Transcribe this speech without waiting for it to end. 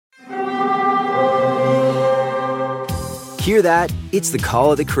Hear that? It's the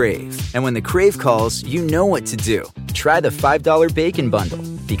call of the Crave. And when the Crave calls, you know what to do. Try the $5 Bacon Bundle,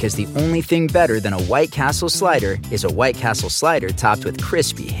 because the only thing better than a White Castle slider is a White Castle slider topped with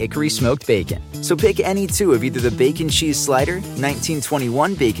crispy hickory smoked bacon. So pick any two of either the Bacon Cheese Slider,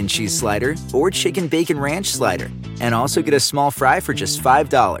 1921 Bacon Cheese Slider, or Chicken Bacon Ranch Slider. And also get a small fry for just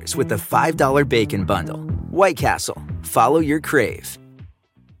 $5 with the $5 Bacon Bundle. White Castle. Follow your crave.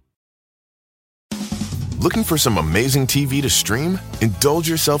 Looking for some amazing TV to stream? Indulge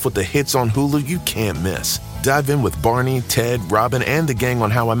yourself with the hits on Hulu you can't miss. Dive in with Barney, Ted, Robin, and the gang on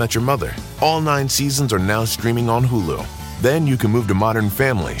How I Met Your Mother. All 9 seasons are now streaming on Hulu. Then you can move to Modern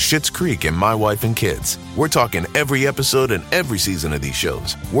Family, Schitt's Creek, and My Wife and Kids. We're talking every episode and every season of these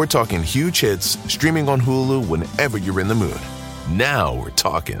shows. We're talking huge hits, streaming on Hulu whenever you're in the mood. Now we're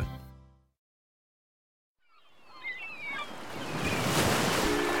talking.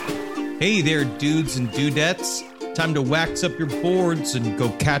 Hey there, dudes and dudettes. Time to wax up your boards and go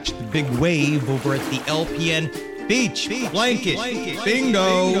catch the big wave over at the LPN Beach Blanket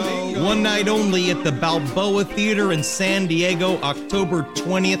Bingo. One night only at the Balboa Theater in San Diego, October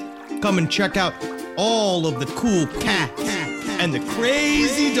 20th. Come and check out all of the cool cats and the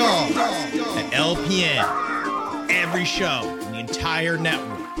crazy dogs at LPN. Every show in the entire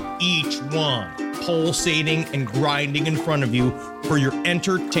network, each one pulsating and grinding in front of you for your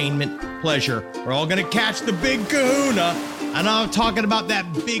entertainment pleasure. We're all gonna catch the big kahuna, and I'm talking about that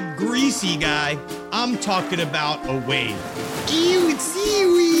big greasy guy. I'm talking about a wave. Ew, it's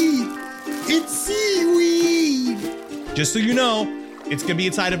seaweed! It's seaweed! Just so you know, it's gonna be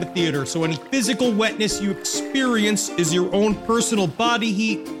inside of a theater, so any physical wetness you experience is your own personal body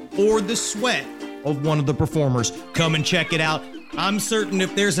heat or the sweat of one of the performers. Come and check it out. I'm certain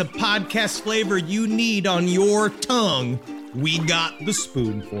if there's a podcast flavor you need on your tongue, we got the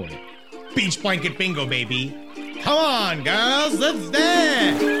spoon for it. Beach Blanket Bingo, baby. Come on, girls, let's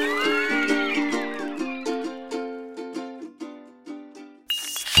dance.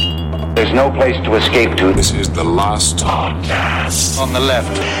 There's no place to escape to. This is the last podcast. On the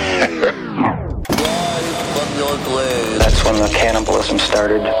left. That's when the cannibalism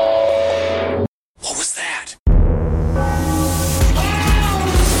started. What was that?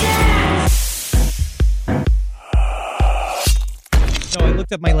 So I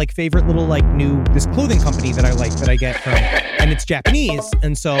looked up my favorite little new this clothing company that I get from, and it's Japanese.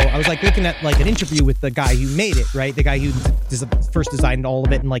 And so I was looking at an interview with the guy who made it, right? The guy who first designed all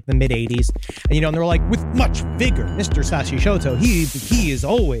of it in the mid 80s. And and they were with much vigor, Mr. Sashi Shoto, he is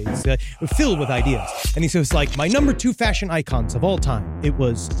always filled with ideas. And he says my number 2 fashion icons of all time. It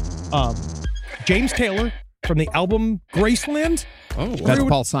was James Taylor from the album Graceland. Oh, that's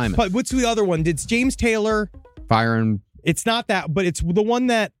Paul Simon. But what's the other one? It's James Taylor. Fire and... It's not that, but it's the one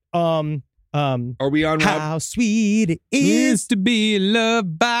that are we on How Sweet It Is to Be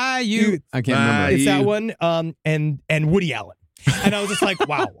Loved by You. I can't remember. It's that one. And Woody Allen. And I was just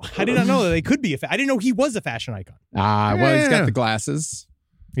wow. I did not know that they could be I didn't know he was a fashion icon. Well, he's got the glasses.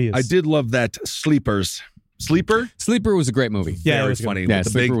 He is. I did love that Sleepers. Sleeper was a great movie. Yeah, very funny. Yeah,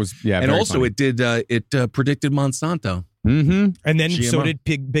 Sleeper was and also funny. it did it predicted Monsanto. Mm-hmm. And then GMO. so did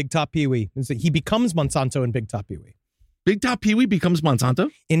Big Top Pee-wee. He becomes Monsanto in Big Top Pee-wee. Big Top Pee-wee becomes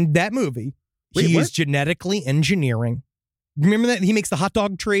Monsanto? In that movie, Wait, he what? is genetically engineering. Remember that? He makes the hot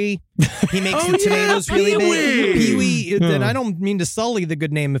dog tree. He makes the tomatoes really big. Pee-wee. And I don't mean to sully the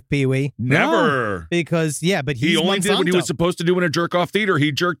good name of Pee-wee. Never. Because, but he only Monsanto. did what he was supposed to do in a jerk-off theater.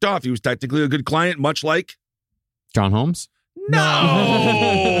 He jerked off. He was technically a good client, much like... John Holmes?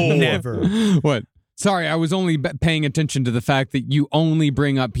 No. Never. What? Sorry, I was only paying attention to the fact that you only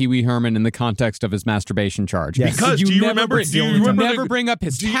bring up Pee Wee Herman in the context of his masturbation charge. Yes. Because do you remember bring up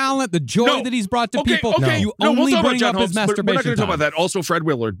his talent, the joy that he's brought to people. Okay. You we'll only talk about bring John up Holmes, his but masturbation we're not going to talk time. about that. Also, Fred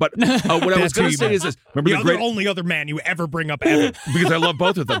Willard. But what I was going to say is this. Remember the only other man you ever bring up ever. Because I love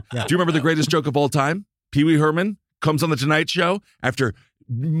both of them. Yeah. Do you remember the greatest joke of all time? Pee Wee Herman comes on The Tonight Show after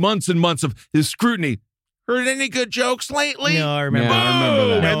months and months of his scrutiny. Heard any good jokes lately? No, I remember. Boom!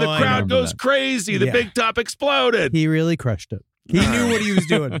 I remember that. And the crowd goes crazy. The Big Top exploded. He really crushed it. He knew what he was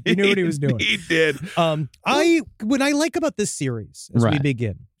doing. He knew what he was doing. He did. What I like about this series as we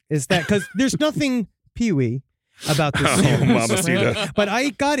begin is that because there's nothing Pee-wee about this series. Mamacita. But I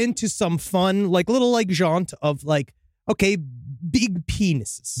got into some fun, little jaunt of big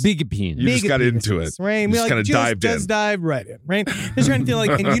penises. Big penis. You just got into it. Right? You just kind of dived in. Just dive right in, right? Just trying to feel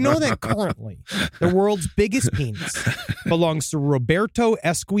and you know that currently the world's biggest penis belongs to Roberto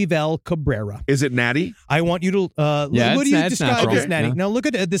Esquivel Cabrera. Is it natty? I want you to, what do you describe natural. as natty? Yeah. Now look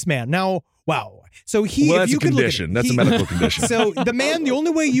at this man. Now, wow. So Well, that's if you a could look at condition. it, That's a medical condition. So the man, the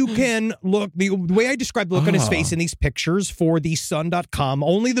only way you can look, the way I describe the look on his face in these pictures for the Sun.com,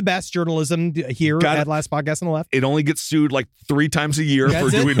 only the best journalism here at Last Podcast on the Left. It only gets sued like 3 times a year for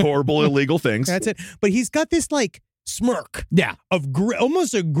doing horrible, illegal things. That's it. But he's got this like smirk. Yeah. Of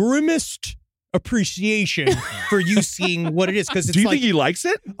almost a grimaced appreciation for you seeing what it is. Because do you think he likes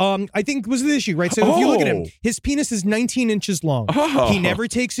it? I think was the issue, right? So if you look at him, his penis is 19 inches long. He never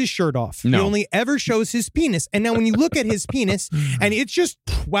takes his shirt off. No. He only ever shows his penis. And now when you look at his penis, and it's just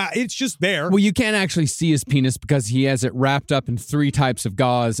there. Well, you can't actually see his penis because he has it wrapped up in 3 types of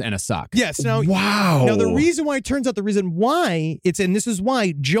gauze and a sock. Yes. Now, wow. Now, the reason why, it turns out the reason why and this is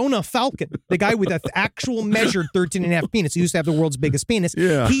why Jonah Falcon, the guy with an actual measured 13 and a half penis, who used to have the world's biggest penis,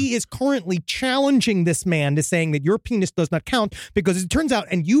 he is currently challenging this man to saying that your penis does not count, because it turns out,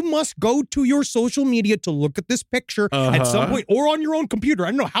 and you must go to your social media to look at this picture at some point, or on your own computer. I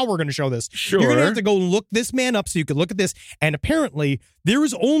don't know how we're going to show this. Sure. You're going to have to go look this man up so you can look at this. And apparently, there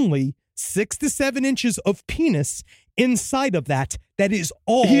is only 6 to 7 inches of penis inside of that is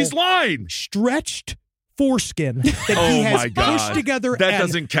all he's lying. Stretched foreskin that he has pushed together. That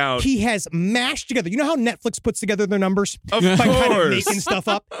doesn't count. He has mashed together. You know how Netflix puts together their numbers? Of by course. kind of making stuff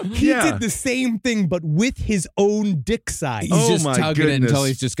up? He did the same thing, but with his own dick size. He's just tugging it until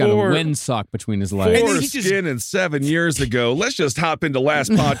he's just got a windsock between his legs. Foreskin and 7 years ago. Let's just hop into Last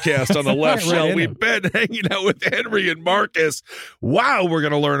Podcast on the Left, shall we? Been hanging out with Henry and Marcus. Wow, we're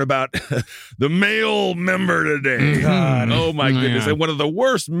going to learn about the male member today. Oh, my goodness. And one of the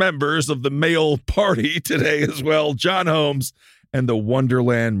worst members of the male party today as well, John Holmes and the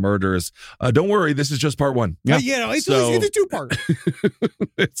Wonderland Murders. Don't worry, this is just part 1. It's a 2-part.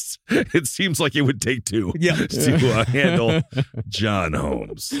 It seems like it would take 2 to handle John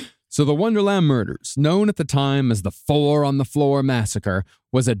Holmes. So the Wonderland Murders, known at the time as the 4 on the Floor Massacre,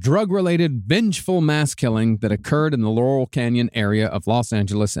 was a drug-related, vengeful mass killing that occurred in the Laurel Canyon area of Los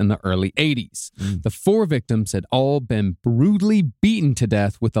Angeles in the early 80s. The 4 victims had all been brutally beaten to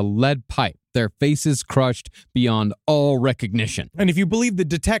death with a lead pipe, their faces crushed beyond all recognition. And if you believe the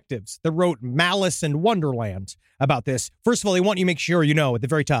detectives that wrote Malice in Wonderland about this, first of all, they want you to make sure you know at the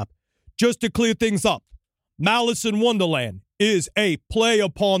very top, just to clear things up, Malice in Wonderland is a play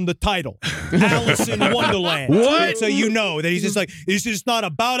upon the title, Alice in Wonderland. What? So you know that he's just like, it's just not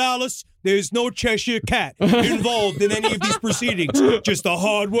about Alice. There's no Cheshire Cat involved in any of these proceedings. Just the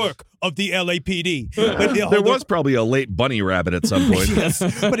hard work of the LAPD. But there was probably a late bunny rabbit at some point. Yes,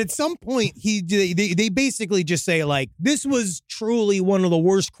 but at some point, they basically just say, like, this was truly one of the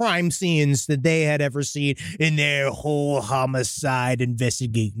worst crime scenes that they had ever seen in their whole homicide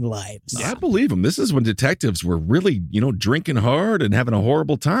investigating lives. Yeah, I believe them. This is when detectives were really, drinking hard and having a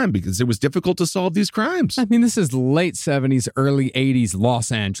horrible time because it was difficult to solve these crimes. I mean, this is late 70s, early 80s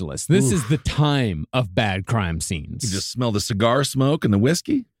Los Angeles. This is the time of bad crime scenes. You just smell the cigar smoke and the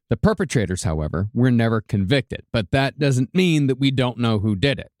whiskey. The perpetrators, however, were never convicted, but that doesn't mean that we don't know who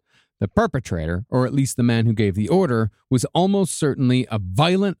did it. The perpetrator, or at least the man who gave the order, was almost certainly a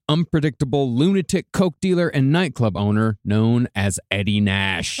violent, unpredictable, lunatic coke dealer and nightclub owner known as Eddie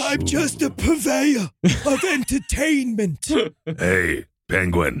Nash. I'm just a purveyor of entertainment. Hey,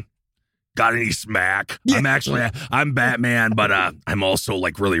 Penguin. Got any smack? Yeah. I'm Batman, but I'm also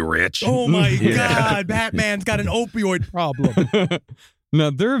like really rich. Oh my God, Batman's got an opioid problem. Now,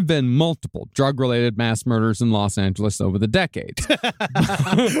 there have been multiple drug-related mass murders in Los Angeles over the decades.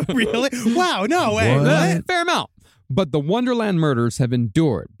 Really? Wow, no way. Fair amount. But the Wonderland Murders have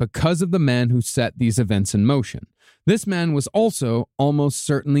endured because of the man who set these events in motion. This man was also almost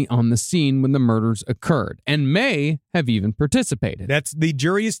certainly on the scene when the murders occurred and may have even participated. The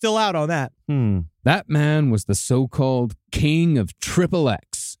jury is still out on that. That man was the so-called King of Triple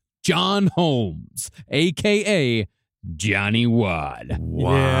X, John Holmes, a.k.a. Johnny Wad.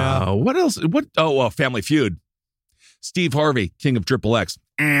 Wow. Yeah. What else? Family Feud. Steve Harvey, King of Triple X.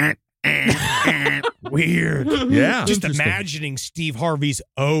 Weird. Yeah. Just imagining Steve Harvey's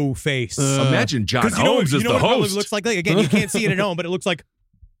face. Imagine John Holmes as the host. What it looks like? Again, you can't see it at home, but it looks like.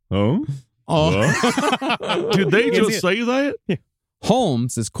 Oh? Did they just say that? Yeah.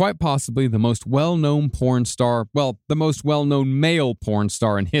 Holmes is quite possibly the most well-known porn star, the most well-known male porn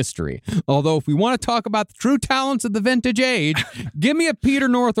star in history. Although if we want to talk about the true talents of the vintage age, give me a Peter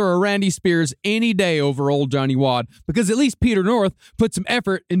North or a Randy Spears any day over old Johnny Wad, because at least Peter North put some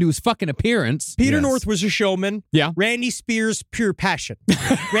effort into his fucking appearance. Peter North was a showman. Yeah. Randy Spears, pure passion.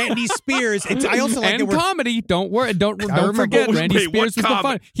 Randy Spears, I also like and comedy. Don't worry, don't forget. Randy Spears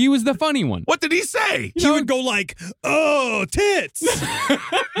was he was the funny one. What did he say? He would go like, "Oh, tits."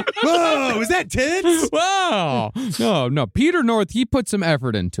 Whoa, was that tits? Wow. No. Peter North, he put some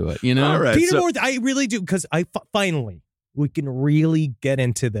effort into it, you know? All right, Peter North, I really do, because finally, we can really get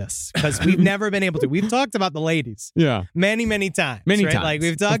into this, because we've never been able to. We've talked about the ladies. Yeah. Many times. Many right? times. Like,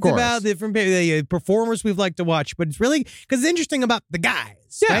 we've talked about different performers we've liked to watch, but it's really, because it's interesting about the guys.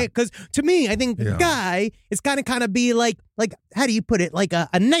 Yeah. Right? Because to me, I think the guy is kind of be like, how do you put it? Like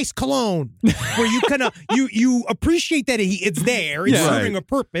a nice cologne, where you kind of, you appreciate that it's there, it's serving a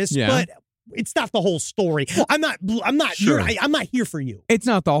purpose, but it's not the whole story. I'm not Sure. I'm not here for you. It's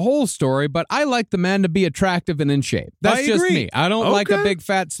not the whole story, but I like the man to be attractive and in shape. That's I just agree. me. I don't like a big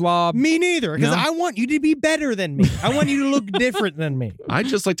fat slob. Me neither, because No? I want you to be better than me. I want you to look different than me. I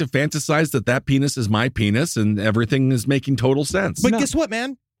just like to fantasize that penis is my penis and everything is making total sense. But guess what,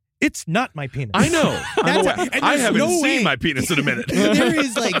 man? It's not my penis. I know. And I there's haven't no seen way. my penis in a minute. There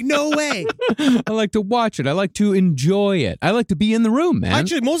is no way. I like to watch it. I like to enjoy it. I like to be in the room, man.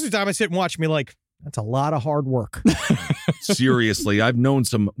 Actually, most of the time I sit and watch me like, that's a lot of hard work. Seriously, I've known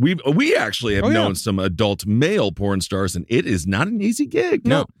some. We actually have known some adult male porn stars, and it is not an easy gig.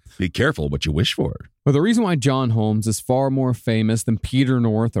 No. Be careful what you wish for. Well, the reason why John Holmes is far more famous than Peter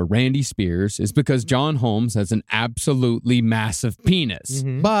North or Randy Spears is because John Holmes has an absolutely massive penis.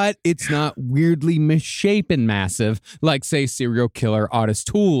 Mm-hmm. But it's not weirdly misshapen massive, like, say, serial killer Otis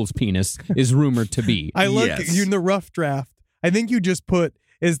Toole's penis is rumored to be. I look at you in the rough draft. I think you just put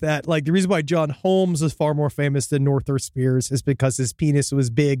is that like the reason why John Holmes is far more famous than North or Spears is because his penis was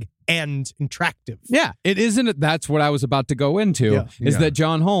big and attractive. Yeah, it isn't. That's what I was about to go into, is that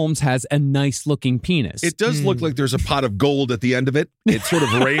John Holmes has a nice looking penis. It does look like there's a pot of gold at the end of it. It's sort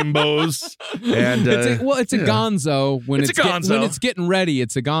of rainbows. And it's a gonzo when when it's getting ready.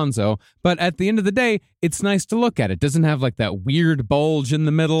 It's a gonzo, but at the end of the day, it's nice to look at. It doesn't have like that weird bulge in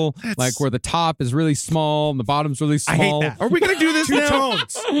the middle, like where the top is really small and the bottom's really small. I hate that. Are we going to do this Two now?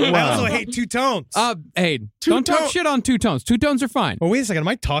 tones. I also hate two tones. Hey, don't talk shit on two tones. Two tones are fine. Well, wait a second. Am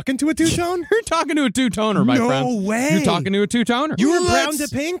I talking to a two-tone? You're talking to a two-toner, my friend. No way. You're talking to a two-toner. You were brown to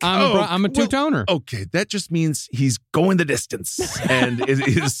pink? I'm a two-toner. Okay, that just means he's going the distance, and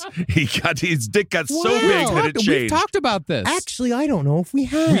his dick got so big that it We've changed. talked about this. Actually, I don't know if we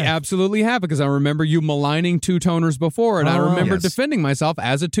have. We absolutely have, because I remember you maligning two-toners before, and I remember defending myself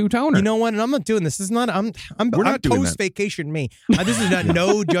as a two-toner. You know what? And I'm not doing this. This is not. I'm not doing post-vacation me. This is not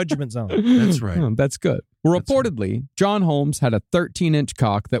no judgment zone. That's right. Oh, that's good. Well, reportedly, John Holmes had a 13-inch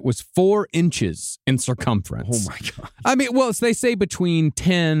cock that was 4 inches in circumference. Oh, my God. I mean, well, they say between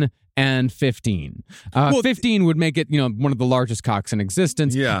 10 and 15. 15 would make it, one of the largest cocks in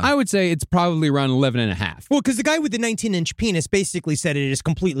existence. Yeah. I would say it's probably around 11 and a half. Well, because the guy with the 19-inch penis basically said it is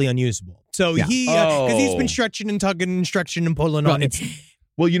completely unusable. So he, because he's been stretching and tugging and stretching and pulling on it.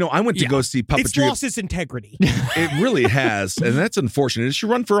 Well, I went to go see puppetry. It's lost its integrity. It really has, and that's unfortunate. It should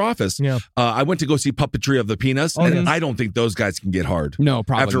run for office. Yeah. I went to go see Puppetry of the Penis, and I don't think those guys can get hard. No,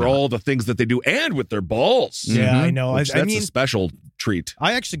 probably after not. all the things that they do, and with their balls. Yeah, I know. That's I mean, a special treat.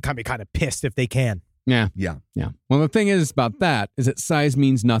 I actually kind of pissed if they can. Yeah. Well, the thing is about that is that size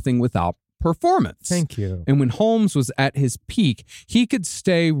means nothing without performance. Thank you. And when Holmes was at his peak, he could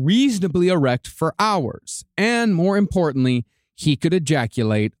stay reasonably erect for hours. And more importantly, he could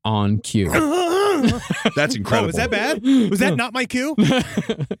ejaculate on cue. That's incredible. Oh, was that bad? Was that not my cue?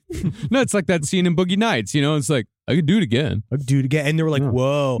 No, it's like that scene in Boogie Nights. It's like, I could do it again. I'd do it again. And they were like,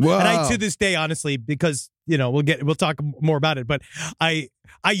 whoa. Whoa. And I, to this day, honestly, because, we'll talk more about it, but I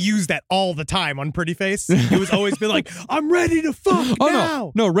use that all the time on Pretty Face. It was always been like, I'm ready to fuck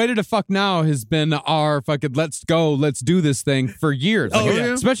now. No, Ready to Fuck Now has been our fucking let's go, let's do this thing for years. Oh,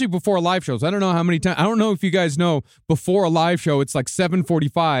 yeah. Especially before live shows. I don't know how many times. I don't know if you guys know, before a live show, it's like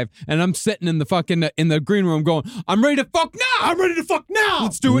 7:45, and I'm sitting in the fucking in the green room going, I'm ready to fuck now. I'm ready to fuck now.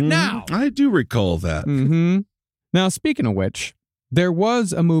 Let's do it now. I do recall that. Mm-hmm. Now, speaking of which, there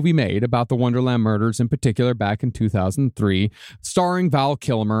was a movie made about the Wonderland Murders, in particular back in 2003, starring Val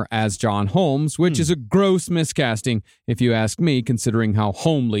Kilmer as John Holmes, which is a gross miscasting, if you ask me, considering how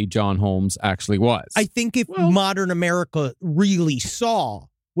homely John Holmes actually was. I think if modern America really saw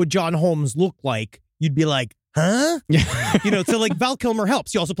what John Holmes looked like, you'd be like, huh? So like Val Kilmer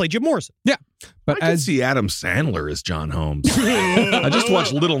helps. He also played Jim Morrison. Yeah. But I could see Adam Sandler as John Holmes. I just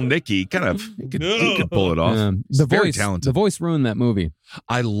watched Little Nicky. He could pull it off. He's very talented. The voice ruined that movie.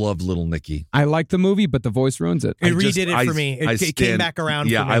 I love Little Nicky. I like the movie, but the voice ruins it. It redid it for me. It came back around.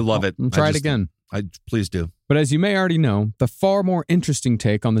 Yeah, for me. I love it. Try it again. Please do. But as you may already know, the far more interesting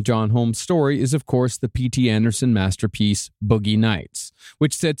take on the John Holmes story is, of course, the P.T. Anderson masterpiece, Boogie Nights,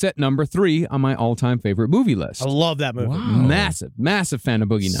 which sits at number 3 on my all-time favorite movie list. I love that movie. Wow. Massive fan of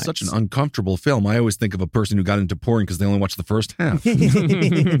Boogie Nights. Such an uncomfortable film. I always think of a person who got into porn because they only watched the first half.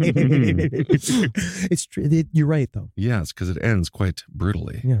 It's true. You're right, though. Yes, because it ends quite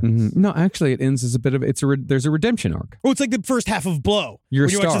brutally. Yeah. No, actually, it ends as a bit of there's a redemption arc. Oh, it's like the first half of Blow. You're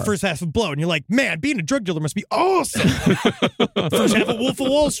when you a watch star. the first half of Blow, and you're like, man, being a drug dealer must be awesome. First half of Wolf of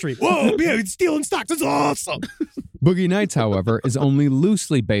Wall Street. Whoa, man, stealing stocks. That's awesome. Boogie Nights, however, is only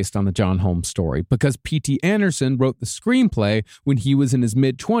loosely based on the John Holmes story because P.T. Anderson wrote the screenplay when he was in his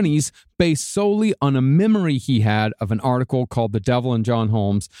mid-20s based solely on a memory he had of an article called The Devil and John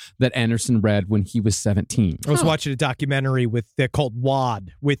Holmes that Anderson read when he was 17. I was watching a documentary called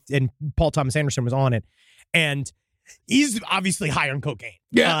WAD, and Paul Thomas Anderson was on it, and he's obviously high on cocaine.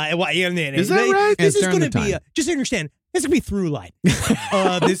 Yeah. Is that right? This is during going the to be, time. just understand, this is going to be through line.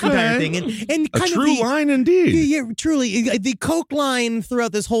 This entire thing. And A kind true of line indeed. Yeah, truly. The coke line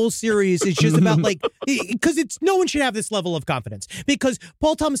throughout this whole series is just about because no one should have this level of confidence, because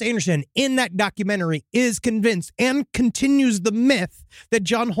Paul Thomas Anderson in that documentary is convinced and continues the myth that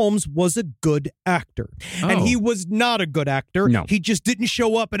John Holmes was a good actor. And he was not a good actor. No. He just didn't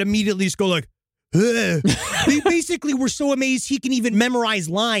show up and immediately just go like, ugh. They basically were so amazed he can even memorize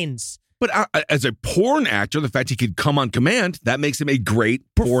lines. But as a porn actor, the fact he could come on command, that makes him a great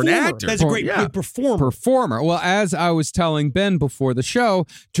porn actor. That's a great good performer. Well, as I was telling Ben before the show,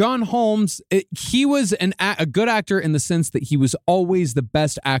 John Holmes, he was a good actor in the sense that he was always the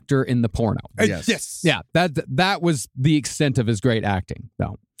best actor in the porno. Yes. Yeah, that was the extent of his great acting,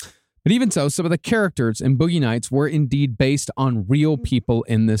 though. But even so, some of the characters in Boogie Nights were indeed based on real people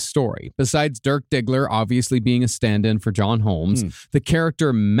in this story. Besides Dirk Diggler obviously being a stand-in for John Holmes, the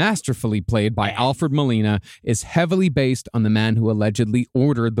character masterfully played by Alfred Molina is heavily based on the man who allegedly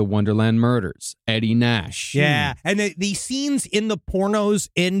ordered the Wonderland murders, Eddie Nash. Yeah, and the scenes in the pornos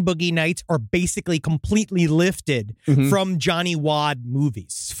in Boogie Nights are basically completely lifted from Johnny Wad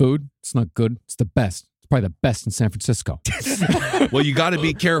movies. Food, it's not good. It's the best. Probably the best in San Francisco. Well, you got to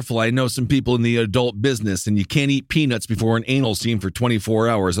be careful. I know some people in the adult business, and you can't eat peanuts before an anal scene for 24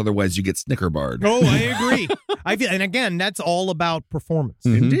 hours. Otherwise, you get snickerbarred. Oh, I agree. And again, that's all about performance.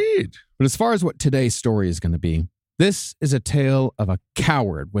 Indeed. But as far as what today's story is going to be, this is a tale of a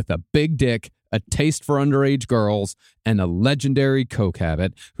coward with a big dick, a taste for underage girls, and a legendary coke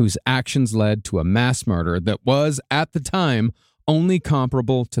habit whose actions led to a mass murder that was, at the time, only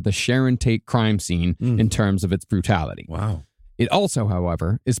comparable to the Sharon Tate crime scene in terms of its brutality. Wow. It also,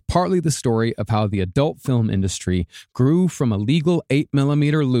 however, is partly the story of how the adult film industry grew from illegal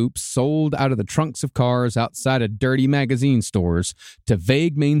 8mm loops sold out of the trunks of cars outside of dirty magazine stores to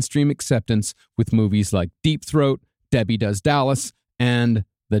vague mainstream acceptance with movies like Deep Throat, Debbie Does Dallas, and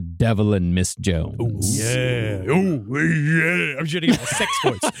The Devil and Miss Jones. Yeah. Oh, yeah. I'm shooting out a sex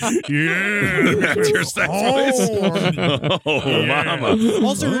voice. Yeah. That's your sex voice. Oh, mama.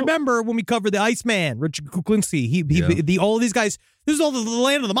 Also, remember when we covered the Iceman, Richard Kuklinski, all of these guys, this is all the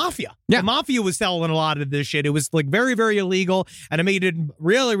land of the mafia. Yeah. The mafia was selling a lot of this shit. It was like very, very illegal, and it made it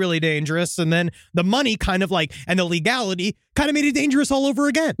really, really dangerous. And then the money and the legality kind of made it dangerous all over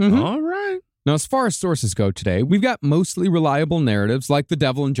again. All right. Now, as far as sources go today, we've got mostly reliable narratives like The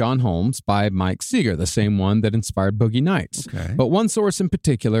Devil and John Holmes by Mike Seeger, the same one that inspired Boogie Nights. Okay. But one source in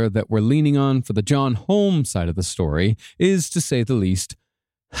particular that we're leaning on for the John Holmes side of the story is, to say the least,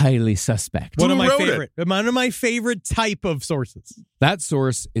 highly suspect. One of wrote my favorite type of sources. That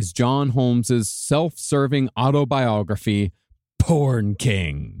source is John Holmes's self-serving autobiography, Porn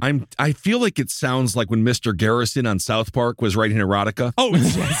King. I feel like it sounds like when Mr. Garrison on South Park was writing erotica. Oh,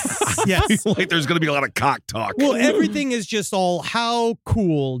 yes. Yes. I feel like there's going to be a lot of cock talk. Well, everything is just all how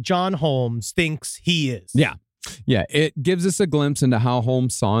cool John Holmes thinks he is. Yeah. Yeah, it gives us a glimpse into how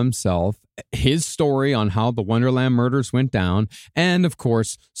Holmes saw himself, his story on how the Wonderland murders went down, and, of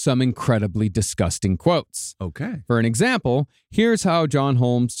course, some incredibly disgusting quotes. Okay. For an example, here's how John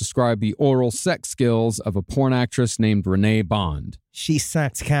Holmes described the oral sex skills of a porn actress named Renee Bond. She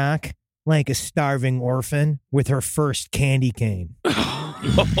sucks cock like a starving orphan with her first candy cane.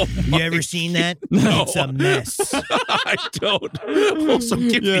 You ever seen that? No. It's a mess. I don't. Also,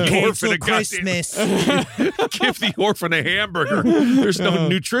 give the orphan a Christmas. Give the orphan a hamburger. There's no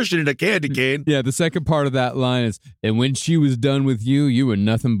nutrition in a candy cane. Yeah, the second part of that line is, and when she was done with you, you were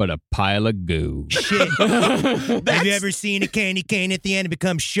nothing but a pile of goo. Shit. Have you ever seen a candy cane at the end? It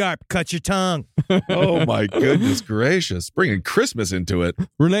becomes sharp. Cut your tongue. Oh, my goodness gracious. Bringing Christmas into it.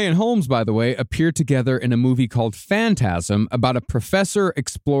 Renee and Holmes, by the way, appeared together in a movie called Phantasm about a professor feature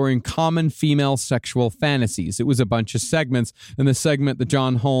exploring common female sexual fantasies. It was a bunch of segments, and the segment that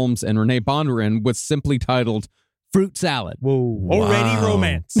John Holmes and Renee Bond were in was simply titled Fruit Salad. Whoa. Already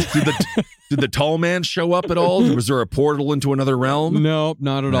romance. Did the tall man show up at all? Was there a portal into another realm? No,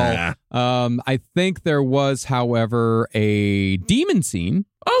 not at all. I think there was, however, a demon scene.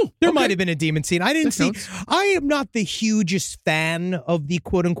 Oh, there might have been a demon scene. I didn't see. I am not the hugest fan of the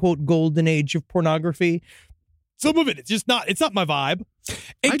quote unquote golden age of pornography. Some of it, it's not my vibe.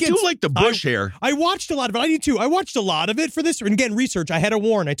 I do like the bush hair. I watched a lot of it. I did too. I watched a lot of it for this. And again, research. I had to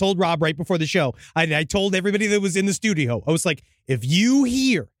warn. I told Rob right before the show. I told everybody that was in the studio. I was like, if you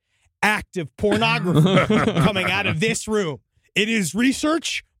hear active pornography coming out of this room, it is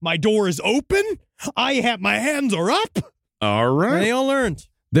research. My door is open. My hands are up. All right. And they all learned.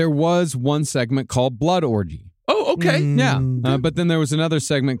 There was one segment called Blood Orgy. Oh, okay. Yeah. But then there was another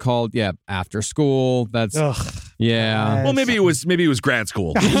segment called, After School. That's, yeah. Well, maybe it was grad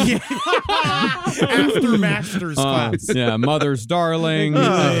school. After master's class. Yeah, Mother's Darling.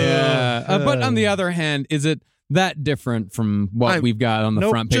 But on the other hand, is it that different from what we've got on the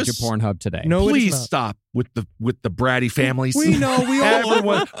front page of Pornhub today? No, please stop with the bratty families. We know, we all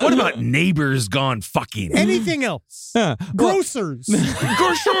everyone. What about Neighbors Gone Fucking? Anything else? Grocers.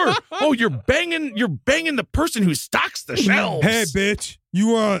 Sure. Oh, you're banging the person who stocks the shelves. Hey, bitch, you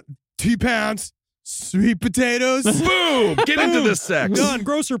want T-pants, sweet potatoes? Boom! Get into the sex. Done.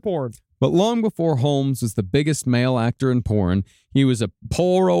 Grocer porn. But long before Holmes was the biggest male actor in porn, he was a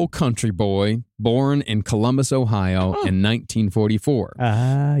poor old country boy born in Columbus, Ohio in 1944.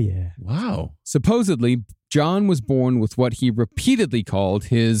 Yeah. Wow. Supposedly, John was born with what he repeatedly called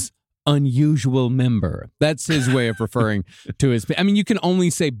his unusual member. That's his way of referring to his... I mean, you can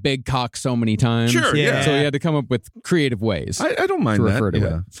only say big cock so many times. Sure, yeah. So he had to come up with creative ways. I don't mind to that. refer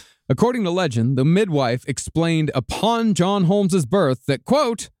to it. According to legend, the midwife explained upon John Holmes's birth that,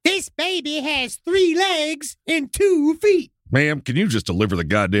 quote, "This baby has 3 legs and 2 feet. Ma'am, can you just deliver the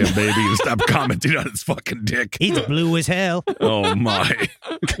goddamn baby and stop commenting on his fucking dick? He's blue as hell. Oh, my.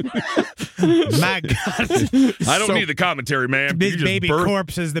 My God. I don't need the commentary, ma'am. This baby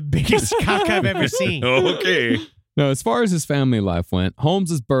corpse is the biggest cock I've ever seen. Okay. Now, as far as his family life went,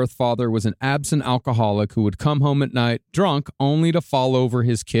 Holmes's birth father was an absent alcoholic who would come home at night drunk only to fall over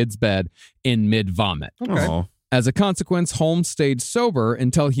his kid's bed in mid-vomit. Okay. As a consequence, Holmes stayed sober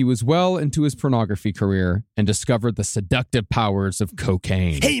until he was well into his pornography career and discovered the seductive powers of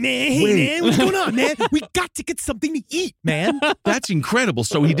cocaine. Hey, man, what's going on, man? We got to get something to eat, man. That's incredible.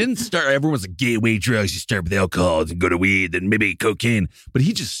 So he didn't start, everyone's like, gateway drugs, you start with alcohol, then go to weed, then maybe cocaine. But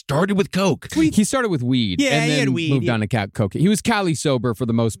he just started with coke. He started with weed. Yeah, and he then had weed. moved on to cocaine. He was Cali sober for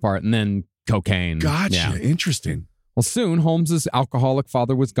the most part, and then cocaine. Gotcha. Yeah. Interesting. Well, soon, Holmes's alcoholic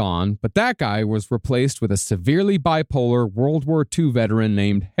father was gone, but that guy was replaced with a severely bipolar World War II veteran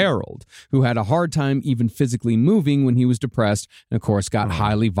named Harold, who had a hard time even physically moving when he was depressed, and of course got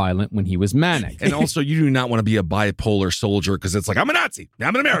highly violent when he was manic. And also, you do not want to be a bipolar soldier because it's like, I'm a Nazi,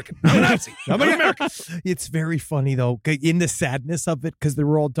 I'm an American, I'm a Nazi, I'm an American. It's very funny, though, in the sadness of it, because they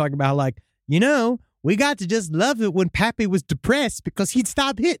were all talking about, like, we got to just love it when Pappy was depressed because he'd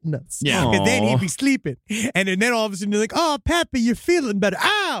stop hitting us. Yeah. And then he'd be sleeping. And then all of a sudden, you're like, oh, Pappy, you're feeling better.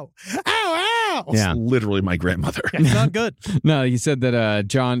 Ow! Ow, ow! Yeah. It's literally my grandmother. It's not good. No, he said that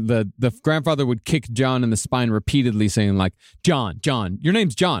John, the grandfather would kick John in the spine repeatedly, saying like, John, your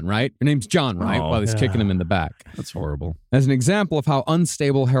name's John, right? Your name's John, right? While he's kicking him in the back. That's horrible. As an example of how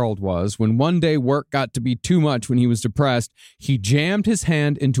unstable Harold was, when one day work got to be too much when he was depressed, he jammed his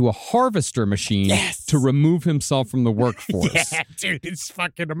hand into a harvester machine to remove himself from the workforce. Yeah, dude, it's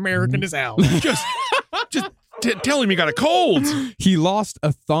fucking American as hell. Just tell him you got a cold. He lost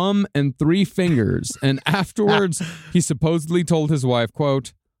a thumb and 3 fingers, and afterwards, he supposedly told his wife,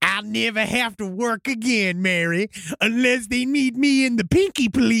 quote, I'll never have to work again, Mary, unless they need me in the pinky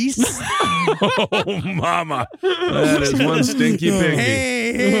police. Oh, mama. That is one stinky pinky.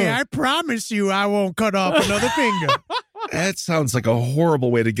 Hey, I promise you I won't cut off another finger. That sounds like a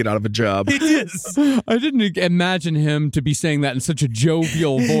horrible way to get out of a job. It is. I didn't imagine him to be saying that in such a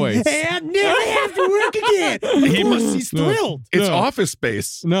jovial voice. Hey, I'll never have to work again. He's thrilled. It's Office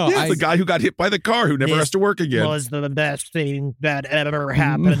Space. No, it's the guy who got hit by the car who never has to work again. Was the best thing that ever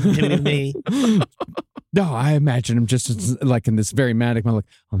happened to me. No, I imagine him just like in this very manic moment,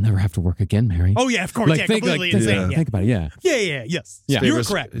 like, I'll never have to work again, Mary. Oh, yeah, of course. Like, Completely insane. Think about it, yeah. Yeah, yes. Yeah. You're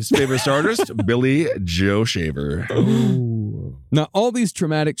correct. His favorite artist, Billy Joe Shaver. Now, all these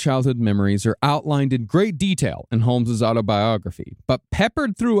traumatic childhood memories are outlined in great detail in Holmes's autobiography, but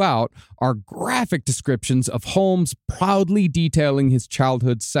peppered throughout are graphic descriptions of Holmes proudly detailing his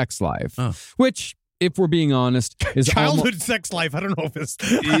childhood sex life, which if we're being honest, is childhood sex life. I don't know if it's.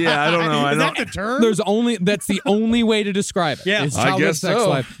 Yeah, I don't know. Is that the term? That's the only way to describe it. Yeah, it's I childhood guess sex so.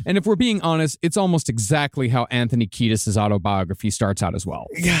 life. And if we're being honest, it's almost exactly how Anthony Kiedis' autobiography starts out as well.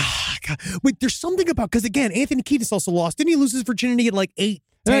 Yeah. God. Wait, there's something about, because again, Anthony Kiedis also lost. Didn't he lose his virginity at like 8,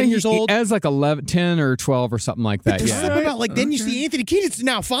 10 years old? As like 11, 10 or 12 or something like that. There's Yeah. something about like, then you see Anthony Kiedis is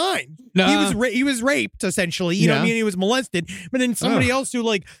now fine. Nah. He was raped essentially. You know what I mean? He was molested. But then somebody else who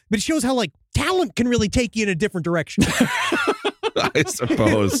like, but it shows how like talent can really take you in a different direction. I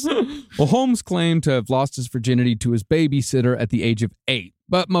suppose. Well, Holmes claimed to have lost his virginity to his babysitter at the age of 8.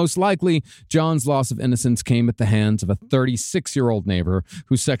 But most likely, John's loss of innocence came at the hands of a 36-year-old neighbor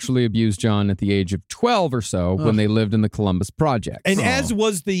who sexually abused John at the age of 12 or so when they lived in the Columbus Project. And as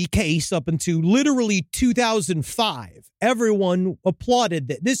was the case up until literally 2005, everyone applauded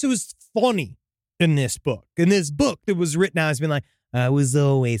that this was funny in this book. In this book that was written out, it's been like, I was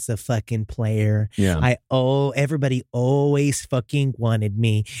always a fucking player. Yeah. Everybody always fucking wanted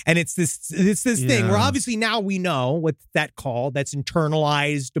me. And it's this thing where obviously now we know what that called. That's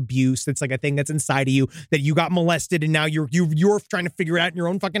internalized abuse. That's like a thing that's inside of you that you got molested and now you're trying to figure it out in your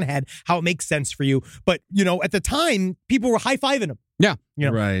own fucking head how it makes sense for you. But, you know, at the time, people were high-fiving him. Yeah.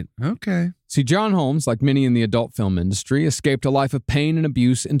 You know? Right. Okay. See, John Holmes, like many in the adult film industry, escaped a life of pain and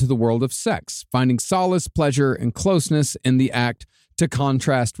abuse into the world of sex, finding solace, pleasure, and closeness in the act to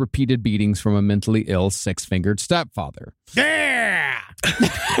contrast repeated beatings from a mentally ill six-fingered stepfather. Yeah!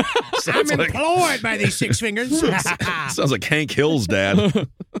 I'm employed by these six fingers. Sounds like Hank Hill's dad.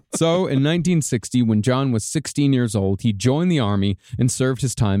 So, in 1960, when John was 16 years old, he joined the army and served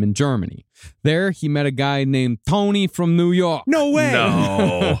his time in Germany. There, he met a guy named Tony from New York. No way.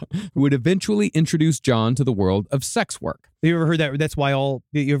 No. Who would eventually introduce John to the world of sex work. You ever heard that?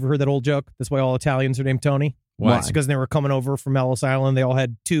 You ever heard that old joke? That's why all Italians are named Tony? Why? It's because they were coming over from Ellis Island. They all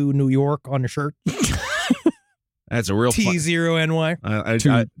had 2 New York on their shirt. That's a real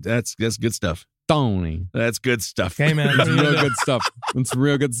T0NY. That's good stuff. Tony. That's good stuff. Okay, man. That's real good stuff. It's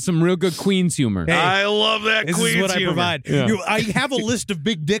real good. Some real good Queen's humor. Hey, I love that. This Queen's is what humor. I provide. Yeah. I have a list of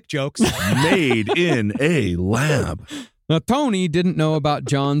big dick jokes. Made in a lab. Now, Tony didn't know about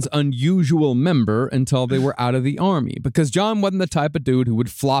John's unusual member until they were out of the army, because John wasn't the type of dude who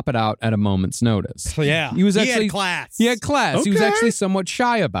would flop it out at a moment's notice. Yeah. He had class. He had class. He was Okay. actually somewhat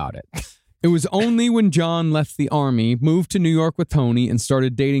shy about it. It was only when John left the army, moved to New York with Tony, and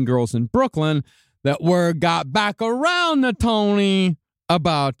started dating girls in Brooklyn that word got back around to Tony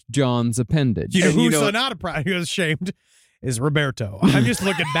about John's appendage. You know And who's not ashamed? Is Roberto. I'm just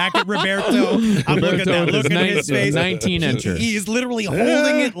looking back at Roberto. I'm looking at that look in his face. 19-incher. He is literally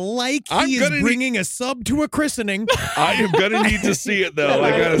holding it like he is bringing a sub to a christening. I am gonna need to see it though. I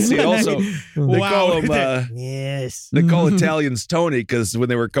gotta see it. Also, they call him. Yes. They call Italians Tony because when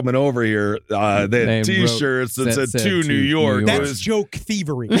they were coming over here, they had T-shirts that said "To New York." That's joke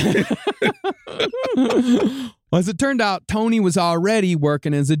thievery. Well, as it turned out, Tony was already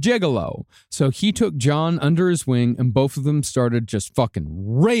working as a gigolo. So he took John under his wing and both of them started just fucking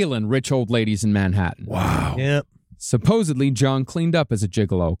railing rich old ladies in Manhattan. Wow. Yep. Supposedly, John cleaned up as a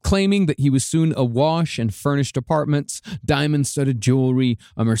gigolo, claiming that he was soon awash in furnished apartments, diamond-studded jewelry,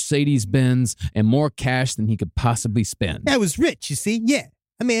 a Mercedes-Benz, and more cash than he could possibly spend. I was rich, you see. Yeah.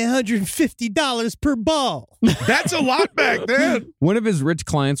 I mean, $150 per ball. That's a lot back then. One of his rich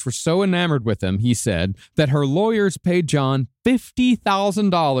clients were so enamored with him, he said, that her lawyers paid John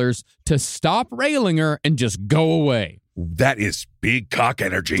 $50,000 to stop railing her and just go away. That is big cock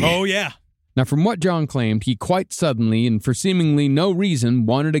energy. Oh, yeah. Now, from what John claimed, he quite suddenly, and for seemingly no reason,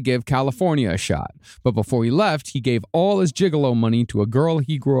 wanted to give California a shot. But before he left, he gave all his gigolo money to a girl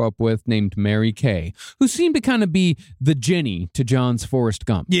he grew up with named Mary Kay, who seemed to kind of be the Jenny to John's Forrest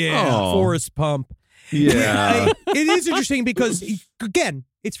Gump. Yeah, Oh. Forrest Pump. Yeah. It is interesting because, again,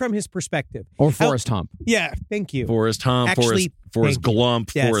 it's from his perspective. Or Forrest Hump. Yeah, thank you. Forrest Hump, Actually, Forrest thank you.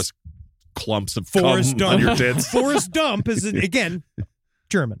 Glump, Yes. Forrest clumps of Forrest cum on Dump. your tits. Forrest Dump is, again,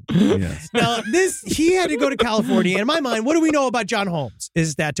 German. Yes. Now, he had to go to California. In my mind, what do we know about John Holmes?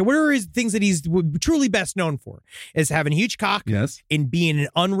 Is that what are his things that he's truly best known for? Is having a huge cock Yes. and being an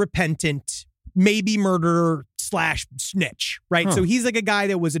unrepentant, maybe murderer / snitch, right? Huh. So he's like a guy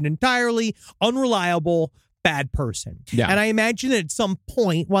that was an entirely unreliable, bad person. Yeah. And I imagine that at some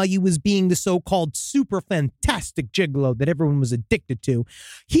point, while he was being the so-called super fantastic gigolo that everyone was addicted to,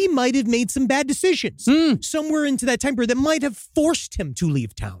 he might have made some bad decisions somewhere into that time period that might have forced him to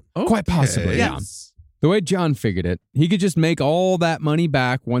leave town. Quite possibly, yeah. Yes. The way John figured it, he could just make all that money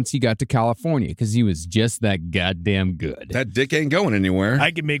back once he got to California because he was just that goddamn good. That dick ain't going anywhere.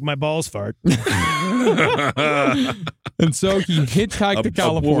 I can make my balls fart. And so he hitchhiked to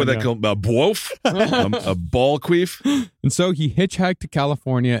California. What would they call a bwof? A ball queef? And so he hitchhiked to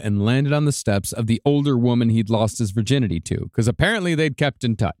California and landed on the steps of the older woman he'd lost his virginity to, because apparently they'd kept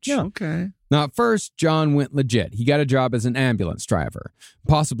in touch. Yeah. Okay. Now, at first, John went legit. He got a job as an ambulance driver.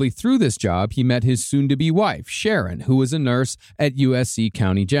 Possibly through this job, he met his soon-to-be wife, Sharon, who was a nurse at USC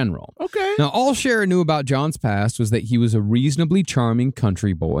County General. Okay. Now, all Sharon knew about John's past was that he was a reasonably charming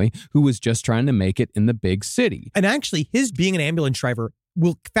country boy who was just trying to make it in the big city. And actually, his being an ambulance driver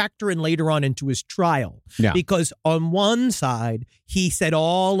will factor in later on into his trial. Yeah. Because on one side, he said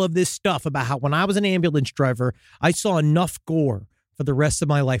all of this stuff about how when I was an ambulance driver, I saw enough gore for the rest of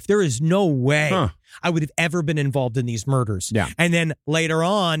my life. There is no way I would have ever been involved in these murders. Yeah. And then later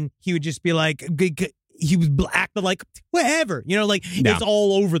on, he would just be like, he would act like whatever, it's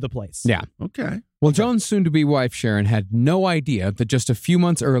all over the place. Yeah. Okay. Well, John's soon-to-be wife, Sharon, had no idea that just a few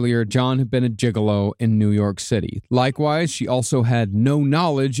months earlier, John had been a gigolo in New York City. Likewise, she also had no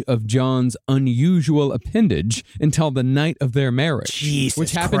knowledge of John's unusual appendage until the night of their marriage, Jesus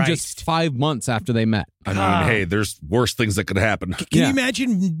which happened Christ. just 5 months after they met. I mean, hey, there's worse things that could happen. Can you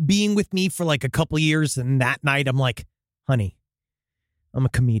imagine being with me for like a couple years and that night I'm like, honey, I'm a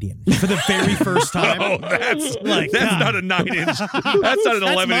comedian for the very first time. Oh, that's like, not a 9-inch. That's not an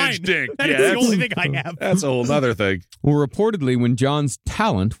 11-inch dick. That's the only thing I have. That's a whole other thing. Well, reportedly, when John's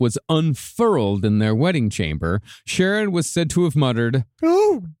talent was unfurled in their wedding chamber, Sharon was said to have muttered,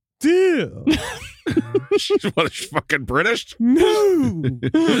 "Oh, dear." She's fucking British? No.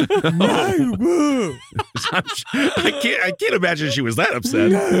 I can't imagine she was that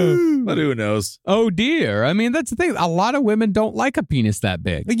upset. But who knows? "Oh dear." I mean, that's the thing. A lot of women don't like a penis that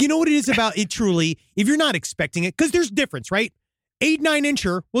big. You know what it is about it truly? If you're not expecting it, because there's difference, right?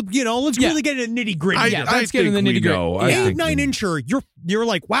 8-9-incher. Well, let's really get into nitty gritty. Let's get into the nitty gritty. 8-9-incher. You're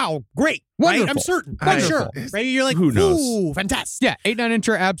like, wow, great. Wonderful. Right? I'm certain. Wonderful. Sure. Right? You're like, who knows? Ooh, fantastic. Yeah,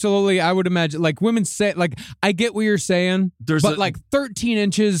 8-9-incher, absolutely. I would imagine, like women say, like I get what you're saying, but like 13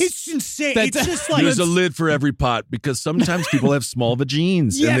 inches. It's insane. It's just like there's a lid for every pot because sometimes people have small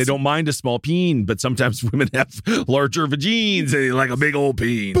vagines and they don't mind a small peen, but sometimes women have larger vagines and they like a big old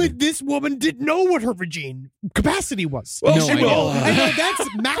peen. But this woman didn't know what her vagine capacity was. Well, No she idea. will. I know that's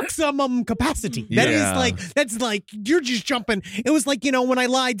maximum capacity. That's like you're just jumping. It was like, when I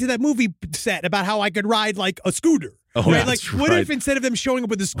lied to that movie set about how I could ride like a scooter. Oh, right? that's Like, what right. if instead of them showing up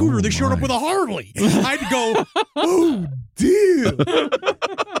with a scooter, they showed up with a Harley? I'd go, oh dear.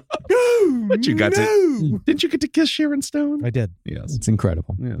 But you got to. Didn't you get to kiss Sharon Stone? I did. Yes. It's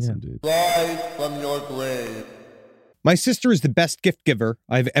incredible. Yes, indeed. Rise from your grave. My sister is the best gift giver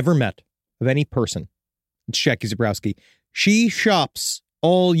I've ever met of any person. It's Jackie Zabrowski. She shops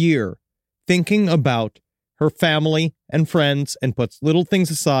all year thinking about her family and friends and puts little things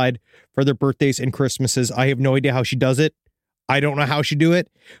aside for their birthdays and Christmases. I have no idea how she does it. I don't know how she do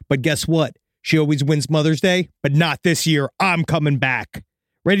it. But guess what? She always wins Mother's Day, but not this year. I'm coming back.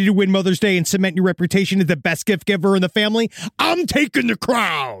 Ready to win Mother's Day and cement your reputation as the best gift giver in the family? I'm taking the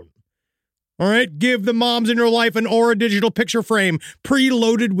crown. All right, give the moms in your life an Aura digital picture frame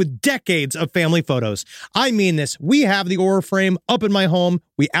preloaded with decades of family photos. I mean this. We have the Aura frame up in my home.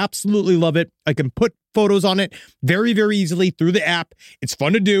 We absolutely love it. I can put photos on it very, very easily through the app. It's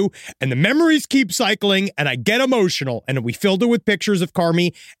fun to do, and the memories keep cycling, and I get emotional. And we filled it with pictures of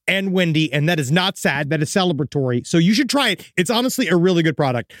Carmi and Wendy, and that is not sad. That is celebratory. So you should try it. It's honestly a really good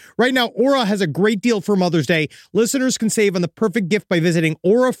product. Right now, Aura has a great deal for Mother's Day. Listeners can save on the perfect gift by visiting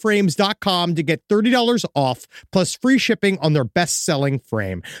auraframes.com to get $30 off, plus free shipping on their best-selling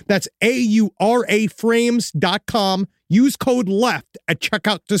frame. That's auraframes.com. Use code LEFT at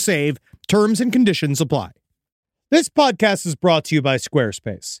checkout to save. Terms and conditions apply. This podcast is brought to you by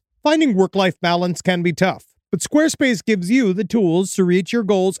Squarespace. Finding work-life balance can be tough, but Squarespace gives you the tools to reach your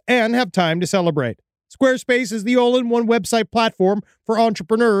goals and have time to celebrate. Squarespace is the all-in-one website platform for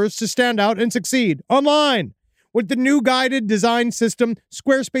entrepreneurs to stand out and succeed online. With the new guided design system,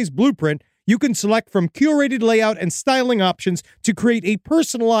 Squarespace Blueprint, you can select from curated layout and styling options to create a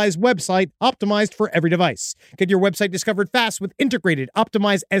personalized website optimized for every device. Get your website discovered fast with integrated,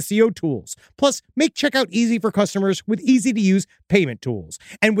 optimized SEO tools. Plus, make checkout easy for customers with easy-to-use payment tools.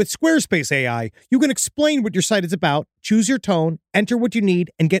 And with Squarespace AI, you can explain what your site is about, choose your tone, enter what you need,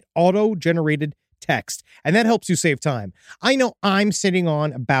 and get auto-generated text. And that helps you save time. I know I'm sitting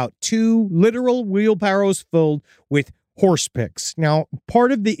on about 2 literal wheelbarrows filled with horse pics. Now,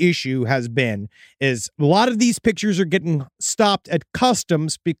 part of the issue has been is a lot of these pictures are getting stopped at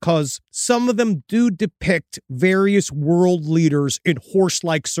customs because some of them do depict various world leaders in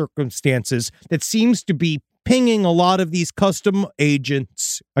horse-like circumstances that seems to be pinging a lot of these custom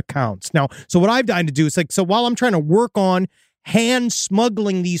agents' accounts. Now, so what I've done to do is so while I'm trying to work on hand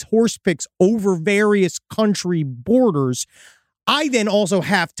smuggling these horse picks over various country borders, I then also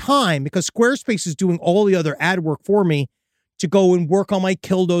have time, because Squarespace is doing all the other ad work for me, to go and work on my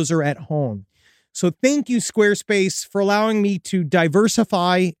Killdozer at home. So thank you, Squarespace, for allowing me to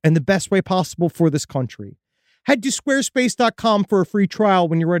diversify in the best way possible for this country. Head to squarespace.com for a free trial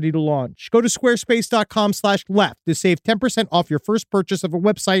when you're ready to launch. Go to squarespace.com/left to save 10% off your first purchase of a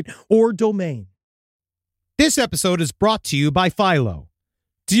website or domain. This episode is brought to you by Philo.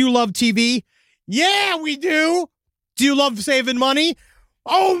 Do you love TV? Yeah, we do. Do you love saving money?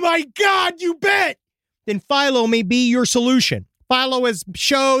 Oh my God, you bet. Then Philo may be your solution. Philo has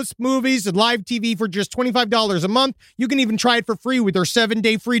shows, movies, and live TV for just $25 a month. You can even try it for free with their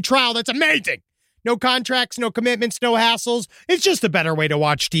 7-day free trial. That's amazing. No contracts, no commitments, no hassles. It's just a better way to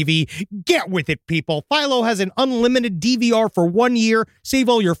watch TV. Get with it, people. Philo has an unlimited DVR for 1 year. Save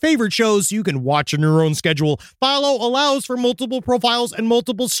all your favorite shows so you can watch on your own schedule. Philo allows for multiple profiles and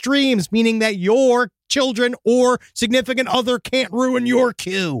multiple streams, meaning that your children or significant other can't ruin your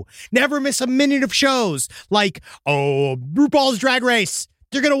queue. Never miss a minute of shows like, RuPaul's Drag Race.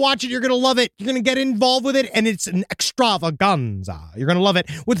 You're going to watch it. You're going to love it. You're going to get involved with it, and it's an extravaganza. You're going to love it.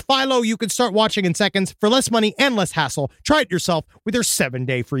 With Philo, you can start watching in seconds for less money and less hassle. Try it yourself with their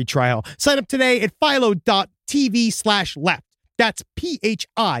 7-day free trial. Sign up today at philo.tv/left. That's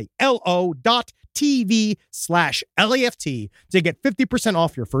philo.tv/LEFT to get 50%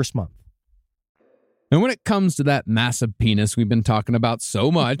 off your first month. And when it comes to that massive penis we've been talking about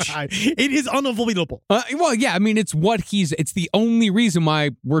so much, it is unavoidable. Well, yeah, I mean, it's the only reason why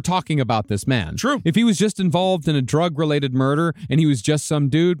we're talking about this man. True. If he was just involved in a drug-related murder and he was just some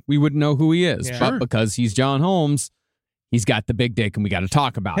dude, we wouldn't know who he is. Yeah. But because he's John Holmes, he's got the big dick and we got to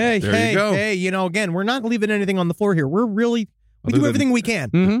talk about it. There you go. Hey, again, we're not leaving anything on the floor here. We do everything we can.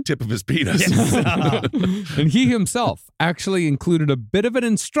 Mm-hmm. Tip of his penis. Yes. And he himself actually included a bit of an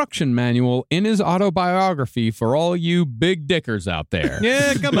instruction manual in his autobiography for all you big dickers out there.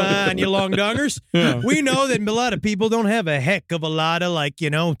 Yeah, come on, you long dongers. Yeah. We know that a lot of people don't have a heck of a lot of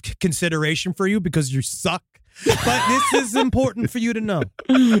consideration for you because you suck. But this is important for you to know.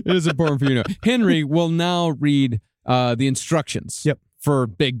 It is important for you to know. Henry will now read the instructions for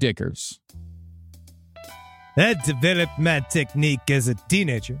big dickers. I developed my technique as a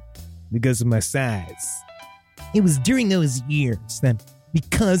teenager because of my size. It was during those years that,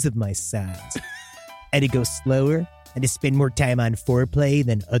 because of my size, I had to go slower. I had to spend more time on foreplay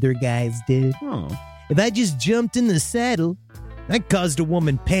than other guys did. Oh. If I just jumped in the saddle, I caused a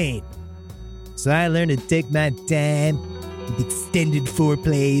woman pain. So I learned to take my time with extended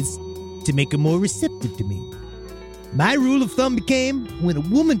foreplays to make her more receptive to me. My rule of thumb became, when a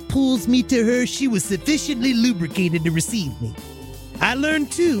woman pulls me to her, she was sufficiently lubricated to receive me. I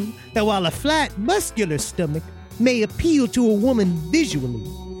learned, too, that while a flat, muscular stomach may appeal to a woman visually,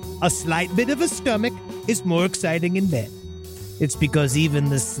 a slight bit of a stomach is more exciting in bed. It's because even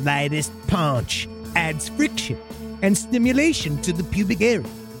the slightest punch adds friction and stimulation to the pubic area.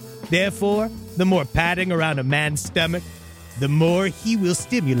 Therefore, the more padding around a man's stomach, the more he will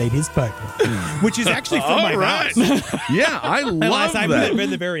stimulate his partner, which is actually from my house. Yeah, I love that. I read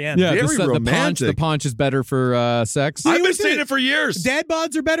the very end. Yeah, Very romantic. The paunch is better for sex. I've been saying it for years. Dad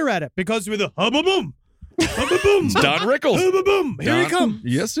bods are better at it because with a hubba boom, hubba boom, Don Rickles. hubba boom. Here he comes.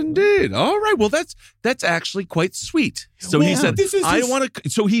 Yes, indeed. All right. Well, that's actually quite sweet. So he said, "I want to."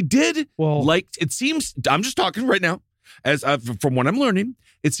 So he did. Well, it seems. I'm just talking right now, as from what I'm learning,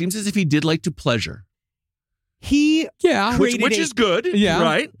 it seems as if he did like to pleasure. He Which is good. Yeah.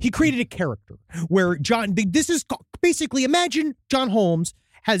 Right. He created a character where this is basically, imagine John Holmes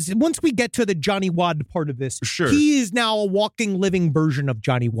has, once we get to the Johnny Wad part of this, Sure. he is now a walking, living version of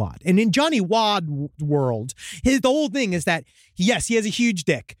Johnny Wad. And in Johnny Wad world, the whole thing is that, yes, he has a huge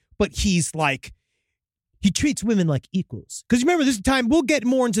dick, but he's like, he treats women like equals. Because remember, this time, we'll get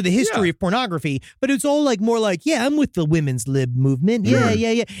more into the history of pornography, but it's all more like, I'm with the women's lib movement.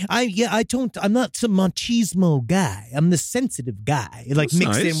 Yeah. I'm not some machismo guy. I'm the sensitive guy. That's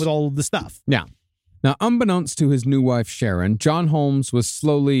mixed nice. in with all of the stuff. Yeah. Now, unbeknownst to his new wife, Sharon, John Holmes was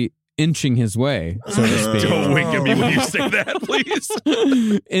slowly inching his way, so to speak. Don't wink at me when you say that, please.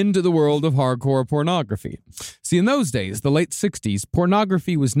 Into the world of hardcore pornography. See, in those days, the late 60s,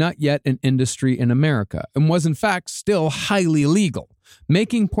 pornography was not yet an industry in America and was, in fact, still highly illegal.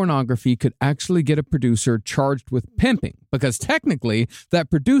 Making pornography could actually get a producer charged with pimping because technically that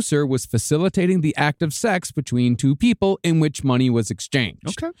producer was facilitating the act of sex between two people in which money was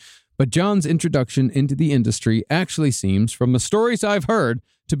exchanged. Okay. But John's introduction into the industry actually seems, from the stories I've heard,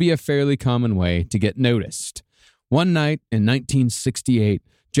 to be a fairly common way to get noticed. One night in 1968,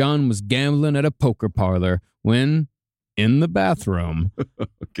 John was gambling at a poker parlor when, in the bathroom,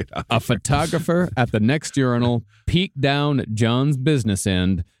 a photographer at the next urinal peeked down at John's business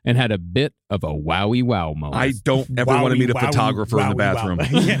end and had a bit of a wowie wow moment. I don't ever want to meet a photographer in the bathroom.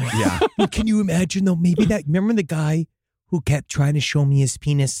 Yeah. Well, can you imagine though? Maybe that. Remember the guy who kept trying to show me his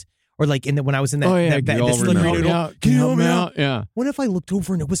penis, or like when I was in that. Can you help me out? Yeah. What if I looked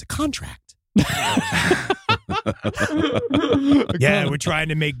over and it was a contract? Yeah,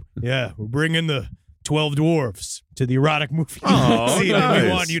 we're bringing the 12 dwarfs to the erotic movie. Oh, See, nice. we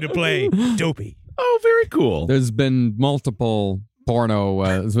want you to play Dopey. Oh, very cool. There's been multiple porno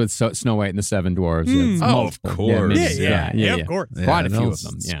with Snow White and the Seven Dwarfs. Oh, multiple. of course. Yeah, of course. Quite a few of it's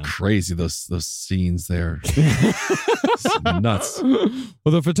them. Yeah. Crazy, those scenes there. It's nuts.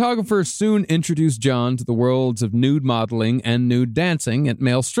 Well, the photographer soon introduced John to the worlds of nude modeling and nude dancing at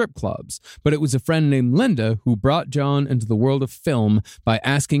male strip clubs. But it was a friend named Linda who brought John into the world of film by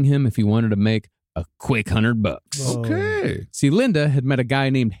asking him if he wanted to make a quick $100. Okay. See, Linda had met a guy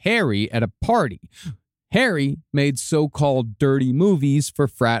named Harry at a party. Harry made so-called dirty movies for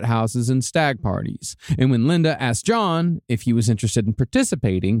frat houses and stag parties. And when Linda asked John if he was interested in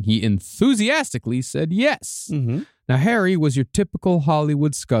participating, he enthusiastically said yes. Mm-hmm. Now, Harry was your typical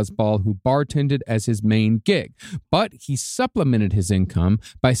Hollywood scuzzball who bartended as his main gig, but he supplemented his income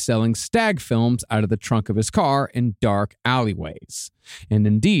by selling stag films out of the trunk of his car in dark alleyways. And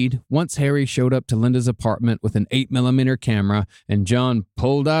indeed, once Harry showed up to Linda's apartment with an 8mm camera and John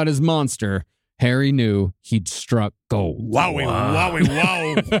pulled out his monster, Harry knew he'd struck gold. Wowie, wow.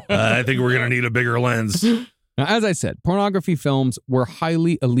 I think we're going to need a bigger lens. Now, as I said, pornography films were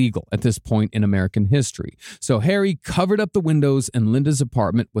highly illegal at this point in American history. So Harry covered up the windows in Linda's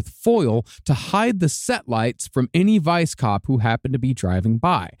apartment with foil to hide the set lights from any vice cop who happened to be driving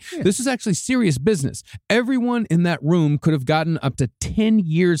by. Yeah. This was actually serious business. Everyone in that room could have gotten up to 10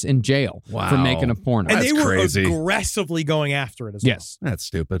 years in jail for making a porno. And That's they were crazy. Aggressively going after it as well. Yes. That's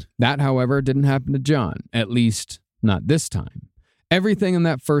stupid. That, however, didn't happen to John, at least not this time. Everything in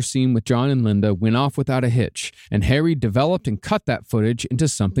that first scene with John and Linda went off without a hitch, and Harry developed and cut that footage into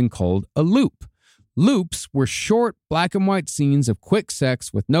something called a loop. Loops were short, black and white scenes of quick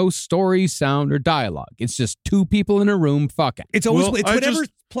sex with no story, sound, or dialogue. It's just two people in a room fucking. It's always whatever's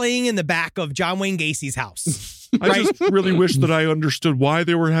playing in the back of John Wayne Gacy's house. I just really wish that I understood why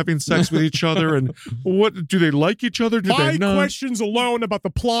they were having sex with each other and what do they like each other? Do they not? Questions alone about the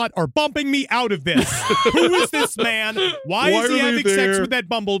plot are bumping me out of this. Who is this man? Why is he having sex with that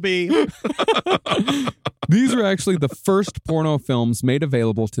bumblebee? These are actually the first porno films made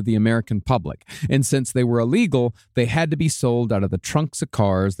available to the American public. And since they were illegal, they had to be sold out of the trunks of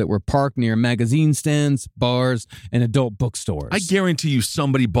cars that were parked near magazine stands, bars, and adult bookstores. I guarantee you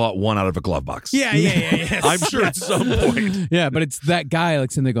somebody bought one out of a glove box. Yeah. I'm sure at some point. Yeah, but it's that guy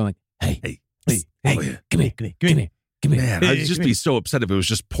like sitting there going like, hey, come here. Man, I'd just be so upset if it was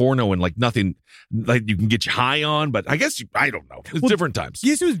just porno and like nothing like you can get you high on, but I guess I don't know. It's different times.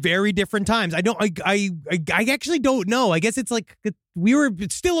 Yes, it was very different times. I actually don't know. I guess it's like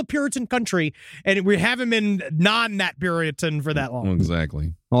it's still a Puritan country and we haven't been that Puritan for that long.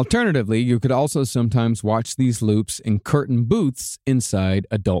 Exactly. Alternatively, you could also sometimes watch these loops in curtain booths inside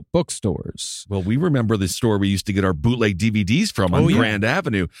adult bookstores. Well, we remember the store we used to get our bootleg DVDs from on Grand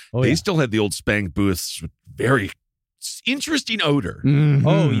Avenue. They still had the old spank booths with very interesting odor. Mm-hmm.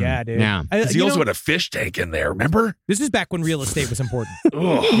 Oh, yeah, dude. Yeah. He also had a fish tank in there, remember? This is back when real estate was important.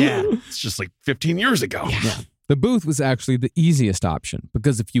 Yeah. It's just like 15 years ago. Yeah. The booth was actually the easiest option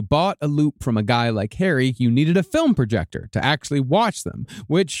because if you bought a loop from a guy like Harry, you needed a film projector to actually watch them,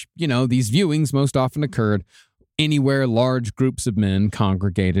 which, these viewings most often occurred anywhere large groups of men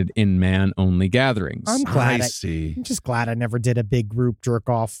congregated in man-only gatherings. I'm glad. I'm just glad I never did a big group jerk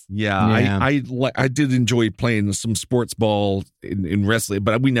off. Yeah. I did enjoy playing some sports ball in wrestling,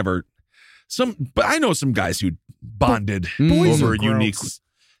 but we never. But I know some guys who bonded over unique.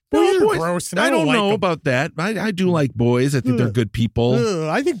 Boys are gross. I don't know about that. I do like boys. I think they're good people.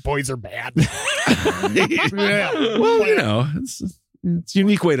 I think boys are bad. Well, it's a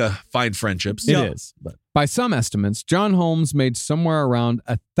unique way to find friendships. It is. But by some estimates, John Holmes made somewhere around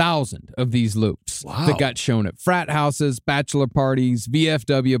 1,000 of these loops that got shown at frat houses, bachelor parties,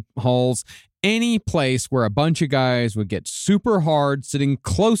 VFW halls, any place where a bunch of guys would get super hard, sitting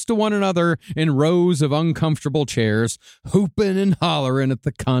close to one another in rows of uncomfortable chairs, hooping and hollering at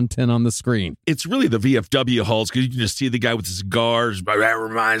the content on the screen. It's really the VFW halls because you can just see the guy with the cigars. But that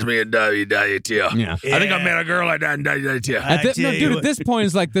reminds me of WWTO. Yeah. I think I met a girl like that in WWTO. Dude, at this point,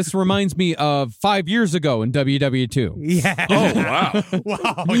 it's like, this reminds me of 5 years ago in WW2. Yeah. Oh, wow.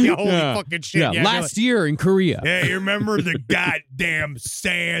 Wow. Yeah, holy fucking shit. Yeah, last year in Korea. Yeah, you remember the goddamn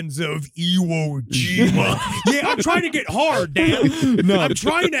sands of Iwo Jima? Yeah, I'm trying to get hard, Dan. No. I'm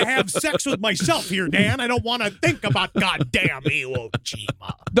trying to have sex with myself here, Dan. I don't want to think about goddamn Iwo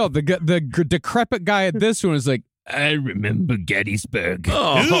Jima. No, the decrepit guy at this one is like, I remember Gettysburg.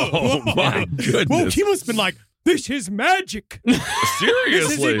 Oh, my goodness. Well, he must have been like, this is magic. Seriously.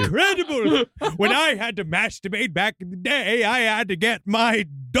 This is incredible. When I had to masturbate back in the day, I had to get my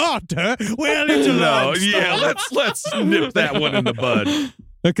daughter. Well, it's a long story. Yeah, let's nip that one in the bud.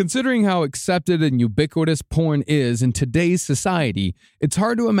 Now, considering how accepted and ubiquitous porn is in today's society, it's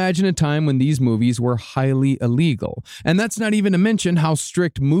hard to imagine a time when these movies were highly illegal. And that's not even to mention how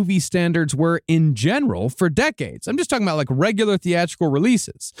strict movie standards were in general for decades. I'm just talking about like regular theatrical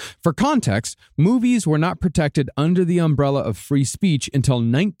releases. For context, movies were not protected under the umbrella of free speech until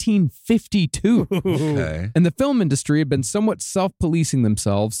 1952. Okay. And the film industry had been somewhat self-policing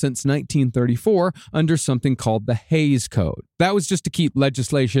themselves since 1934 under something called the Hays Code. That was just to keep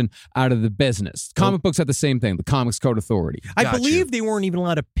legislation out of the business. Comic books had the same thing, the Comics Code Authority. I believe they weren't even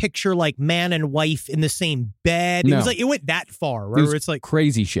allowed to picture like man and wife in the same bed. No. It was like, it went that far, right? Where it's like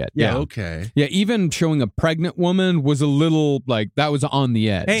crazy shit. Yeah, okay. Yeah, even showing a pregnant woman was a little like, that was on the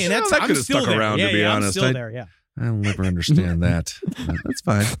edge. Hey, and that's that I'm could have still stuck there. around, yeah, to be yeah, honest. I'm still there, yeah. I'll never understand that. That's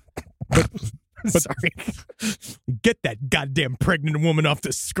fine. Sorry. Get that goddamn pregnant woman off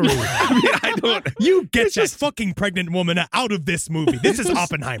the screen. I don't. You get that fucking pregnant woman out of this movie. This is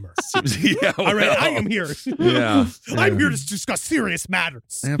Oppenheimer. Yeah, All right, I am here. Yeah. I'm here to discuss serious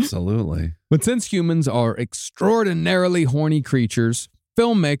matters. Absolutely. But since humans are extraordinarily horny creatures,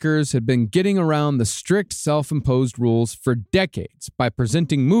 filmmakers had been getting around the strict self-imposed rules for decades by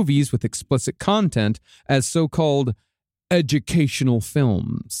presenting movies with explicit content as so-called educational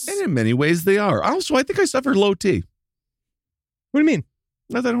films. And in many ways they are. Also, I think I suffered low T. What do you mean?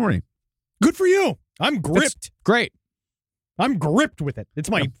 Not that horny. Good for you. I'm gripped. That's great. I'm gripped with it. It's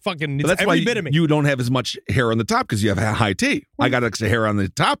my fucking, it's But that's every why bit of me. you don't have as much hair on the top because you have a high T. I got extra hair on the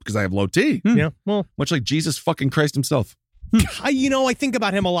top because I have low T. Yeah, well. Much like Jesus fucking Christ himself. I think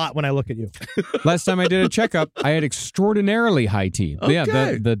about him a lot when I look at you. Last time I did a checkup, I had extraordinarily high T. Okay.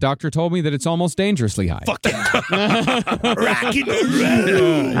 Yeah, the doctor told me that it's almost dangerously high. Fuck yeah. Rock and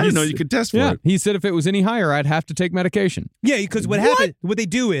roll. I didn't know you could test for Yeah, it. he said if it was any higher, I'd have to take medication. Yeah, because what happened? What they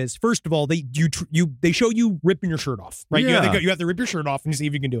do is, first of all, they show you ripping your shirt off, right? Yeah. You have to rip your shirt off and see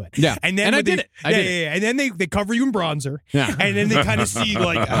if you can do it. Yeah, and then I did it. I did it. Yeah, and then they cover you in bronzer. Yeah. and then they kind of see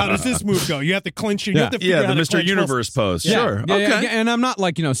like, how does this move go? You have to clench it. You have to figure Yeah, out the how to Mr. clench Universe muscles. pose. Sure. Yeah, Okay. yeah, and I'm not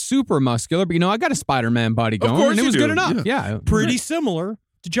like, super muscular, but I got a Spider-Man body going, course and it you was do. good enough. Yeah. Pretty similar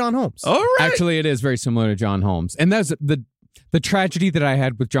to John Holmes. All right. Actually, it is very similar to John Holmes. And that's the tragedy that I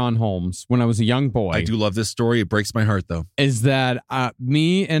had with John Holmes when I was a young boy. I do love this story. It breaks my heart, though. Is that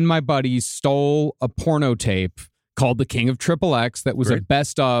me and my buddies stole a porno tape called The King of Triple X that was a Great.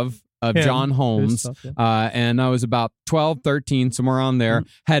 best of John Holmes. Good stuff, And I was about 12, 13, somewhere on there.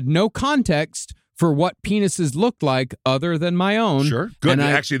 Had no context for what penises looked like other than my own. Sure. Good. And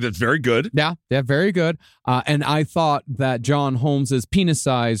Actually, that's very good. Yeah, very good. And I thought that John Holmes's penis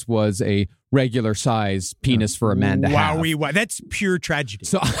size was a regular size penis for a man to have. Wow, that's pure tragedy.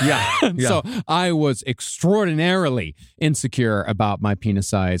 So Yeah. so I was extraordinarily insecure about my penis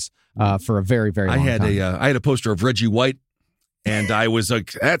size for a very, very long time. I had a poster of Reggie White, and I was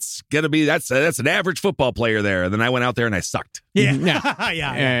like, that's an average football player there. And then I went out there and I sucked. yeah.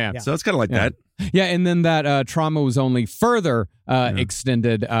 Yeah. So it's kind of like that. Yeah, and then that trauma was only further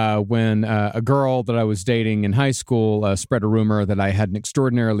extended when a girl that I was dating in high school spread a rumor that I had an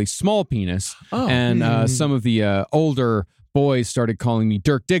extraordinarily small penis, and some of the older boys started calling me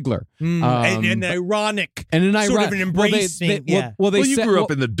Dirk Diggler. And ironic. And an sort ironic. of an embracing. Well, you grew up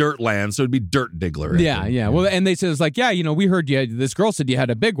in the dirt land, so it'd be Dirt Diggler. Yeah. Well, and they said, it's like, we heard this girl said you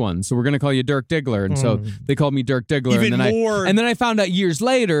had a big one, so we're going to call you Dirk Diggler. And so they called me Dirk Diggler. Even more. And then I found out years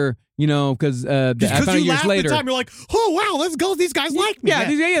later, because I found out years later. At the time, you're like, oh, wow, let's go. These guys like me.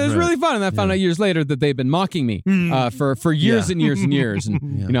 Yeah, it was really fun. And I found out years later that they've been mocking me for years and years and years.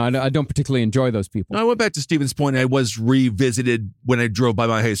 And, I don't particularly enjoy those people. I went back to Stephen's point. I was revisited when I drove by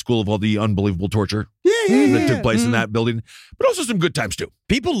my high school of all the unbelievable torture that took place in that building, but also some good times, too.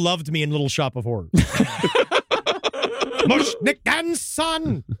 People loved me in Little Shop of Horrors. Mushnick and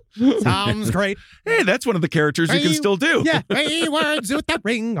Son. Sounds great. Hey, that's one of the characters you can still do. Yeah. 3 words with the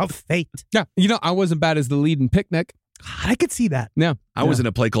ring of fate. Yeah. I wasn't bad as the lead in Picnic. I could see that. Yeah. I was in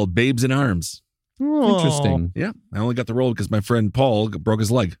a play called Babes in Arms. Interesting. Yeah. I only got the role because my friend Paul broke his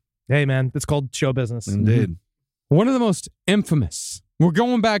leg. Hey, man, it's called show business. Indeed. One of the most infamous. We're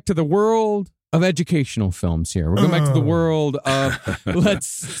going back to the world of educational films here. We're going back to the world of let's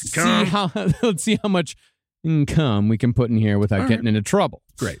see how much income we can put in here without getting into trouble.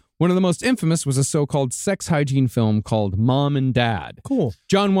 Great. One of the most infamous was a so-called sex hygiene film called Mom and Dad. Cool.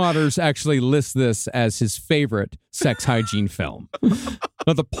 John Waters actually lists this as his favorite sex hygiene film.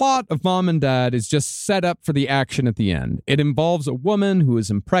 Now, the plot of Mom and Dad is just set up for the action at the end. It involves a woman who is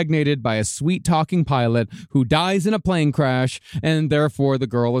impregnated by a sweet-talking pilot who dies in a plane crash, and therefore the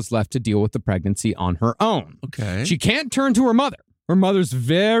girl is left to deal with the pregnancy on her own. Okay. She can't turn to her mother. Her mother's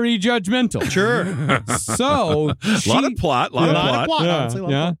very judgmental. Sure. So A lot of plot.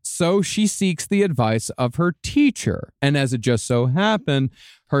 Yeah. So she seeks the advice of her teacher. And as it just so happened,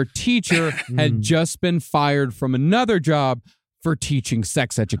 her teacher had just been fired from another job for teaching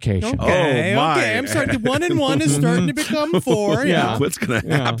sex education. Okay, Oh, my. okay. I'm starting to 1 and 1 is starting to become 4. Yeah. What's going to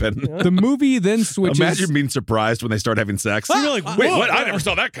happen? The movie then switches. Imagine being surprised when they start having sex. You're like, wait, whoa. what? I never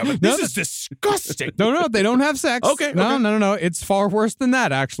saw that coming. This is disgusting. No, they don't have sex. Okay, No. It's far worse than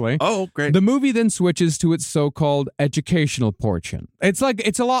that, actually. Oh, great. The movie then switches to its so-called educational portion. It's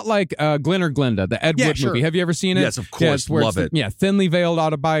a lot like Glenn or Glenda, the Ed Wood movie. Have you ever seen it? Yes, of course. Love it. Yeah, thinly veiled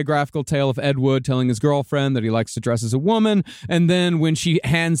autobiographical tale of Ed Wood telling his girlfriend that he likes to dress as a woman, and then when she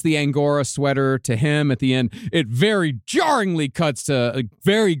hands the Angora sweater to him at the end, it very jarringly cuts to a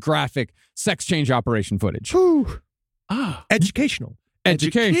very graphic sex change operation footage. Educational.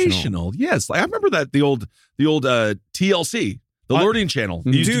 Educational. Yes. I remember that the old TLC, the Learning Channel.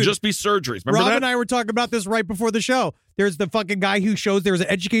 It used to just be surgeries. Remember Rob that? and I were talking about this right before the show. There's the fucking guy who shows there's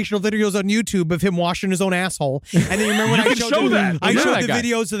educational videos on YouTube of him washing his own asshole. And then you remember when I showed show that. I Remember showed that the guy.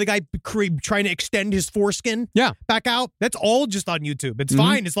 videos of the guy trying to extend his foreskin Yeah. back out. That's all just on YouTube. It's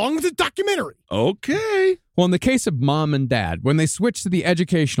fine as long as it's documentary. Okay. Well, in the case of Mom and Dad, when they switched to the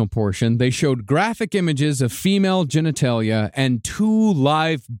educational portion, they showed graphic images of female genitalia and 2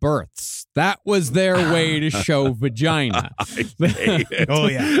 live births. That was their way to show vagina. Oh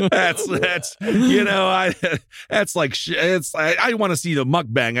yeah. That's that's like I want to see the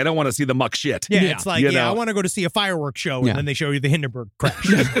mukbang. I don't want to see the muck shit. Yeah, it's like, You know? I want to go to see a fireworks show, Yeah. and then they show you the Hindenburg crash.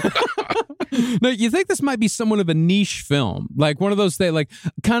 Now, you think this might be somewhat of a niche film, like one of those things, like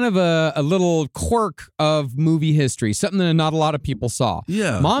kind of a little quirk of movie history, something that not a lot of people saw.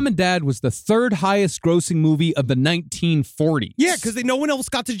 Yeah. Mom and Dad was the 3rd highest grossing movie of the 1940s. Yeah, because no one else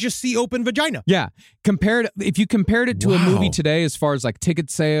got to just see open vagina. Yeah. If you compared it to a movie today, as far as like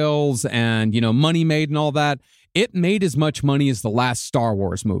ticket sales and, money made and all that, it made as much money as the last Star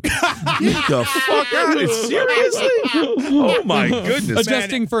Wars movie. Get the fuck out of seriously? Oh my goodness.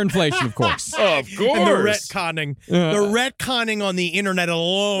 Adjusting for inflation, of course. Of And course. the retconning on the internet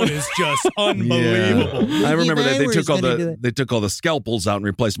alone is just unbelievable. I remember that they took all the scalpels out and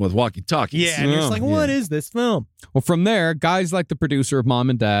replaced them with walkie-talkies. Yeah, and you're just like, what is this film? Well, from there, guys like the producer of Mom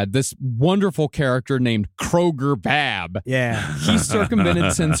and Dad, this wonderful character named Kroger Bab, Yeah. he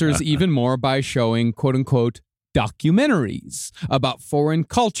circumvented censors even more by showing, quote unquote, documentaries about foreign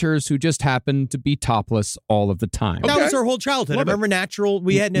cultures who just happen to be topless all of the time. That was our whole childhood. I remember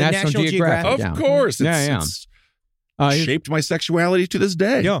we had National Geographic. Of Yeah. course. Yeah. It's shaped my sexuality to this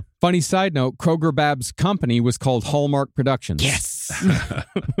day. Yeah. Funny side note, Kroger Bab's company was called Hallmark Productions. Yes.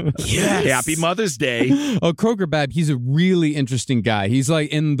 Yes. Happy Mother's Day. Oh, Kroger Bab, he's a really interesting guy. He's like,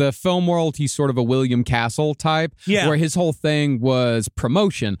 in the film world, he's sort of a William Castle type. Yeah. Where his whole thing was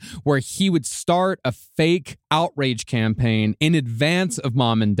promotion, where he would start a fake outrage campaign in advance of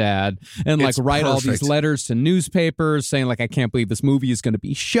Mom and Dad and It's write all these perfect. letters to newspapers saying, like, I can't believe this movie is going to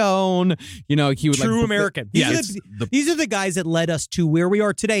be shown. He would True American. These Yeah. these are the guys that led us to where we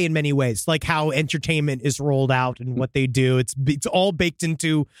are today in many ways, like how entertainment is rolled out and what they do. It's all baked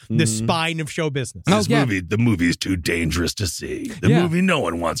into the spine of show business. The movie's too dangerous to see. The movie no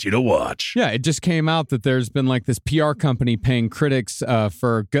one wants you to watch. Yeah, it just came out that there's been like this PR company paying critics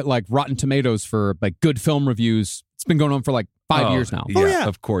for good, like Rotten Tomatoes for like good film reviews. It's been going on for like 5 years now. Yeah,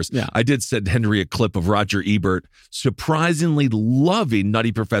 of course. Yeah. I did send Henry a clip of Roger Ebert surprisingly loving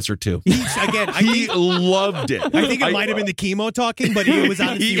Nutty Professor 2. He loved it. I think it might have been the chemo talking, but it was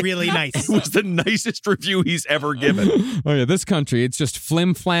honestly really nice. It was the nicest review he's ever given. Oh yeah, this country, it's just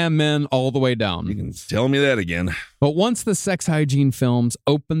flim flam men all the way down. You can tell me that again. But once the sex hygiene films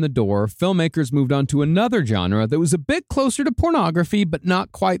opened the door, filmmakers moved on to another genre that was a bit closer to pornography, but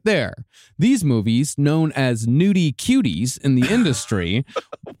not quite there. These movies, known as nudie nudie cuties in the industry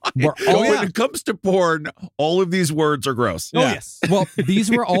were all... When it comes to porn, all of these words are gross. Oh, yes. Well, these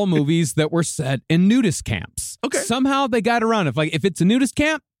were all movies that were set in nudist camps. Okay. Somehow they got around it. If it's a nudist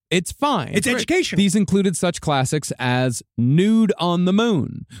camp, it's fine. It's educational. These included such classics as Nude on the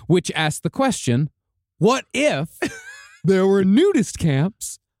Moon, which asked the question, what if there were nudist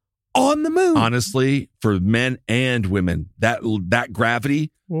camps on the moon? Honestly, for men and women, that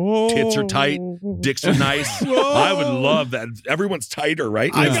gravity, tits are tight, dicks are nice. I would love that. Everyone's tighter, right?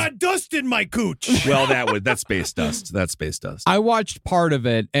 I got dust in my cooch. Well, that's space dust. That's space dust. I watched part of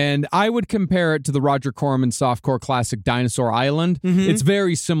it, and I would compare it to the Roger Corman softcore classic Dinosaur Island. Mm-hmm. It's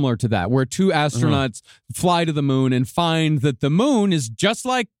very similar to that, where two astronauts fly to the moon and find that the moon is just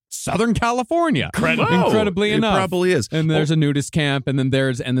like Southern California. Incredibly enough. It probably is. And there's a nudist camp, and then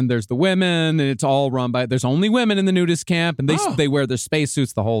there's the women, and it's all run by, there's only women in the nudist camp, and they wear their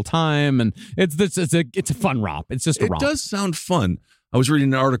spacesuits the whole time, and it's a fun romp. It's just a romp. It does sound fun. I was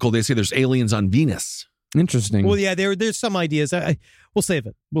reading an article, they say there's aliens on Venus. Interesting. Well, yeah, there's some ideas. We'll save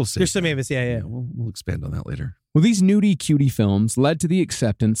it. There's some ideas. Yeah. We'll expand on that later. Well, these nudie cutie films led to the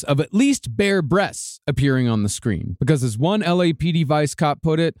acceptance of at least bare breasts appearing on the screen. Because as one LAPD vice cop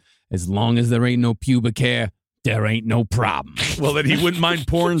put it, as long as there ain't no pubic hair, there ain't no problem. Well, then he wouldn't mind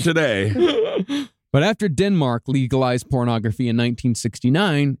porn today. But after Denmark legalized pornography in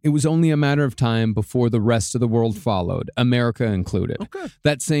 1969, it was only a matter of time before the rest of the world followed, America included. Okay.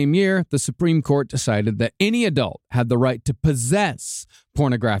 That same year, the Supreme Court decided that any adult had the right to possess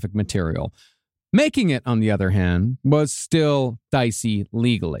pornographic material. Making it, on the other hand, was still dicey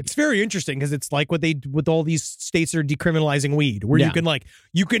legally. It's very interesting because it's like with all these states that are decriminalizing weed, where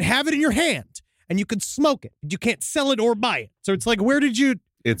you can have it in your hand and you can smoke it, but you can't sell it or buy it. So it's like, where did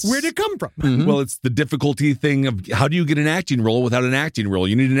it come from? Mm-hmm. Well, it's the difficulty thing of how do you get an acting role without an acting role?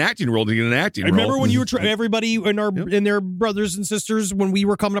 You need an acting role to get an acting role. Remember when you were everybody and their brothers and sisters when we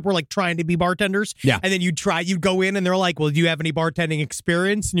were coming up were like trying to be bartenders? Yeah. And then you'd go in and they're like, well, do you have any bartending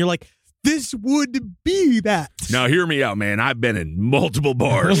experience? And you're like, this would be that. Now, hear me out, man. I've been in multiple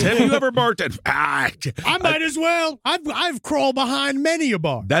bars. Have you ever bartended? I might as well. I've crawled behind many a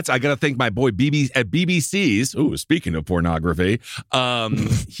bar. I got to thank my boy at BBC's. Ooh, speaking of pornography,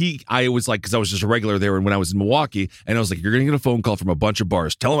 I was like, because I was just a regular there when I was in Milwaukee, and I was like, you're going to get a phone call from a bunch of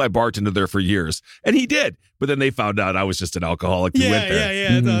bars. Tell him I bartended there for years. And he did. But then they found out I was just an alcoholic who went there.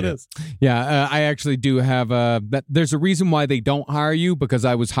 Yeah, that's how it is. Yeah, I actually do have there's a reason why they don't hire you, because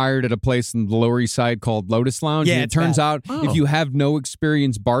I was hired at a place in the Lower East Side called Lotus Lounge. Yeah, and it turns out Oh. if you have no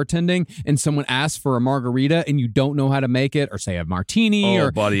experience bartending and someone asks for a margarita and you don't know how to make it, or say a martini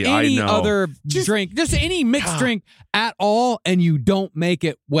or buddy, any I know. other drink, just any mixed drink at all, and you don't make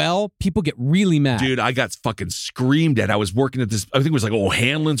it well, people get really mad. Dude, I got fucking screamed at. I was working at this, I think it was like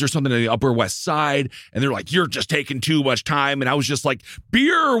O'Hanlon's or something in the Upper West Side, and they're like, you're just taking too much time. And I was just like,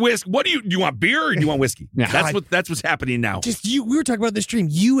 beer or whiskey? What do you want beer or do you want whiskey? Yeah. That's what's happening now. We were talking about this stream.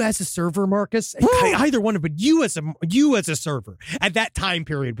 You as a server, Marcus, either one, but you as a server at that time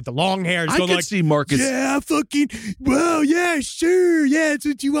period with the long hair. I could see Marcus. Yeah, well, yeah, sure. Yeah, that's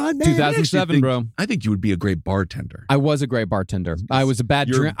what you want, man. 2007, bro. I think you would be a great bartender. I was a great bartender. I was a bad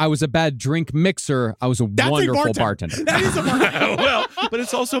drink mixer. I was a wonderful bartender. That is a bartender. Well, but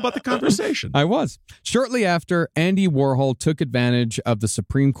it's also about the conversation. I was. Shortly after, Andy Warhol took advantage of the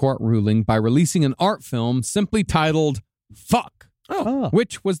Supreme Court ruling by releasing an art film simply titled Fuck.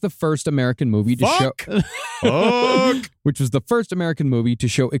 Which was the first American movie to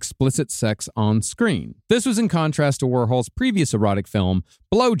show explicit sex on screen. This was in contrast to Warhol's previous erotic film,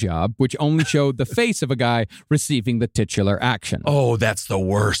 Blowjob, which only showed the face of a guy receiving the titular action. Oh, that's the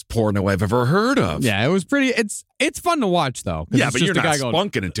worst porno I've ever heard of. Yeah, it was pretty. It's fun to watch though. Yeah, but you're not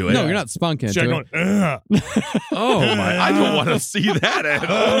spunking into it. No, you're not spunking into it. Oh my! I don't want to see that at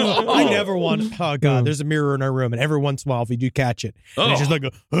all. I never want. Oh God, there's a mirror in our room, and every once in a while, if we do catch it, and it's just like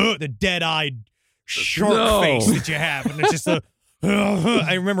the dead-eyed shark face that you have, and it's just a.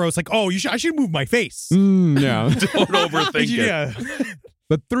 I remember I was like, oh, I should move my face. Yeah, don't overthink it. Yeah.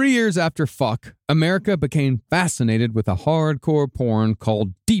 But 3 years after Fuck, America became fascinated with a hardcore porn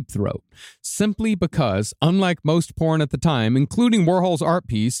called Deep Throat, simply because, unlike most porn at the time, including Warhol's art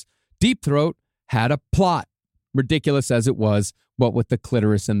piece, Deep Throat had a plot. Ridiculous as it was, what with the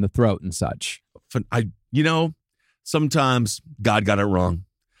clitoris in the throat and such. Sometimes God got it wrong.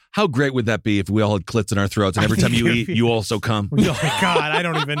 How great would that be if we all had clits in our throats and every time you eat, you also come? Oh my God, I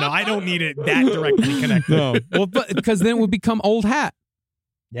don't even know. I don't need it that directly connected. No. Well, because then it would become old hat.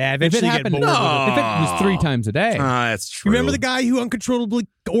 Yeah, eventually if it happened, if it was 3 times a day. That's true. Remember the guy who uncontrollably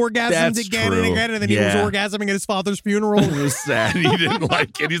orgasmed again and again, and then he was orgasming at his father's funeral? It was sad. He didn't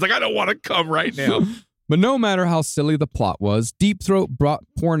like it. He's like, I don't want to come right now. But no matter how silly the plot was, Deep Throat brought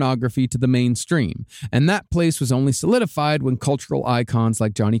pornography to the mainstream. And that place was only solidified when cultural icons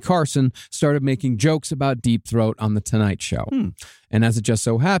like Johnny Carson started making jokes about Deep Throat on The Tonight Show. And as it just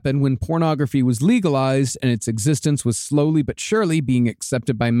so happened, when pornography was legalized and its existence was slowly but surely being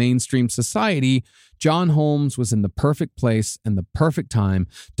accepted by mainstream society, John Holmes was in the perfect place and the perfect time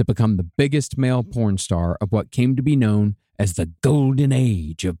to become the biggest male porn star of what came to be known as the golden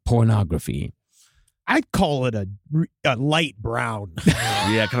age of pornography. I'd call it a light brown.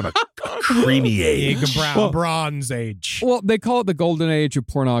 Yeah, kind of a creamy age. Bronze age. Well, they call it the golden age of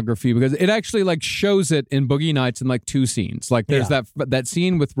pornography because it actually like shows it in Boogie Nights in like two scenes. Like there's that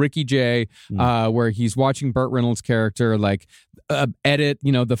scene with Ricky Jay where he's watching Burt Reynolds' character like edit,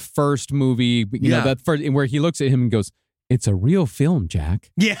 the first movie, that first where he looks at him and goes, "It's a real film,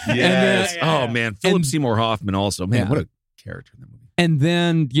 Jack." Yeah. Yes. Oh man, Philip Seymour Hoffman also. Man, what a character in that movie. And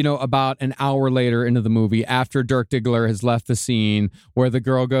then, about an hour later into the movie, after Dirk Diggler has left the scene, where the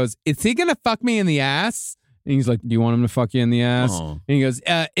girl goes, "Is he going to fuck me in the ass?" And he's like, "Do you want him to fuck you in the ass?" And he goes,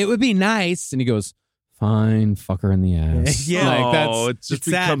 "It would be nice." And he goes, "Fine, fuck her in the ass." Yeah. It just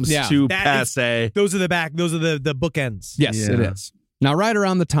becomes too passe. Those are the bookends. Yes, it is. Now, right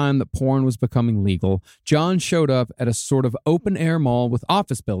around the time that porn was becoming legal, John showed up at a sort of open-air mall with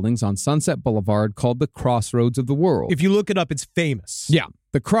office buildings on Sunset Boulevard called the Crossroads of the World. If you look it up, it's famous. Yeah.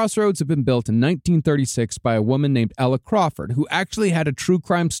 The Crossroads have been built in 1936 by a woman named Ella Crawford, who actually had a true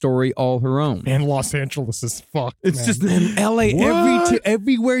crime story all her own. And Los Angeles is fucked. It's just in L.A.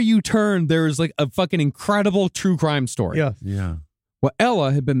 Everywhere you turn, there's like a fucking incredible true crime story. Yeah. Well,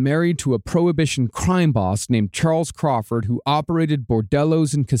 Ella had been married to a Prohibition crime boss named Charles Crawford, who operated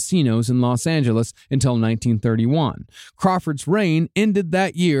bordellos and casinos in Los Angeles until 1931. Crawford's reign ended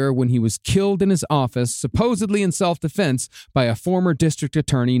that year when he was killed in his office, supposedly in self-defense, by a former district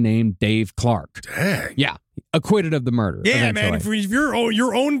attorney named Dave Clark. Dang. Yeah, acquitted of the murder. Yeah, eventually. man, if you're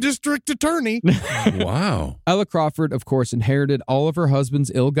your own district attorney. Wow. Ella Crawford, of course, inherited all of her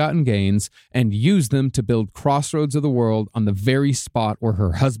husband's ill-gotten gains and used them to build Crossroads of the World on the very spot where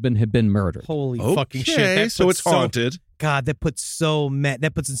her husband had been murdered. Holy fucking shit. So it's haunted. God, that puts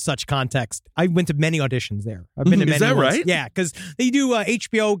in such context. I went to many auditions there. I've been to many. Is that ones. right? Yeah, because they do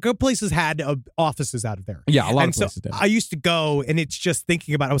HBO. Good places had offices out of there. Yeah, a lot of places did. I used to go, and it's just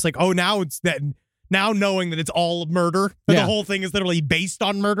thinking about it. I was like, oh, now it's that. Now knowing that it's all murder, that the whole thing is literally based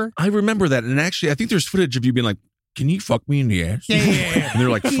on murder. I remember that, and actually, I think there's footage of you being like, "Can you fuck me in the ass?" Yeah. And they're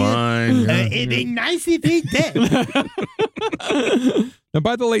like, "Fine." It'd be nice if he did. Now,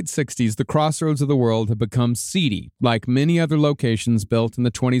 by the late 60s, the Crossroads of the World had become seedy, like many other locations built in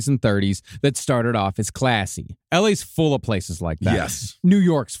the 20s and 30s that started off as classy. LA's full of places like that. Yes. New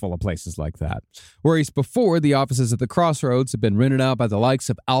York's full of places like that. Whereas before, the offices at the Crossroads had been rented out by the likes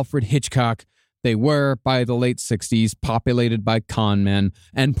of Alfred Hitchcock. They were, by the late 60s, populated by con men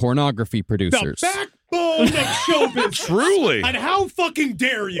and pornography producers. The backbone of showbiz. Truly. And how fucking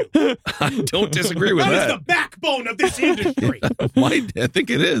dare you? I don't disagree with that. That is the backbone of this industry. I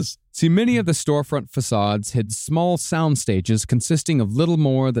think it is. See, many of the storefront facades had small sound stages consisting of little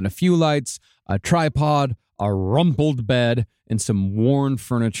more than a few lights, a tripod, a rumpled bed, and some worn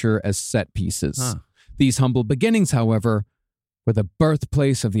furniture as set pieces. Huh. These humble beginnings, however, were the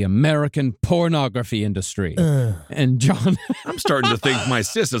birthplace of the American pornography industry. And John... I'm starting to think my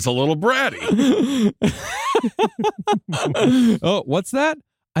sis is a little bratty. Oh, what's that?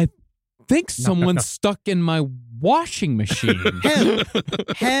 I think someone's stuck in my washing machine. Help.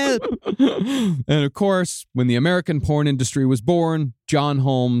 Help. And of course, when the American porn industry was born, John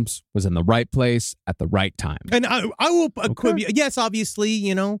Holmes was in the right place at the right time. And I will equip you. Yes,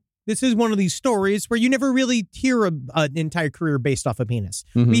 obviously, this is one of these stories where you never really hear an entire career based off a penis.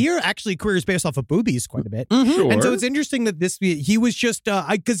 Mm-hmm. We hear actually careers based off of boobies quite a bit. Sure. And so it's interesting that he was just,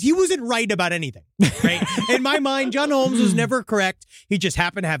 because he wasn't right about anything, right? In my mind, John Holmes was never correct. He just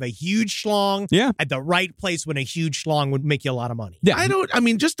happened to have a huge schlong at the right place when a huge schlong would make you a lot of money. Yeah.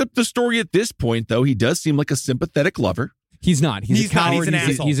 Just the story at this point, though, he does seem like a sympathetic lover. He's not. He's a coward. He's an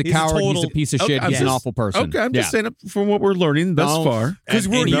asshole. He's a coward. He's a piece of shit. Okay, He's an awful person. Okay, I'm just saying it from what we're learning thus far. Because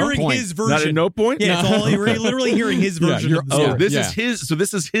we're hearing his version. Not at no point? Yeah, we're literally hearing his version of the story.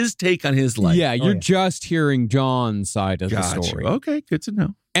 This is his take on his life. Yeah, you're just hearing John's side of the story. Okay, good to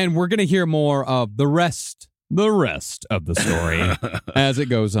know. And we're going to hear more of the rest of the story as it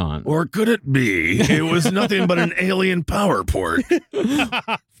goes on. Or could it be it was nothing but an alien power port?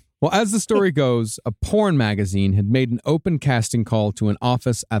 Well, as the story goes, a porn magazine had made an open casting call to an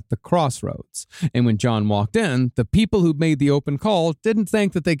office at the Crossroads. And when John walked in, the people who made the open call didn't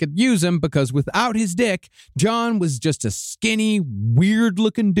think that they could use him because without his dick, John was just a skinny,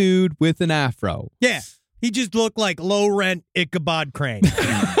 weird-looking dude with an afro. Yeah. He just looked like low-rent Ichabod Crane.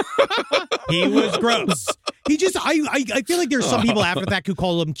 He was gross. He just, I feel like there's some people after that who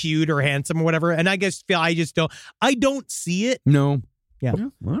call him cute or handsome or whatever, and I don't see it. No. Yeah.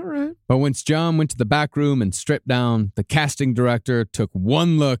 All right. But once John went to the back room and stripped down, the casting director took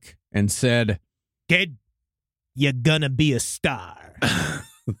one look and said, "Kid, you're gonna be a star."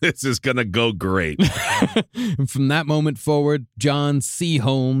 This is going to go great. And from that moment forward, John C.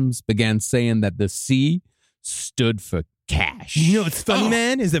 Holmes began saying that the C stood for cash. You know what's funny,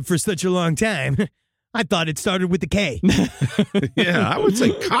 man, is that for such a long time, I thought it started with the K. Yeah, I would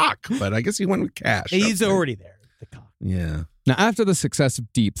say cock, but I guess he went with cash. He's already there. The cock. Yeah. Now, after the success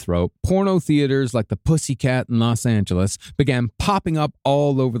of Deep Throat, porno theaters like the Pussycat in Los Angeles began popping up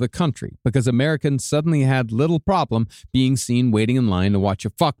all over the country because Americans suddenly had little problem being seen waiting in line to watch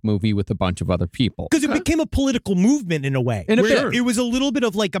a fuck movie with a bunch of other people. Because it became a political movement in a way. It was a little bit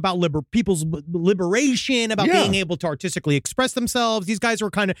of like about people's liberation, about being able to artistically express themselves. These guys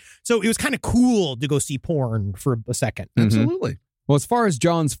were so it was kind of cool to go see porn for a second. Absolutely. Well, as far as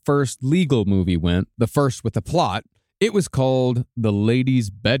John's first legal movie went, the first with a plot, it was called The Lady's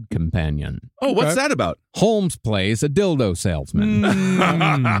Bed Companion. Oh, what's that about? Holmes plays a dildo salesman.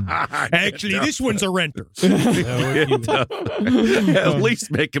 Actually, this one's a renter. At least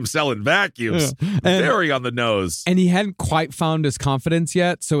make him selling vacuums. Very on the nose. And he hadn't quite found his confidence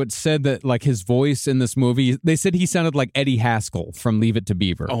yet, so it said that like his voice in this movie, they said he sounded like Eddie Haskell from Leave It to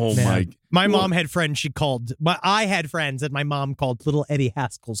Beaver. Oh, my. My mom had friends I had friends that my mom called little Eddie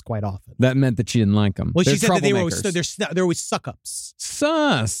Haskells quite often. That meant that she didn't like him. Well, she said that they're always suck-ups.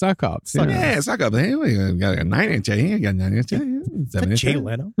 Suck-ups. Yeah, suck-up. Hey, we got a 9-inch here. You got a 9-inch here. 7-inch Jay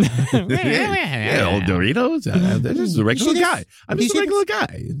Leno. Yeah, old Doritos. This is a regular guy. I'm just a regular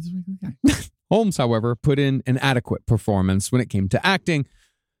guy. Holmes, however, put in an adequate performance when it came to acting.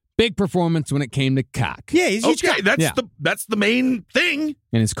 Big performance when it came to cock. Yeah, he's that's the main thing.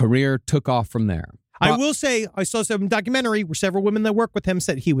 And his career took off from there. I will say, I saw some documentary where several women that work with him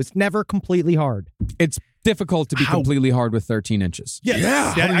said he was never completely hard. It's difficult to be completely hard with 13 inches. Yes.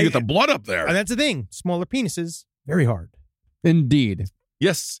 Yeah, how do you get the blood up there? And that's the thing. Smaller penises, very hard. Indeed.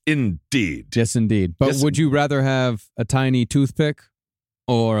 Yes, indeed. Yes, indeed. But would you rather have a tiny toothpick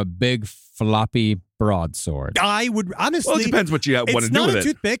or a big floppy broadsword? I would honestly. Well, it depends what you want to do with it. It's not a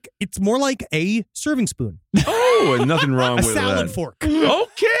toothpick. It's more like a serving spoon. Oh, and nothing wrong with that. A salad fork.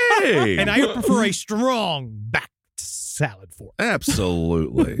 Okay. And I prefer a strong backed salad fork.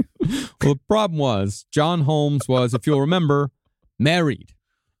 Absolutely. Well, the problem was John Holmes was, if you'll remember, married.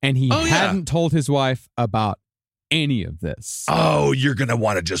 And he hadn't told his wife about any of this. Oh, you're going to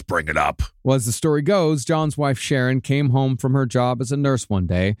want to just bring it up. Well, as the story goes, John's wife Sharon came home from her job as a nurse one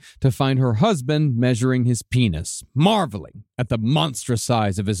day to find her husband measuring his penis, marveling at the monstrous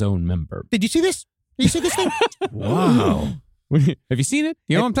size of his own member. Did you see this? Did you see this thing? Wow. Have you seen it?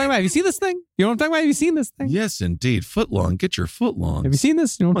 You know what I'm talking about? Have you seen this thing? You know what I'm talking about? Have you seen this thing? Yes, indeed. Footlong. Get your footlongs. Have you seen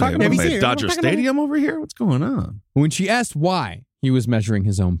this? You know what I'm talking about? Have you seen Dodger Stadium over here? What's going on? When she asked why he was measuring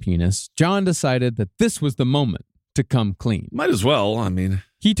his own penis, John decided that this was the moment to come clean. Might as well. I mean,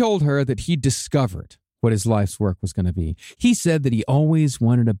 he told her that he discovered what his life's work was going to be. He said that he always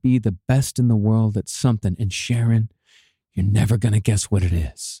wanted to be the best in the world at something. And Sharon, you're never going to guess what it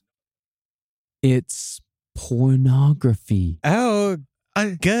is. It's pornography. Oh,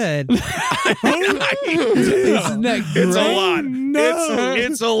 good. Isn't that great? It's a lot. No.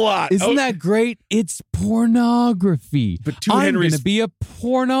 It's a lot. Isn't that great? It's pornography. But I'm going to be a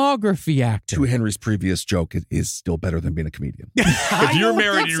pornography actor. To Henry's previous joke, it is still better than being a comedian. If you're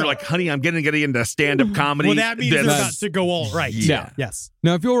married and you're like, honey, I'm getting into stand-up comedy. Well, that means they're about to go all right. Yeah. Yes.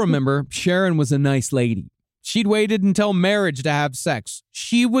 Now, if you'll remember, Sharon was a nice lady. She'd waited until marriage to have sex.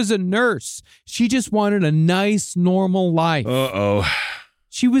 She was a nurse. She just wanted a nice, normal life. Uh-oh.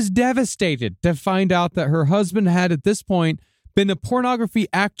 She was devastated to find out that her husband had, at this point, been a pornography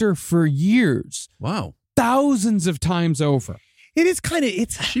actor for years. Wow. Thousands of times over. It is kind of,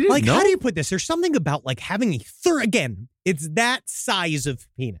 it's like, how do you put this? There's something about like having a again, it's that size of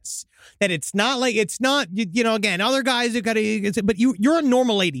penis. That it's not like, again, other guys have got to, but you're a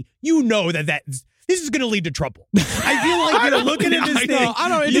normal lady. You know this is going to lead to trouble. I feel like looking at this thing.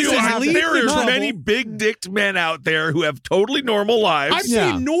 There are many big-dicked men out there who have totally normal lives. I'm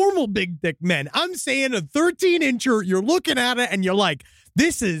saying normal big-dick men. I'm saying a 13-incher, you're looking at it and you're like,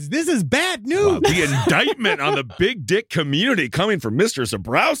 this is bad news. Wow, the indictment on the big dick community coming from Mr.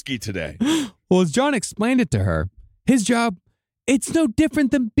 Zabrowski today. Well, as John explained it to her, his job, it's no different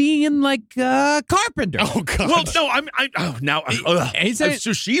than being like a carpenter. Oh, God. Well, no,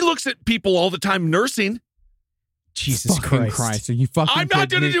 so she looks at people all the time nursing. Jesus fucking Christ. Are you fucking I'm not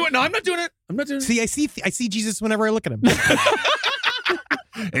kidding going to me? do it. No, I'm not doing it. I'm not doing it. See, I see Jesus whenever I look at him.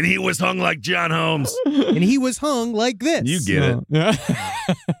 And he was hung like John Holmes. And he was hung like this. You get it. Yeah.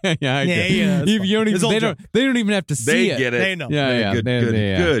 Yeah, I get it. Yeah. You don't even, they don't even have to see They it. get it. They know. Yeah.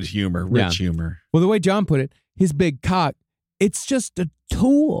 Good humor. Rich humor. Well, the way John put it, his big cock, it's just a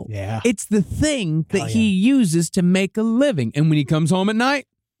tool. Yeah. It's the thing that Hell he uses to make a living. And when he comes home at night,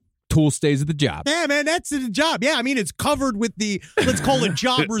 tool stays at the job. Yeah, man, that's the job. Yeah, I mean, it's covered with the, let's call it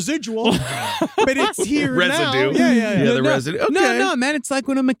job residual, but it's here Residue. now. Yeah. The residue. Okay. No, man. It's like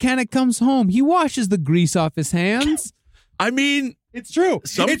when a mechanic comes home, he washes the grease off his hands. I mean, It's true.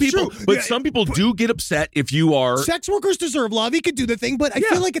 some It's people, true. but some people do get upset if you are. Sex workers deserve love. He could do the thing, but I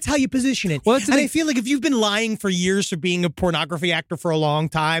feel like it's how you position it. Well, that's the and thing. I feel like if you've been lying for years for being a pornography actor for a long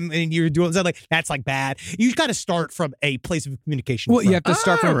time and you're doing something like that's like bad, you got to start from a place of communication. Well, you have to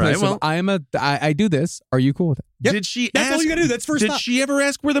start from a All right, place of, I do this. Are you cool with it? Yep. Did she That's ask? all you gotta do. That's first Did stop. she ever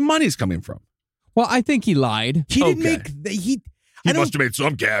ask where the money's coming from? Well, I think he lied. He didn't Okay. make he. He must have made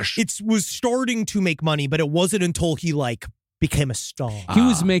some cash. It was starting to make money, but it wasn't until he became a star. He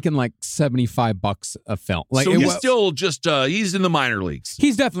was making like $75 a film. Like so it he's wa- still just he's in the minor leagues.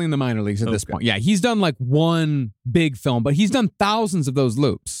 He's definitely in the minor leagues at this point. Yeah, he's done like one big film, but he's done thousands of those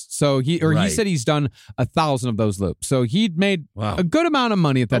loops. So he Right. said he's done 1,000 of those loops. So he'd made a good amount of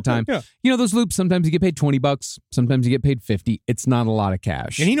money at that time. yeah. You know, those loops, sometimes you get paid $20, sometimes you get paid $50. It's not a lot of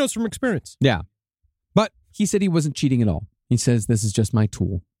cash. And he knows from experience. Yeah. But he said he wasn't cheating at all. He says, this is just my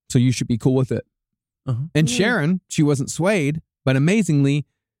tool. So you should be cool with it. And Sharon, she wasn't swayed, but amazingly,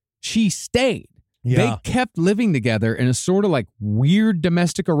 she stayed. Yeah. They kept living together in a sort of like weird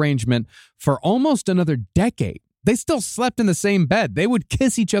domestic arrangement for almost another decade. They still slept in the same bed. They would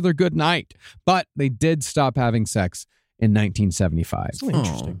kiss each other goodnight, but they did stop having sex in 1975. That's really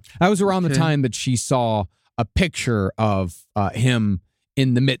interesting. That was around the time that she saw a picture of him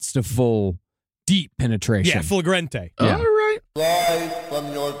in the midst of full, deep penetration. Yeah, flagrante. Yeah. All right. Live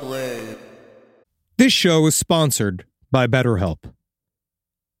from your grave. This show is sponsored by BetterHelp.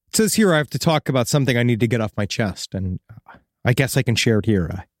 It says here I have to talk about something I need to get off my chest, and I guess I can share it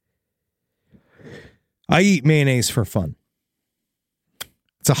here. I eat mayonnaise for fun.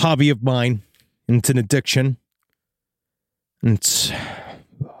 It's a hobby of mine, and it's an addiction. And it's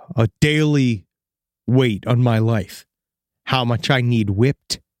a daily weight on my life. How much I need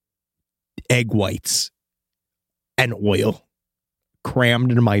whipped egg whites and oil crammed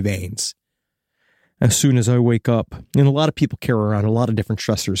into my veins as soon as I wake up. And a lot of people carry around a lot of different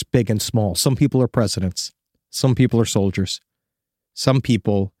stressors, big and small. Some people are presidents. Some people are soldiers. Some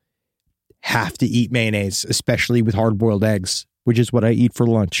people have to eat mayonnaise, especially with hard-boiled eggs, which is what I eat for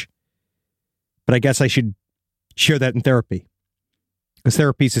lunch. But I guess I should share that in therapy. Because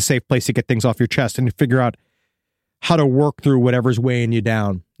therapy is a safe place to get things off your chest and to figure out how to work through whatever's weighing you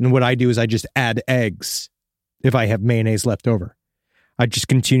down. And what I do is I just add eggs if I have mayonnaise left over. I just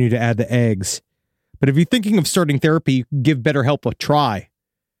continue to add the eggs. But if you're thinking of starting therapy, give BetterHelp a try.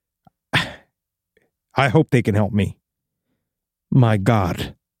 I hope they can help me. My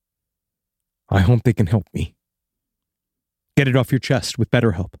God. I hope they can help me. Get it off your chest with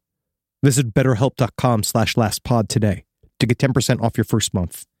BetterHelp. Visit BetterHelp.com/lastpod today to get 10% off your first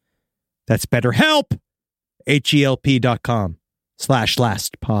month. That's BetterHelp.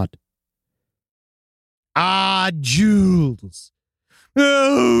 HELP.com/lastpod. Ah, Jules.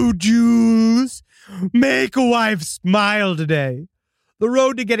 Oh, Jules. Make a wife smile today. The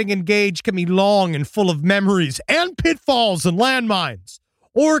road to getting engaged can be long and full of memories and pitfalls and landmines.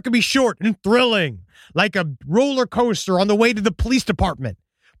 Or it can be short and thrilling, like a roller coaster on the way to the police department.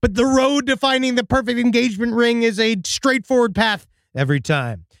 But the road to finding the perfect engagement ring is a straightforward path every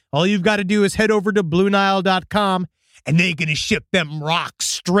time. All you've got to do is head over to BlueNile.com, and they're going to ship them rocks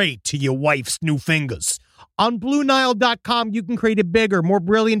straight to your wife's new fingers. On BlueNile.com, you can create a bigger, more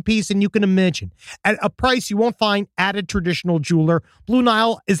brilliant piece than you can imagine. At a price you won't find at a traditional jeweler, Blue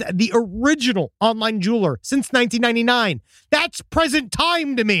Nile is the original online jeweler since 1999. That's present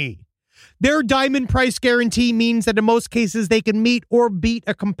time to me. Their diamond price guarantee means that in most cases, they can meet or beat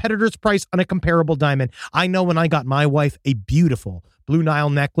a competitor's price on a comparable diamond. I know when I got my wife a beautiful Blue Nile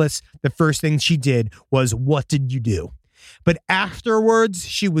necklace, the first thing she did was, "What did you do?" But afterwards,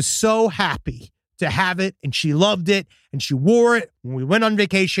 she was so happy to have it, and she loved it, and she wore it when we went on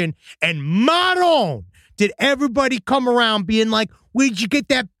vacation, and Maron, did everybody come around being like, "Where'd you get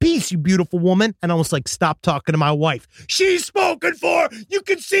that piece, you beautiful woman?" And I was like, "Stop talking to my wife. She's spoken for. You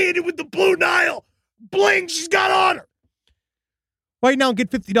can see it with the Blue Nile bling she's got on her." Right now, get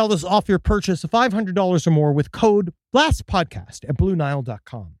 $50 off your purchase of $500 or more with code LASTPODCAST at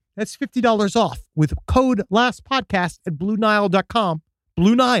BlueNile.com. That's $50 off with code LASTPODCAST at BlueNile.com.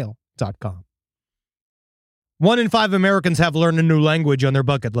 BlueNile.com. 1 in 5 Americans have learned a new language on their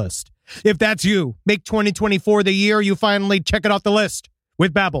bucket list. If that's you, make 2024 the year you finally check it off the list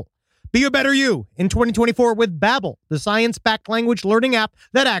with Babbel. Be a better you in 2024 with Babbel, the science-backed language learning app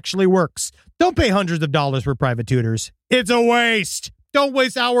that actually works. Don't pay hundreds of dollars for private tutors. It's a waste. Don't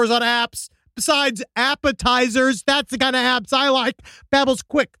waste hours on apps. Besides appetizers, that's the kind of apps I like. Babbel's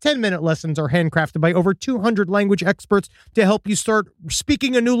quick 10-minute lessons are handcrafted by over 200 language experts to help you start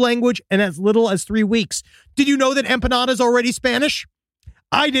speaking a new language in as little as 3 weeks. Did you know that empanada is already Spanish?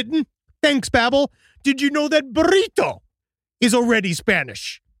 I didn't. Thanks, Babbel. Did you know that burrito is already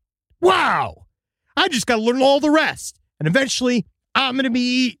Spanish? Wow. I just got to learn all the rest. And eventually, I'm going to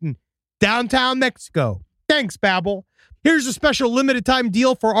be eating downtown Mexico. Thanks, Babbel. Here's a special limited time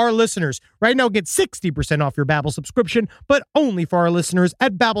deal for our listeners. Right now, get 60% off your Babbel subscription, but only for our listeners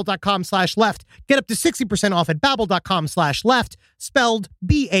at Babbel.com/left. Get up to 60% off at Babbel.com/left, spelled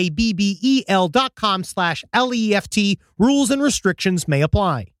BABBEL.com/LEFT. Rules and restrictions may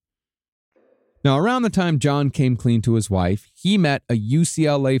apply. Now, around the time John came clean to his wife, he met a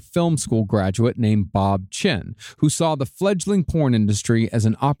UCLA film school graduate named Bob Chen, who saw the fledgling porn industry as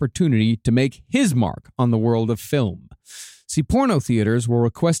an opportunity to make his mark on the world of film. See, porno theaters were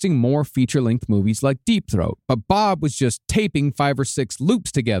requesting more feature-length movies like Deep Throat, but Bob was just taping 5 or 6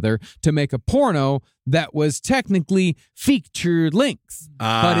 loops together to make a porno that was technically feature-length,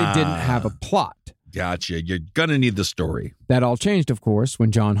 but it didn't have a plot. Gotcha. You're going to need the story. That all changed, of course,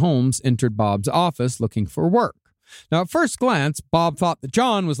 when John Holmes entered Bob's office looking for work. Now, at first glance, Bob thought that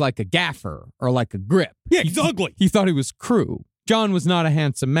John was like a gaffer or like a grip. Yeah, he's ugly. He thought he was crude. John was not a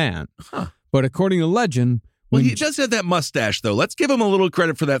handsome man. But according to legend... Well, he does have that mustache, though. Let's give him a little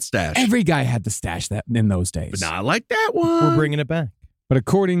credit for that stash. Every guy had the stash that in those days. But not like that one. We're bringing it back. But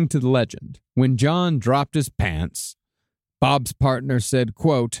according to the legend, when John dropped his pants... Bob's partner said,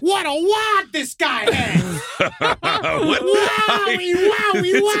 quote, "What a wad this guy has!"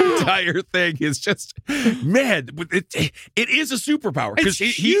 This entire thing is just, man, it is a superpower because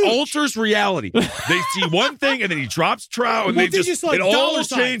he alters reality. They see one thing and then he drops trout and it all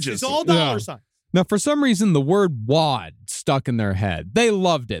changes. It's all dollar signs. Now, for some reason, the word wad stuck in their head. They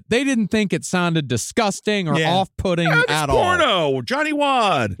loved it. They didn't think it sounded disgusting or off-putting at all. Porno, Johnny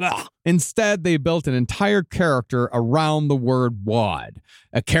Wad. Instead, they built an entire character around the word wad,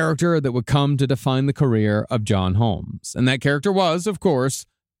 a character that would come to define the career of John Holmes. And that character was, of course,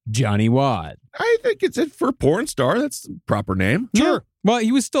 Johnny Wad. I think it's it for porn star. That's the proper name. Sure. Well,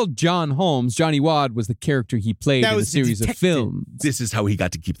 he was still John Holmes. Johnny Wad was the character he played in a series of films. This is how he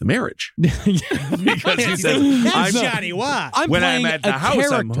got to keep the marriage. Because he said, "I'm Johnny Wad. When I'm at the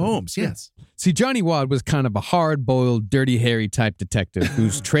house, I'm Holmes." Yes. See, Johnny Wad was kind of a hard-boiled, dirty, hairy type detective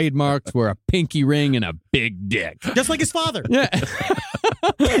whose trademarks were a pinky ring and a big dick. Just like his father. Yeah.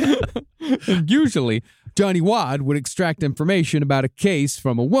 And usually, Johnny Wad would extract information about a case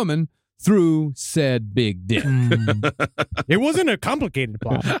from a woman through said big dick. It wasn't a complicated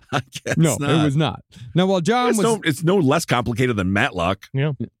plot. I guess No, not. it was not. Now, while John it's no less complicated than Matlock.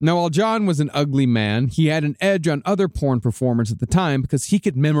 Yeah. Now, while John was an ugly man, he had an edge on other porn performers at the time because he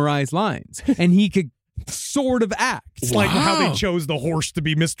could memorize lines and he could sort of act. It's like how they chose the horse to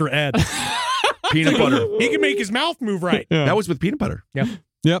be Mr. Ed. Peanut butter. He can make his mouth move right. Yeah. That was with peanut butter.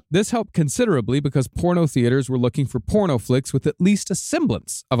 Yep, this helped considerably because porno theaters were looking for porno flicks with at least a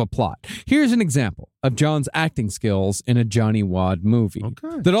semblance of a plot. Here's an example of John's acting skills in a Johnny Wad movie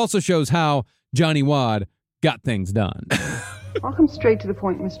that also shows how Johnny Wad got things done. I'll come straight to the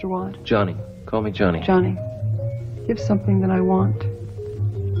point, Mr. Wad. Johnny. Call me Johnny. Johnny, give something that I want.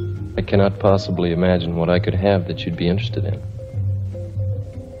 I cannot possibly imagine what I could have that you'd be interested in.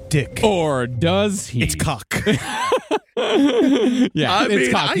 Dick. Or does he? It's cock. Yeah,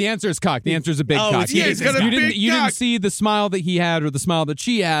 it's cock. The answer is cock. The anscer is a big cock. He's got a big cock. You didn't see the smile that he had or the smile that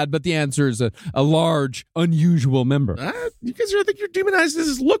she had, but the answer is a large, unusual member. You guys think you're demonizing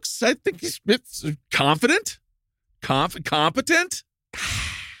his looks. I think he's confident, competent.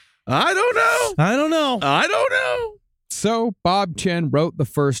 I don't know. So, Bob Chen wrote the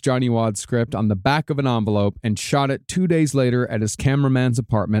first Johnny Wad script on the back of an envelope and shot it 2 days later at his cameraman's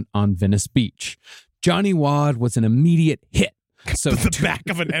apartment on Venice Beach. Johnny Wad was an immediate hit. So the back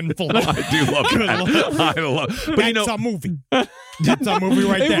of an envelope. I do love that. I love. But That's a movie. That's a movie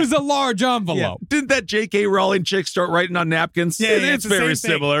right there. It was a large envelope. Yeah. Didn't that J.K. Rowling chick start writing on napkins? Yeah, it's very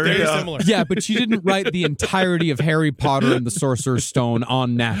similar. Very similar. Yeah, but she didn't write the entirety of Harry Potter and the Sorcerer's Stone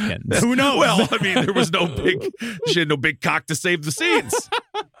on napkins. Who knows? Well, I mean, she had no big cock to save the scenes.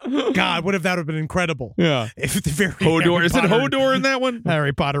 God, what if that would have been incredible? Yeah. If the very Hodor. Is it Hodor in that one?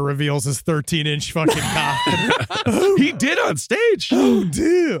 Harry Potter reveals his 13-inch fucking cock. He did on stage. Oh,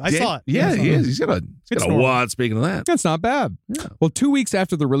 dude. I saw it. Yeah, he is. He's got a normal. wad, speaking of that. That's not bad. Yeah. Well, 2 weeks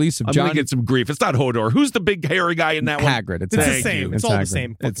after the release of I'm going to get some grief. It's not Hodor. Who's the big hairy guy in that one? Hagrid. It's the Thank same. you. It's all the Hagrid.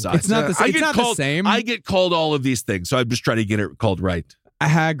 same. It's not the same. It's not the same. I get called all of these things, so I'm just trying to get it called right.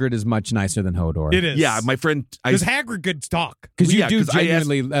 Hagrid is much nicer than Hodor. It is. Yeah, my friend. Because Hagrid could talk. Because you Yeah, do 'cause I asked-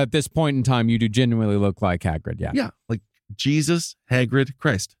 genuinely, at this point in time, you do genuinely look like Hagrid. Yeah. Yeah, like Jesus, Hagrid,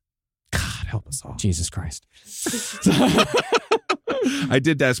 Christ. God, help us all. Jesus Christ. I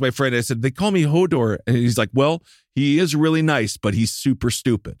did ask my friend. I said, they call me Hodor. And he's like, well, he is really nice, but he's super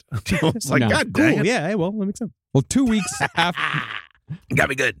stupid. I was like, No. God dang Cool. it. Yeah, well, that makes sense. Well, 2 weeks after. Got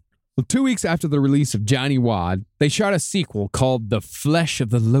me good. Well, 2 weeks after the release of Johnny Wad, they shot a sequel called The Flesh of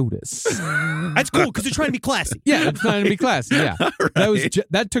the Lotus. That's cool because they're trying to be classy. Yeah, it's trying to be classy. Yeah,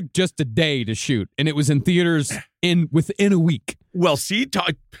 that took just a day to shoot, and it was in theaters within a week. Well, see,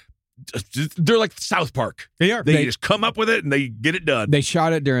 they're like South Park. They are. They just come up with it and they get it done. They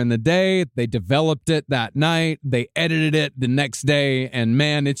shot it during the day. They developed it that night. They edited it the next day, and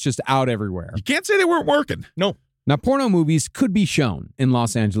man, it's just out everywhere. You can't say they weren't working. No. Now, porno movies could be shown in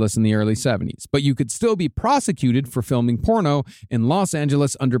Los Angeles in the early 70s, but you could still be prosecuted for filming porno in Los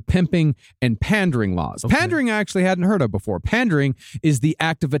Angeles under pimping and pandering laws. Okay. Pandering I actually hadn't heard of before. Pandering is the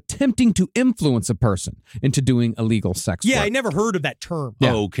act of attempting to influence a person into doing illegal sex work. Yeah, I never heard of that term.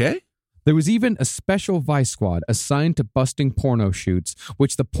 Yeah. Okay. There was even a special vice squad assigned to busting porno shoots,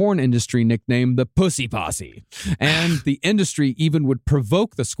 which the porn industry nicknamed the Pussy Posse. And the industry even would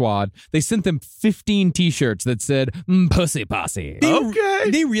provoke the squad. They sent them 15 T-shirts that said, Pussy Posse.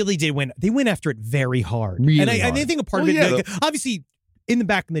 They really did win. They went after it very hard. Really and I hard. think a part of it, like, obviously, in the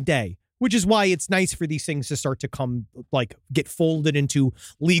back in the day, which is why it's nice for these things to start to come, like, get folded into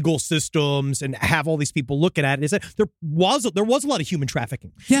legal systems and have all these people looking at it, is that there was a lot of human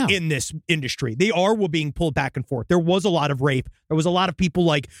trafficking in this industry. They were being pulled back and forth. There was a lot of rape. There was a lot of people,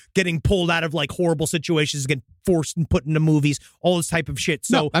 like, getting pulled out of, like, horrible situations, getting forced and put into movies, all this type of shit.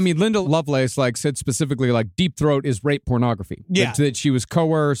 So, No, I mean, Linda Lovelace said specifically, Deep Throat is rape pornography. Yeah. That she was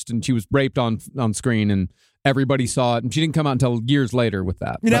coerced and she was raped on screen, and everybody saw it, and she didn't come out until years later with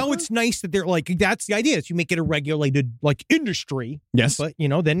that. Now it's nice that they're like, that's the idea, is you make it a regulated, like, industry. Yes. But,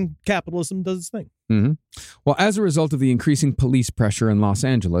 then capitalism does its thing. Mm-hmm. Well, as a result of the increasing police pressure in Los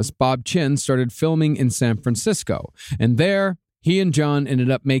Angeles, Bob Chin started filming in San Francisco. And there, he and John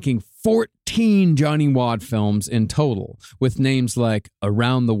ended up making 14 Johnny Wad films in total, with names like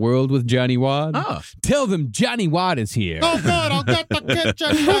Around the World with Johnny Wad, Tell Them Johnny Wad is Here. Oh, God, I'll get the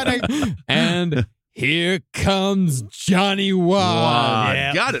kitchen ready. And Here Comes Johnny Wad. Wow,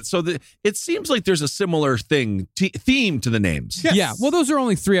 yeah. Got it. So it seems like there's a similar theme to the names. Yes. Yeah, well, those are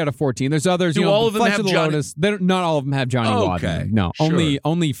only 3 out of 14. There's others. Do all of them Flesh have of the Johnny? Lotus, not all of them have Johnny Wad. Okay, No, sure.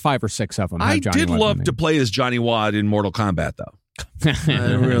 only 5 or 6 of them have I Johnny did Wad. love to play as Johnny Wad in Mortal Kombat, though.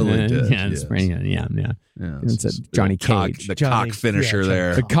 I really did. Yeah, it's pretty good. Yeah. It's a Johnny Cage. The cock finisher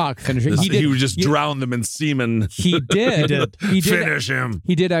there. The cock finisher. He would just drown them in semen. He did. He did. Finish him.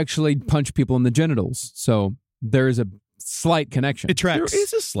 He did actually punch people in the genitals. So there is a slight connection. It tracks. There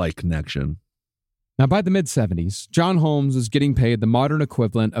is a slight connection. Now, by the mid-'70s, John Holmes was getting paid the modern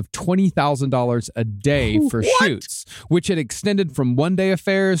equivalent of $20,000 a day for shoots, which had extended from one-day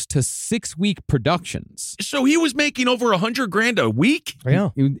affairs to 6-week productions. So he was making over $100,000 a week? Yeah.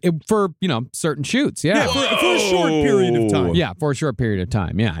 For, certain shoots, yeah. For a short period of time. Yeah, for a short period of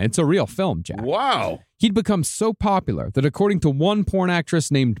time, yeah. It's a real film, Jack. Wow. He'd become so popular that according to one porn actress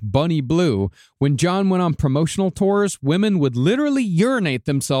named Bunny Blue, when John went on promotional tours, women would literally urinate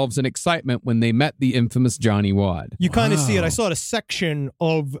themselves in excitement when they met the infamous Johnny Wad. You kind of see it. I saw a section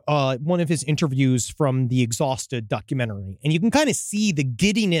of one of his interviews from the Exhausted documentary, and you can kind of see the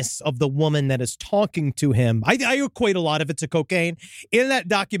giddiness of the woman that is talking to him. I equate a lot of it to cocaine. In that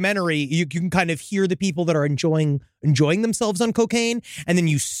documentary, you can kind of hear the people that are enjoying themselves on cocaine, and then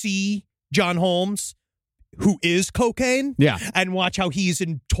you see John Holmes, who is cocaine, and watch how he's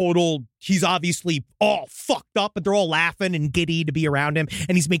obviously all fucked up, but they're all laughing and giddy to be around him,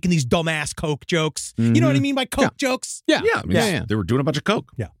 and he's making these dumbass coke jokes. Mm-hmm. You know what I mean by coke jokes? Yeah. They were doing a bunch of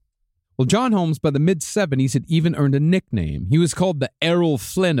coke. Yeah. Well, John Holmes, by the mid-'70s, had even earned a nickname. He was called the Errol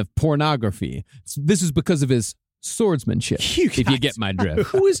Flynn of pornography. This is because of his swordsmanship, if you get my drift.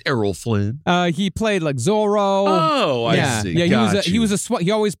 Who is Errol Flynn? He played like Zorro. Oh, I see. Yeah,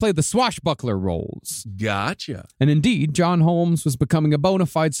 he always played the swashbuckler roles. Gotcha. And indeed, John Holmes was becoming a bona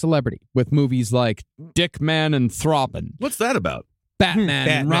fide celebrity with movies like Dick Man and Throbbin'. What's that about? Batman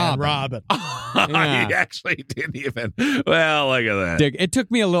and Robin. Yeah. He actually didn't even. Well, look at that. Dick, it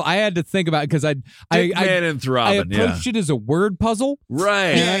took me a little. I had to think about it because I approached it as a word puzzle,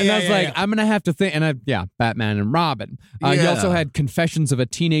 right? And I was like, I'm gonna have to think. And Batman and Robin. You also had Confessions of a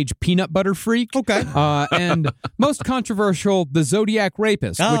Teenage Peanut Butter Freak. Okay. And most controversial, The Zodiac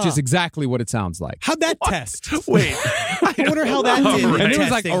Rapist, which is exactly what it sounds like. How'd that test? Wait, I wonder how that did. And it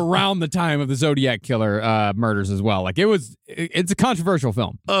was like around the time of the Zodiac Killer murders as well. Like it's a controversial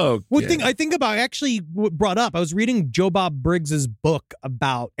film. Oh, one thing I think about actually brought up. I was reading Joe Bob Briggs's book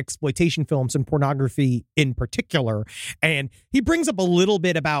about exploitation films and pornography in particular, and he brings up a little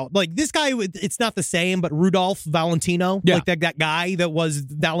bit about like this guy. It's not the same, but Rudolph Valentino, like that guy that was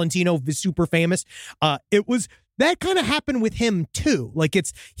Valentino, super famous. It was. That kind of happened with him, too. Like,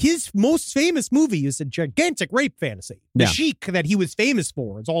 it's his most famous movie is a gigantic rape fantasy. The Sheik that he was famous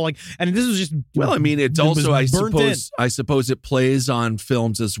for. It's all like, and this was just. Well, I mean, it's also, I suppose it plays on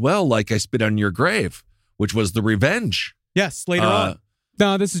films as well, like I Spit on Your Grave, which was The Revenge. Yes, later on.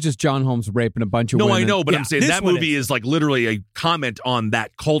 No, this is just John Holmes raping a bunch of women. No, I know, but I'm saying that movie is like literally a comment on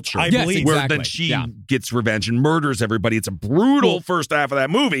that culture. I believe. Where then she gets revenge and murders everybody. It's a brutal first half of that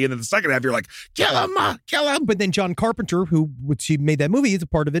movie. And then the second half, you're like, kill him, kill him. But then John Carpenter, which he made that movie, is a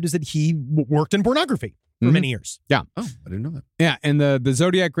part of it, is that he worked in pornography for many years. Yeah. Oh, I didn't know that. Yeah, and the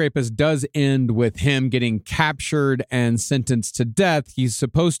Zodiac Rapist does end with him getting captured and sentenced to death. He's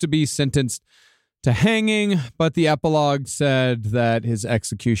supposed to be sentenced to hanging, but the epilogue said that his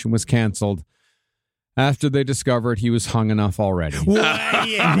execution was canceled after they discovered he was hung enough already. Well,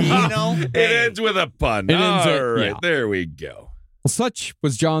 it ends with a pun. There we go. Well, such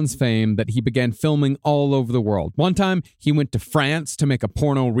was John's fame that he began filming all over the world. One time, he went to France to make a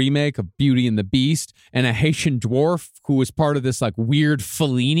porno remake of Beauty and the Beast, and a Haitian dwarf who was part of this like weird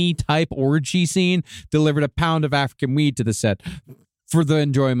Fellini-type orgy scene delivered a pound of African weed to the set for the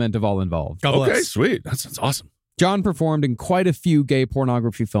enjoyment of all involved. Okay, sweet. That sounds awesome. John performed in quite a few gay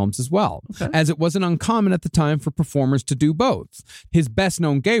pornography films as well, as it wasn't uncommon at the time for performers to do both. His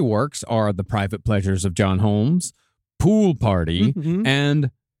best-known gay works are The Private Pleasures of John Holmes, Pool Party, and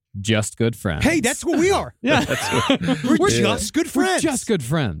Just Good Friends. Hey, that's what we are. Yeah. We're just good friends. We're just good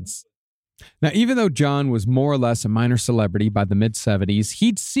friends. Now, even though John was more or less a minor celebrity by the mid-'70s,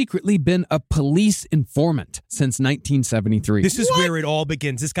 he'd secretly been a police informant since 1973. This is where it all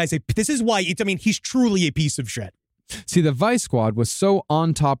begins. This is why he's truly a piece of shit. See, the Vice Squad was so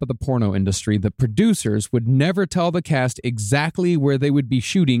on top of the porno industry that producers would never tell the cast exactly where they would be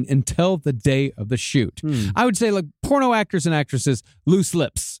shooting until the day of the shoot. I would say, like, porno actors and actresses, loose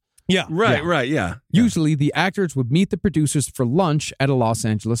lips. Yeah. Right, yeah. Usually, the actors would meet the producers for lunch at a Los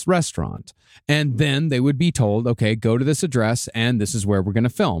Angeles restaurant. And then they would be told, okay, go to this address, and this is where we're going to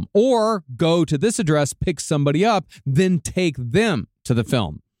film. Or go to this address, pick somebody up, then take them to the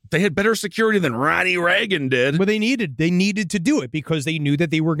film. They had better security than Ronnie Reagan did. Well, they needed to do it because they knew that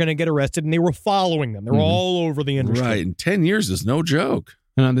they were going to get arrested, and they were following them. They were all over the industry. Right, and 10 years is no joke.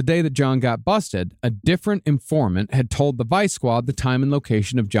 And on the day that John got busted, a different informant had told the Vice Squad the time and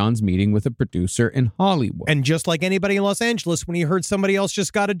location of John's meeting with a producer in Hollywood. And just like anybody in Los Angeles, when he heard somebody else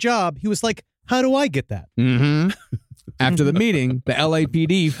just got a job, he was like, how do I get that? After the meeting, the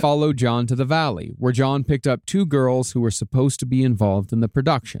LAPD followed John to the Valley, where John picked up two girls who were supposed to be involved in the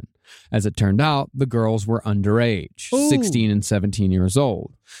production. As it turned out, the girls were underage, 16 and 17 years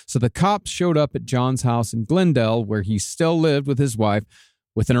old. So the cops showed up at John's house in Glendale, where he still lived with his wife,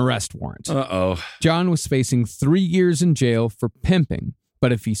 with an arrest warrant. John was facing 3 years in jail for pimping,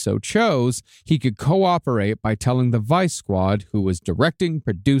 but if he so chose, he could cooperate by telling the Vice Squad who was directing,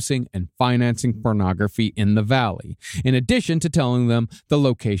 producing, and financing pornography in the Valley, in addition to telling them the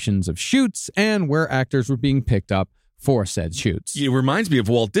locations of shoots and where actors were being picked up for said shoots. It reminds me of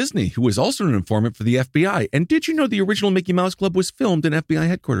Walt Disney, who was also an informant for the FBI. And did you know the original Mickey Mouse Club was filmed in FBI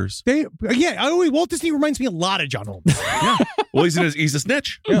headquarters? Walt Disney reminds me a lot of John Holmes. Yeah. Well, he's a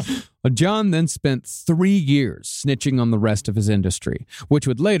snitch. Yeah. John then spent 3 years snitching on the rest of his industry, which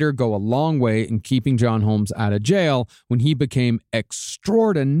would later go a long way in keeping John Holmes out of jail when he became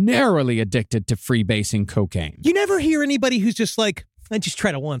extraordinarily addicted to freebasing cocaine. You never hear anybody who's just like, I just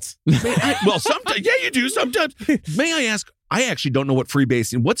tried it once. Sometimes. Yeah, you do sometimes. May I ask, I actually don't know what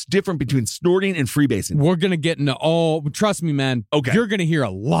freebasing, what's different between snorting and freebasing? We're going to get into trust me, man. Okay. You're going to hear a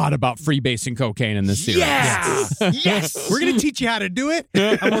lot about freebasing cocaine in this series. Yes. We're going to teach you how to do it,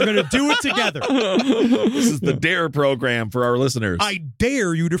 and we're going to do it together. This is the DARE program for our listeners. I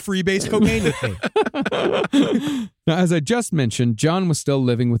dare you to freebase cocaine with me. Now, as I just mentioned, John was still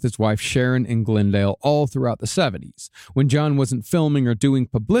living with his wife Sharon in Glendale all throughout the 70s. When John wasn't filming or doing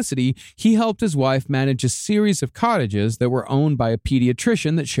publicity, he helped his wife manage a series of cottages that were owned by a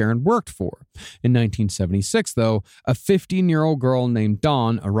pediatrician that Sharon worked for. In 1976, though, a 15-year-old girl named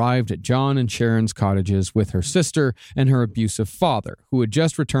Dawn arrived at John and Sharon's cottages with her sister and her abusive father, who had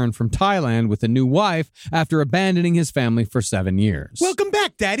just returned from Thailand with a new wife after abandoning his family for 7 years. Welcome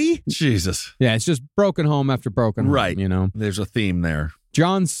back, Daddy. Jesus. Yeah, it's just broken home after broken home, Right. you know? There's a theme there.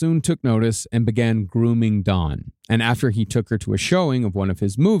 John soon took notice and began grooming Dawn. And after he took her to a showing of one of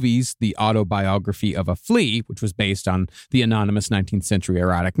his movies, The Autobiography of a Flea, which was based on the anonymous 19th century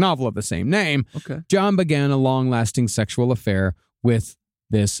erotic novel of the same name, John began a long-lasting sexual affair with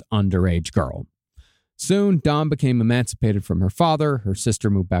this underage girl. Soon, Dawn became emancipated from her father, her sister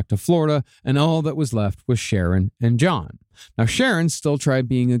moved back to Florida, and all that was left was Sharon and John. Now, Sharon still tried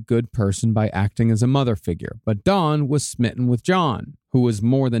being a good person by acting as a mother figure, but Dawn was smitten with John, who was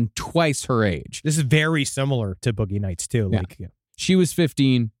more than twice her age. This is very similar to Boogie Nights, too. Yeah. She was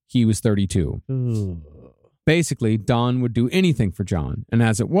 15, he was 32. Basically, Dawn would do anything for John, and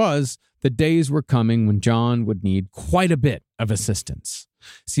as it was, the days were coming when John would need quite a bit of assistance.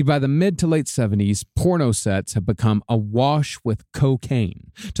 See, by the mid to late 70s, porno sets have become awash with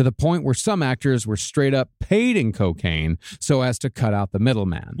cocaine, to the point where some actors were straight up paid in cocaine so as to cut out the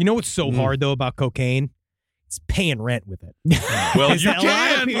middleman. You know what's so hard, though, about cocaine? It's paying rent with it. Well, you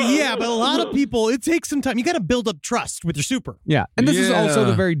can. Yeah, but a lot of people, it takes some time. You got to build up trust with your super. Yeah. And this is also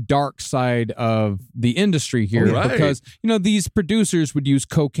the very dark side of the industry here because, you know, these producers would use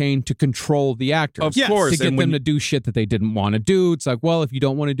cocaine to control the actors. Of course. To get them to do shit that they didn't want to do. It's like, well, if you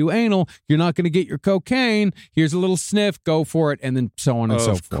don't want to do anal, you're not going to get your cocaine. Here's a little sniff, go for it, and then so on and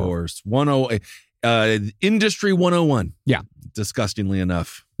so forth. Of course. Industry 101. Yeah. Disgustingly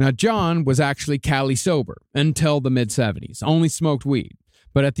enough. Now, John was actually Cali sober until the mid-70s, only smoked weed.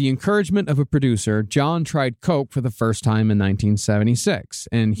 But at the encouragement of a producer, John tried coke for the first time in 1976.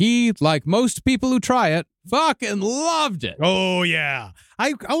 And he, like most people who try it, fucking loved it. Oh, yeah.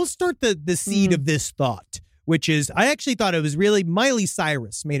 I will start the seed of this thought, which is, I actually thought it was really, Miley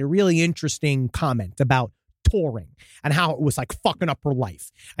Cyrus made a really interesting comment about touring and how it was like fucking up her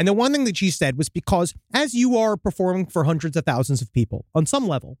life. And the one thing that she said was because as you are performing for hundreds of thousands of people on some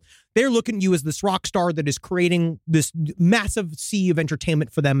level, they're looking at you as this rock star that is creating this massive sea of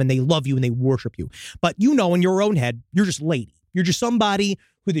entertainment for them, and they love you and they worship you. But you know, in your own head, you're just lady. You're just somebody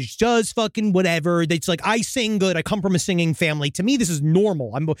who just does fucking whatever. That's like, I sing good. I come from a singing family. To me, this is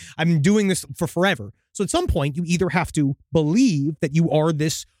normal. I'm doing this for forever. So at some point, you either have to believe that you are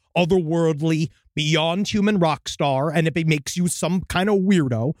this otherworldly, beyond human rock star, and it makes you some kind of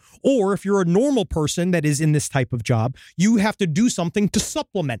weirdo. Or if you're a normal person that is in this type of job, you have to do something to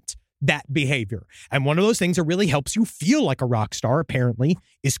supplement that behavior. And one of those things that really helps you feel like a rock star, apparently,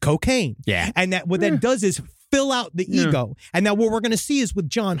 is cocaine. Yeah. And that what that does is fill out the ego. And now what we're going to see is with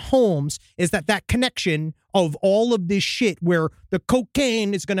John Holmes is that connection of all of this shit where the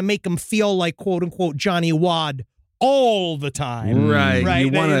cocaine is going to make him feel like, quote unquote, Johnny Wad all the time. Right.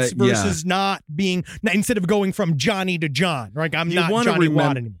 You wanna, versus not being, instead of going from Johnny to John. Like, I'm not Johnny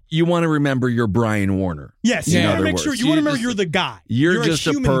Wad anymore. You want to remember you're Brian Warner. Yes. You want to make sure, you want to remember you're the guy. You're just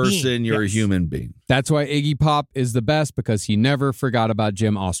a person. Being. You're a human being. That's why Iggy Pop is the best, because he never forgot about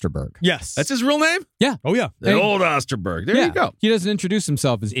Jim Osterberg. Yes. That's his real name? Yeah. Oh, yeah. The old Osterberg. There you go. He doesn't introduce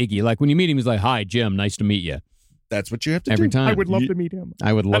himself as Iggy. Like, when you meet him, he's like, hi, Jim, nice to meet you. That's what you have to Every do. time. I would love to meet him.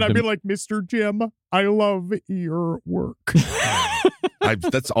 I would love and I'd to. be like, Mr. Jim, I love your work.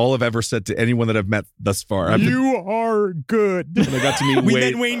 That's all I've ever said to anyone that I've met thus far. You are good. When I got to meet we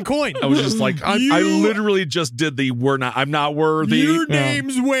met Wayne Coyne. I was just like, I literally just did the I'm not worthy. Your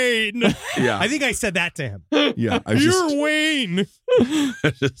name's Wayne. Yeah. I think I said that to him. Yeah. You're Wayne.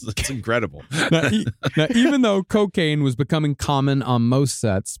 It's incredible. Now, even though cocaine was becoming common on most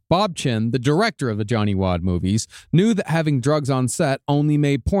sets, Bob Chin, the director of the Johnny Wad movies, knew that having drugs on set only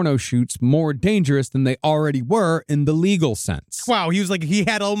made porno shoots more dangerous than they already were in the legal sense. Wow, he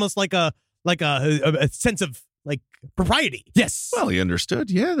had almost like a sense of like propriety. Yes. Well, he understood.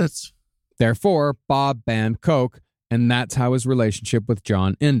 Yeah, that's. Therefore, Bob banned coke, and that's how his relationship with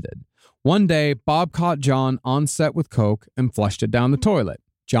John ended. One day, Bob caught John on set with coke and flushed it down the toilet.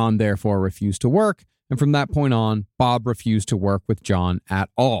 John therefore refused to work, and from that point on, Bob refused to work with John at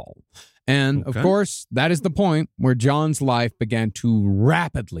all. And, of course, that is the point where John's life began to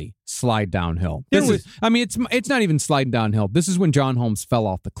rapidly slide downhill. It's not even sliding downhill. This is when John Holmes fell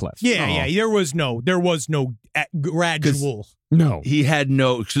off the cliff. Yeah. There was no gradual. No. He had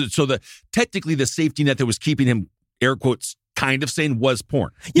no. So technically the safety net that was keeping him, air quotes, kind of saying was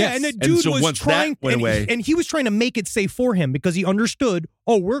porn. Yeah, and the dude so was once trying, that went away, and he was trying to make it safe for him because he understood,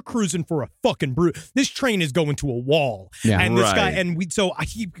 we're cruising for a fucking brute. This train is going to a wall. Yeah. And this guy,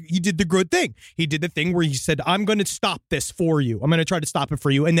 he did the good thing. He did the thing where he said, I'm going to stop this for you. I'm going to try to stop it for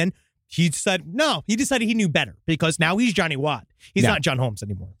you. And then he said, no, he decided he knew better because now he's Johnny Watt. He's not John Holmes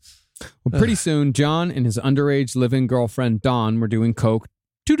anymore. Well, pretty soon, John and his underage living girlfriend, Dawn, were doing coke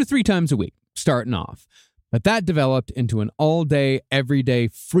 2 to 3 times a week, starting off. But that developed into an all-day, everyday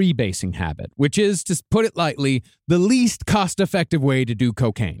freebasing habit, which is, to put it lightly, the least cost-effective way to do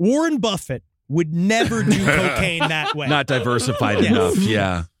cocaine. Warren Buffett would never do cocaine that way. Not diversified enough,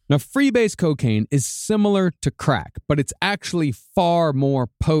 yeah. Now, freebase cocaine is similar to crack, but it's actually far more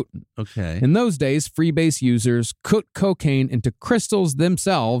potent. Okay. In those days, freebase users cooked cocaine into crystals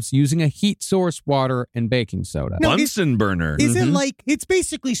themselves using a heat source, water, and baking soda. Bunsen burner. Isn't it's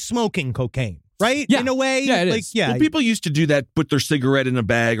basically smoking cocaine. Right? Yeah. In a way? Yeah, it is. Well, people used to do that, put their cigarette in a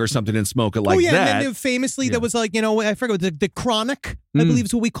bag or something and smoke it like that. And then famously, there was I forgot, the chronic, I believe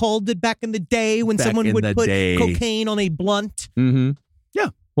is what we called it back in the day when someone would put cocaine on a blunt. Mm-hmm. Yeah.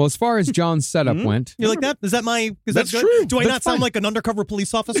 Well, as far as John's setup went... You like that? Is that my... Is that's that good? true. Do I not sound like an undercover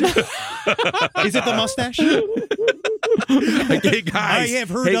police officer? Is it the mustache? Hey, guys. I have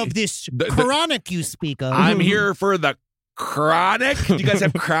heard of this chronic you speak of. I'm here for the chronic. Do you guys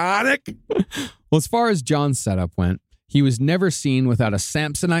have chronic? Well, as far as John's setup went, he was never seen without a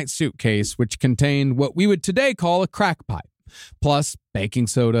Samsonite suitcase, which contained what we would today call a crack pipe, plus baking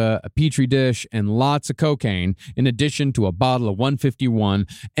soda, a petri dish, and lots of cocaine, in addition to a bottle of 151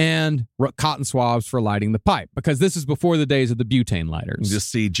 and cotton swabs for lighting the pipe, because this is before the days of the butane lighters. You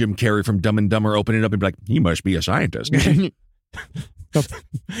just see Jim Carrey from Dumb and Dumber open it up and be like, he must be a scientist.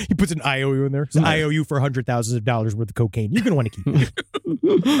 He puts an IOU in there. It's an IOU for $100,000 worth of cocaine. You're going to want to keep it.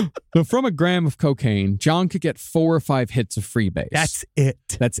 So from a gram of cocaine, John could get 4 or 5 hits of freebase. That's it.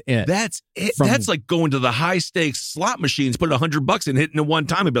 That's it. That's like going to the high stakes slot machines, put $100 in, hitting it one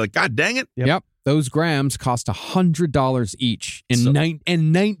time, and be like, God dang it. Yep. Those grams cost $100 each in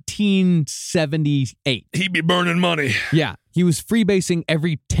 1978. He'd be burning money. Yeah. He was freebasing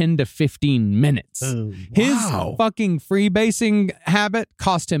every 10 to 15 minutes. His fucking freebasing habit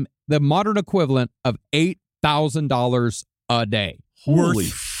cost him the modern equivalent of $8,000 a day. Holy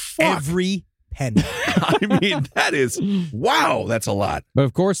fuck. Every penny. I mean, that is, wow, that's a lot. But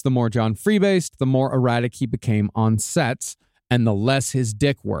of course, the more John freebased, the more erratic he became on sets, and the less his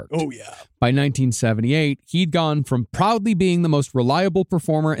dick worked. Oh, yeah. By 1978, he'd gone from proudly being the most reliable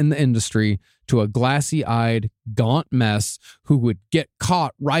performer in the industry to a glassy-eyed, gaunt mess who would get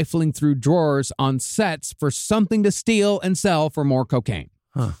caught rifling through drawers on sets for something to steal and sell for more cocaine.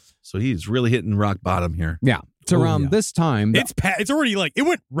 Huh. So he's really hitting rock bottom here. Yeah. It's around this time. It's already it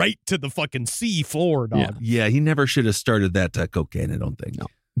went right to the fucking sea floor, dog. Yeah, he never should have started that cocaine, I don't think. No.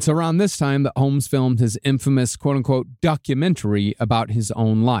 It's around this time that Holmes filmed his infamous quote-unquote documentary about his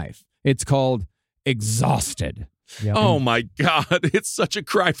own life. It's called Exhausted. Yep. Oh my God, it's such a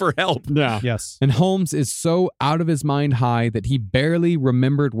cry for help. Yeah. Yes. And Holmes is so out of his mind high that he barely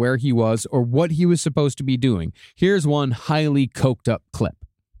remembered where he was or what he was supposed to be doing. Here's one highly coked up clip.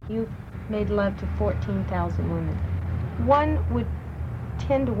 You made love to 14,000 women. One would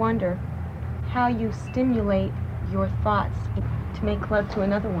tend to wonder how you stimulate your thoughts to make love to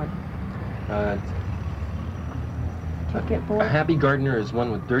another one. Do you get bored? A happy gardener is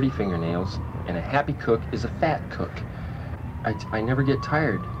one with dirty fingernails, and a happy cook is a fat cook. I never get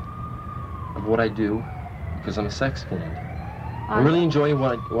tired of what I do because I'm a sex fiend. I really enjoy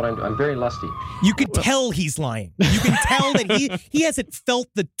what I'm doing. I'm very lusty. You can tell he's lying. You can tell that he hasn't felt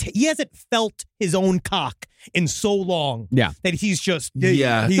he hasn't felt his own cock in so long. Yeah. That he's just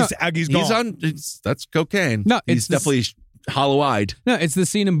he's gone. That's cocaine. No, he's definitely hollow-eyed. No, it's the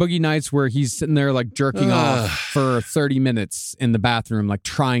scene in Boogie Nights where he's sitting there like jerking off for 30 minutes in the bathroom, like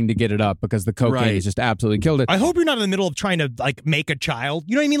trying to get it up because the cocaine has just absolutely killed it. I hope you're not in the middle of trying to like make a child.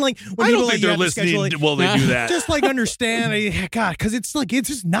 You know what I mean? Like when I don't think they're listening while they do that. Just like understand, God, because it's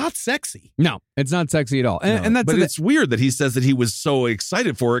just not sexy. No, it's not sexy at all. And that's but it's weird that he says that he was so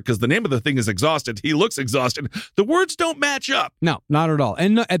excited for it because the name of the thing is Exhausted. He looks exhausted. The words don't match up. No, not at all.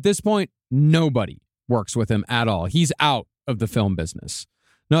 And at this point, nobody works with him at all. He's out of the film business.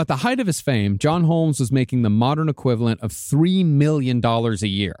 Now, at the height of his fame, John Holmes was making the modern equivalent of $3 million a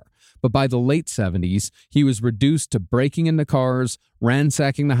year. But by the late 70s, he was reduced to breaking into cars,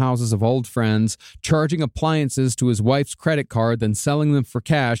 ransacking the houses of old friends, charging appliances to his wife's credit card, then selling them for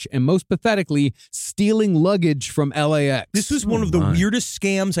cash, and most pathetically, stealing luggage from LAX. This was one of the weirdest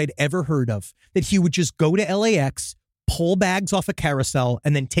scams I'd ever heard of, that he would just go to LAX, pull bags off a carousel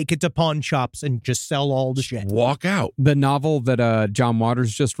and then take it to pawn shops and just sell all the shit. Walk out. The novel that John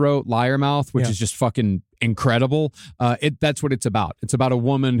Waters just wrote, Liar Mouth, which is just fucking incredible. That's what it's about. It's about a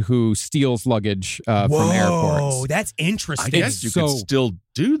woman who steals luggage from airports. Oh, that's interesting. I guess you could still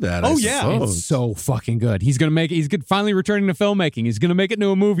do that. I suppose. It's so fucking good. He's gonna make it. He's finally returning to filmmaking. He's gonna make it into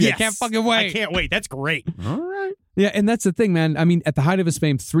a movie. Yes. I can't fucking wait. I can't wait. That's great. All right. Yeah, and that's the thing, man. I mean, at the height of his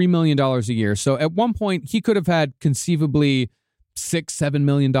fame, $3 million a year. So at one point, he could have had conceivably $6-7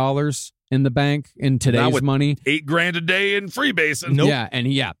 million in the bank in today's money. $8,000 a day in freebasing. Nope. Yeah,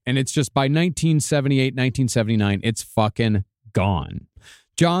 and it's just by 1978, 1979, it's fucking gone.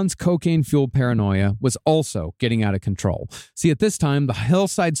 John's cocaine-fueled paranoia was also getting out of control. See, at this time, the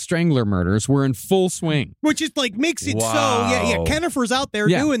Hillside Strangler murders were in full swing. Which is like makes it Kennifer's out there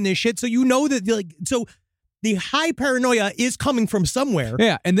doing this shit, so you know that so the high paranoia is coming from somewhere.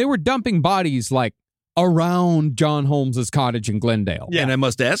 Yeah, and they were dumping bodies like around John Holmes's cottage in Glendale. Yeah. And I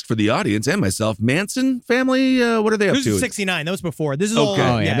must ask for the audience and myself, Manson family, what are they up This to? is 69. That was before. This is all. So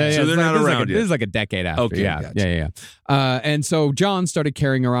they're not around yet. This is like a decade after. Okay, Yeah, gotcha. yeah. And so John started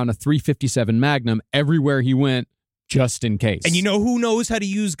carrying around a .357 Magnum everywhere he went, just in case. And you know who knows how to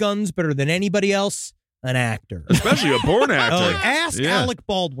use guns better than anybody else? An actor. Especially a porn actor. Ask Alec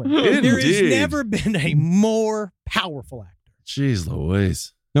Baldwin. Indeed. There has never been a more powerful actor. Jeez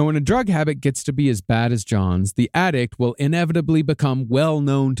Louise. Now, when a drug habit gets to be as bad as John's, the addict will inevitably become well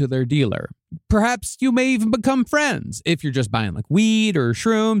known to their dealer. Perhaps you may even become friends. If you're just buying like weed or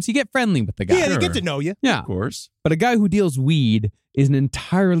shrooms, you get friendly with the guy. Yeah, they get to know you. Yeah. Of course. But a guy who deals weed is an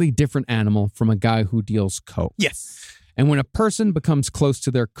entirely different animal from a guy who deals coke. Yes. And when a person becomes close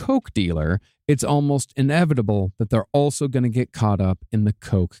to their coke dealer, it's almost inevitable that they're also going to get caught up in the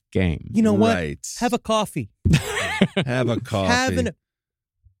coke game. You know what? Right. Have a coffee. Have a coffee. Have an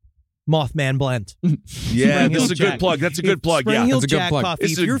Mothman blend. Yeah, this is a good plug. That's a good plug. Spring Yeah, Hill that's a good Jack plug. coffee.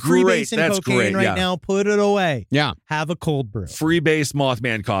 It's If a you're great. freebasing That's cocaine great. right Yeah. now, put it away. Yeah. Have a cold brew. Freebase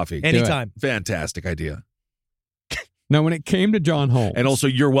Mothman coffee. Anytime. Fantastic idea. Now, when it came to John Holmes. And also,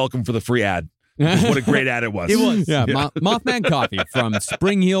 you're welcome for the free ad. What a great ad it was. It was. Yeah, Mothman Coffee from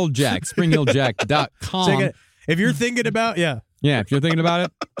Spring Hill Jack, springhilljack.com. If you're thinking about, Yeah, if you're thinking about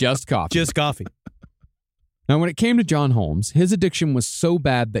it, just coffee. just coffee. Now, when it came to John Holmes, his addiction was so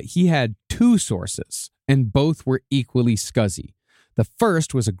bad that he had two sources, and both were equally scuzzy. The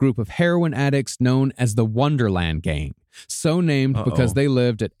first was a group of heroin addicts known as the Wonderland Gang, so named because they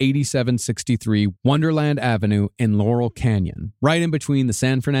lived at 8763 Wonderland Avenue in Laurel Canyon, right in between the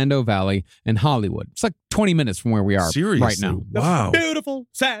San Fernando Valley and Hollywood. It's like 20 minutes from where we are Seriously? right now. Wow. The beautiful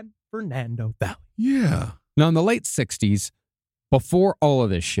San Fernando Valley. Yeah. Now, in the late 60s, before all of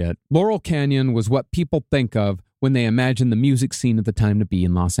this shit, Laurel Canyon was what people think of when they imagine the music scene at the time to be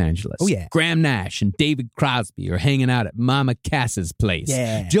in Los Angeles. Oh, yeah. Graham Nash and David Crosby are hanging out at Mama Cass's place.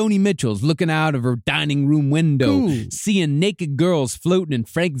 Yeah. Joni Mitchell's looking out of her dining room window, Ooh. seeing naked girls floating in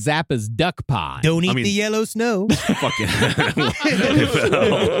Frank Zappa's duck pond. Don't eat the yellow snow. Fucking.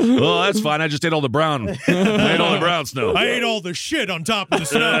 Well, that's fine. I just ate all the brown. I ate all the brown snow. I ate all the shit on top of the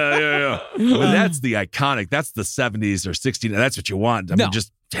snow. Yeah. But that's the iconic. That's the 70s or 60s. That's what you want. I mean,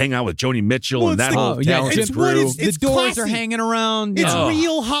 just hang out with Joni Mitchell and that whole talented crew. The doors are hanging around. It's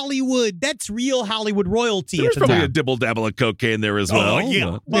real Hollywood. That's real Hollywood royalty. There's at the probably time. a dibble-dabble of cocaine there as well. Oh,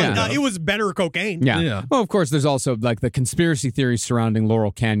 yeah. But, it was better cocaine. Yeah. Well, of course, there's also like the conspiracy theories surrounding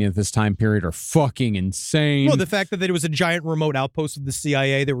Laurel Canyon at this time period are fucking insane. Well, the fact that it was a giant remote outpost of the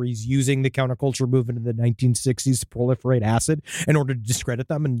CIA that was using the counterculture movement in the 1960s to proliferate acid in order to discredit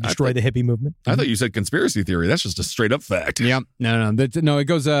them and destroy the hippie movement. I thought you said conspiracy theory. That's just a straight-up fact. Yep. No, it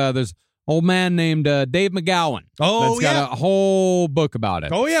goes, there's old man named Dave McGowan. Oh, that's got a whole book about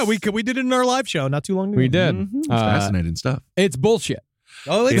it. Oh, yeah. We did it in our live show not too long ago. We did. It's fascinating stuff. It's bullshit.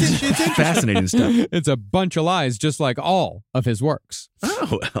 Oh, it's interesting. Fascinating stuff. It's a bunch of lies, just like all of his works.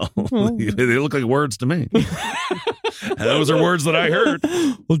 Oh, well, they look like words to me. Those are words that I heard.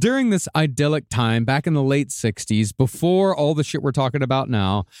 Well, during this idyllic time back in the late 60s, before all the shit we're talking about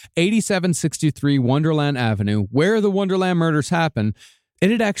now, 8763 Wonderland Avenue, where the Wonderland murders happened, it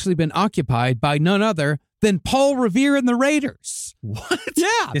had actually been occupied by none other than Paul Revere and the Raiders. What?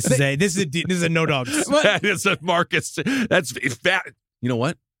 Yeah. This is a no dogs. It's a Marcus. That's fat. You know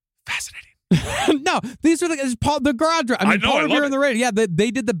what? Fascinating. No, these are the garage. Paul Revere and the Raiders. Yeah,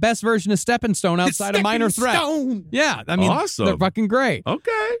 they did the best version of Stepping Stone outside of Minor Threat. Yeah, I mean, awesome. They're fucking great.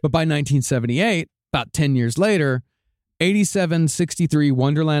 Okay. But by 1978, about 10 years later, 8763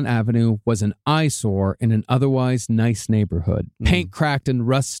 Wonderland Avenue was an eyesore in an otherwise nice neighborhood. Paint cracked and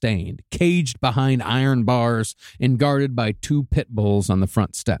rust-stained, caged behind iron bars, and guarded by two pit bulls on the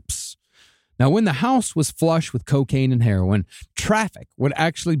front steps. Now, when the house was flush with cocaine and heroin, traffic would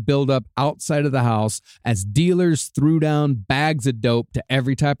actually build up outside of the house as dealers threw down bags of dope to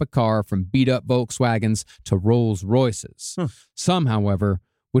every type of car, from beat-up Volkswagens to Rolls Royces. Some, however,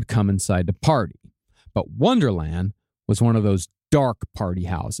 would come inside to party. But Wonderland was one of those dark party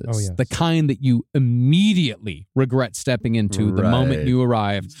houses, Oh, yes. the kind that you immediately regret stepping into the moment you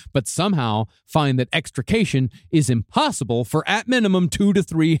arrive, but somehow find that extrication is impossible for at minimum 2 to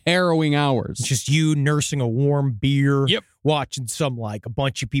 3 harrowing hours. It's just you nursing a warm beer. Yep. Watching a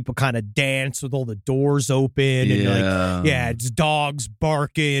bunch of people kind of dance with all the doors open and it's dogs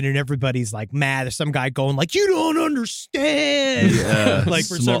barking and everybody's like mad. There's some guy going like, you don't understand. Yeah. Like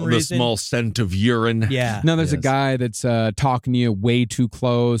for some reason. The small scent of urine. Yeah. Now there's a guy that's talking to you way too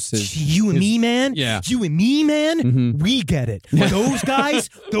close. You and me, man? Yeah. You and me, man? Mm-hmm. We get it.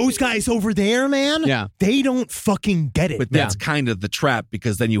 Those guys over there, man, they don't fucking get it. But that's kind of the trap,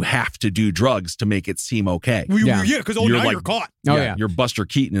 because then you have to do drugs to make it seem okay. Because now you're caught. You're Buster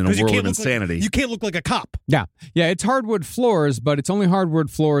Keaton in a world of insanity. You can't look like a cop. Yeah. It's hardwood floors, but it's only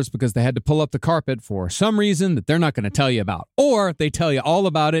hardwood floors because they had to pull up the carpet for some reason that they're not going to tell you about. Or they tell you all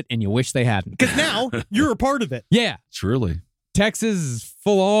about it and you wish they hadn't. Because now you're a part of it. Yeah. Truly. Texas is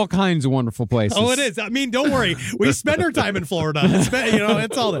full of all kinds of wonderful places. Oh, it is. I mean, don't worry. We spend our time in Florida.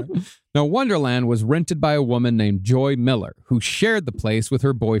 It's all there. Now, Wonderland was rented by a woman named Joy Miller, who shared the place with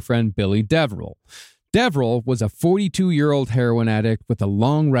her boyfriend, Billy Deverill. Deverill was a 42-year-old heroin addict with a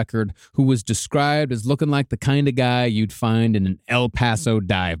long record who was described as looking like the kind of guy you'd find in an El Paso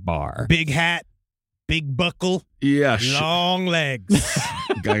dive bar. Big hat, big buckle, long legs.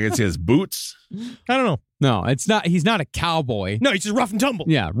 Guy gets his boots. I don't know. No, it's not. He's not a cowboy. No, he's just rough and tumble.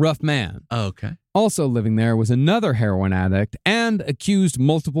 Yeah, rough man. Oh, okay. Also living there was another heroin addict and accused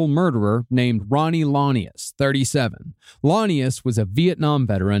multiple murderer named Ronnie Launius, 37. Launius was a Vietnam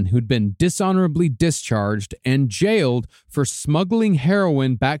veteran who'd been dishonorably discharged and jailed for smuggling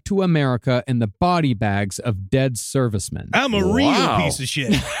heroin back to America in the body bags of dead servicemen. I'm a real piece of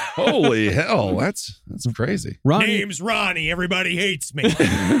shit. Holy hell, that's crazy. Name's Ronnie. Everybody hates me.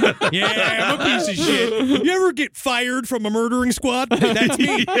 Yeah, I'm a piece of shit. You ever get fired from a murdering squad? That's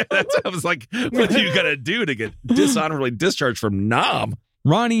me. I was like, what do you got to do to get dishonorably discharged from Nam?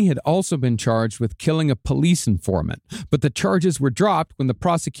 Ronnie had also been charged with killing a police informant, but the charges were dropped when the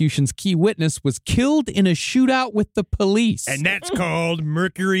prosecution's key witness was killed in a shootout with the police. And that's called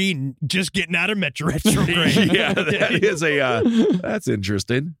Mercury just getting out of retrograde. Yeah, that's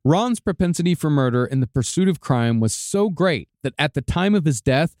interesting. Ron's propensity for murder in the pursuit of crime was so great that at the time of his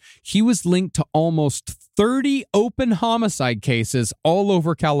death, he was linked to almost 30 open homicide cases all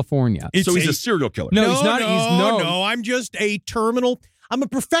over California. So he's a serial killer. No, he's not. No, I'm just I'm a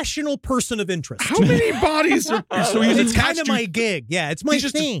professional person of interest. How many bodies are... So he's it's kind of my gig. Yeah, it's my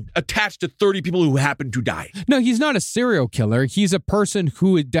just thing. Attached to 30 people who happen to die. No, he's not a serial killer. He's a person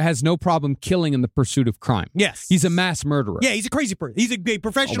who has no problem killing in the pursuit of crime. Yes. He's a mass murderer. Yeah, he's a crazy person. He's a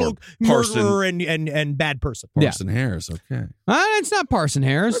professional murderer and bad person. Parson Harris, okay. It's not Parson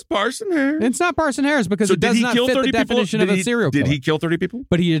Harris. It's Parson Harris. It's not Parson Harris because it does not fit the definition of a serial killer. Did he kill 30 people?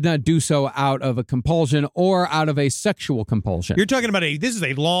 But he did not do so out of a compulsion or out of a sexual compulsion. You're talking about this is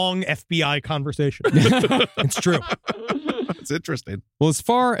a long FBI conversation. It's true. It's interesting. Well, as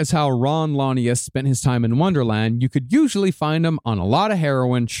far as how Ron Launius spent his time in Wonderland, you could usually find him on a lot of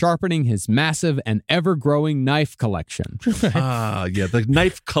heroin, sharpening his massive and ever-growing knife collection. The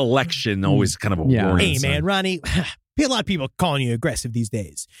knife collection always kind of a warning. Hey, man, Ronnie, a lot of people calling you aggressive these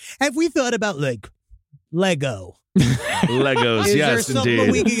days. Have we thought about, Lego? Legos, Is yes, there something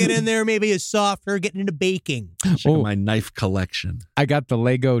indeed. we can get in there? Maybe a softer, getting into baking. Check my knife collection. I got the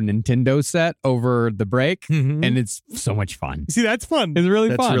Lego Nintendo set over the break, and it's so much fun. See, that's fun. It's really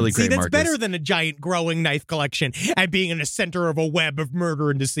That's fun. really great, See, that's Marcus. better than a giant growing knife collection and being in the center of a web of murder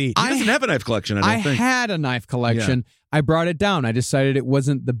and deceit. He doesn't have a knife collection, I don't think. had a knife collection. I brought it down. I decided it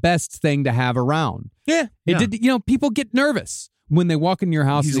wasn't the best thing to have around. Yeah. It did. People get nervous when they walk in your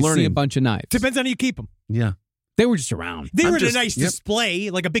house and they see a bunch of knives. Depends on how you keep them. Yeah. They were just around. They were in a nice display,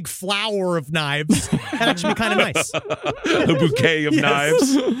 like a big flower of knives. That'd actually be kind of nice. A bouquet of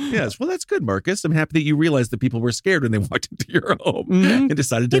knives. Yes. Well, that's good, Marcus. I'm happy that you realized that people were scared when they walked into your home and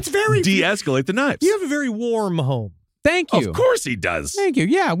decided to de-escalate the knives. You have a very warm home. Thank you. Of course he does. Thank you.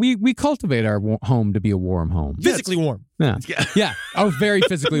 Yeah, we cultivate our home to be a warm home. Physically warm. Yeah. Oh, very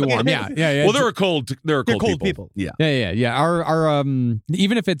physically warm. Yeah. Well, there are cold people. Yeah. Our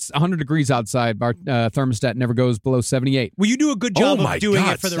even if it's 100 degrees outside, our thermostat never goes below 78. Well, you do a good job of doing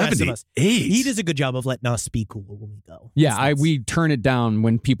it for the rest of us. 78. He does a good job of letting us be cool when we go. Yeah, we turn it down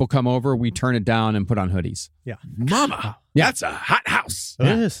when people come over. We turn it down and put on hoodies. Yeah, Mama. Yeah. That's a hot house. It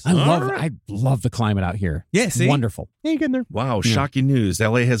is. I love the climate out here. Yeah, see? Wonderful. Yeah, you getting there. Wow, shocking news.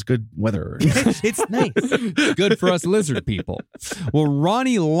 LA has good weather. It's nice. Good for us lizard people. Well,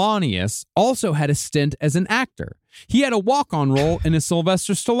 Ronnie Lanius also had a stint as an actor. He had a walk-on role in a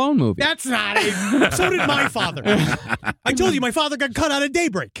Sylvester Stallone movie. That's not it. So did my father. I told you my father got cut out of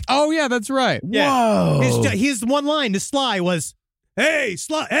Daybreak. Oh, yeah, that's right. Yeah. Whoa. His one line to Sly was, "Hey,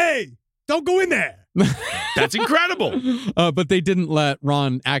 Sly, hey, don't go in there." That's incredible. But they didn't let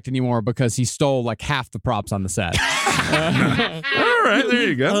Ron act anymore because he stole like half the props on the set. All right, there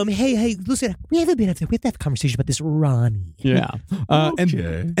you go. Hey, listen, we have to have a conversation about this Ronnie. Yeah.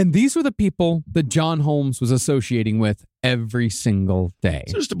 Okay. And these were the people that John Holmes was associating with every single day.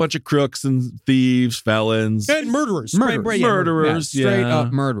 It's just a bunch of crooks and thieves, felons. And murderers. Murderers. Straight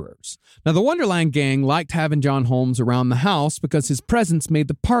up murderers. Now, the Wonderland gang liked having John Holmes around the house because his presence made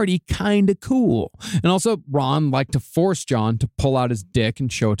the party kind of cool. And also, Ron liked to force John to pull out his dick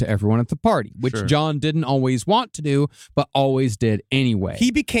and show it to everyone at the party, which John didn't always want to do, but always did anyway. He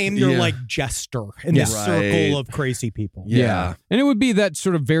became their like jester in this circle of crazy people. Yeah. And it would be that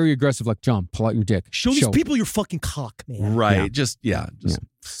sort of very aggressive, like, John, pull out your dick. Show these people your fucking cock, man. Right. Just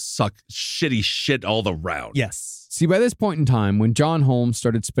suck shitty shit all around. Yes. See, by this point in time, when John Holmes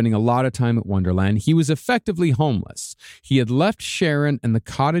started spending a lot of time at Wonderland, he was effectively homeless. He had left Sharon and the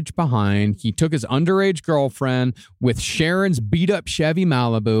cottage behind. He took his underage girlfriend with Sharon's beat-up Chevy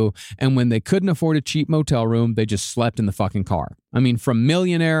Malibu, and when they couldn't afford a cheap motel room, they just slept in the fucking car. I mean, from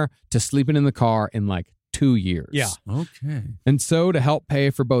millionaire to sleeping in the car in like 2 years. Yeah. Okay. And so, to help pay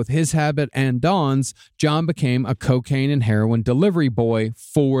for both his habit and Don's, John became a cocaine and heroin delivery boy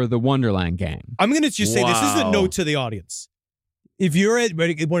for the Wonderland gang. I'm going to just say this is a note to the audience. If you're at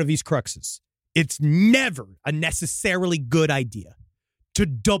one of these cruxes, it's never a necessarily good idea to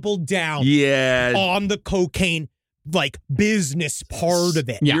double down on the cocaine like business part of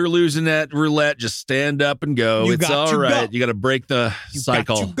it. Yeah. You're losing that roulette. Just stand up and go. It's all right. Go. You got to break the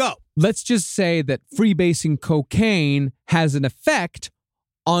cycle. Got to go. Let's just say that freebasing cocaine has an effect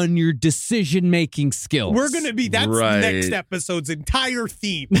on your decision-making skills. We're going to be, that's next episode's entire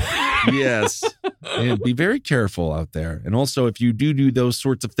theme. Yes. And be very careful out there. And also, if you do those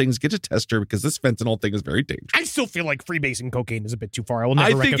sorts of things, get a tester because this fentanyl thing is very dangerous. I still feel like freebasing cocaine is a bit too far. I'll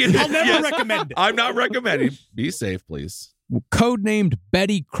never recommend it. I'm not recommending. Be safe, please. Codenamed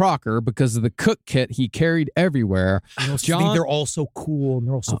Betty Crocker because of the cook kit he carried everywhere. I think they're all so cool and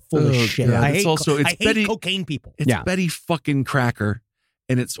they're all so full of shit. God. I hate cocaine people. It's Betty fucking Cracker.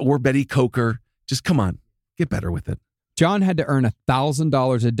 Or Betty Coker. Just come on, get better with it. John had to earn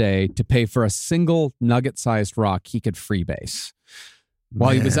 $1,000 a day to pay for a single nugget-sized rock he could freebase.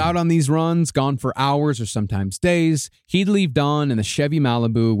 While he was out on these runs, gone for hours or sometimes days, he'd leave Dawn in the Chevy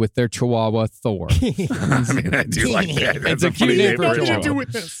Malibu with their Chihuahua Thor. I do like that. That's a cute name for a Chihuahua. Do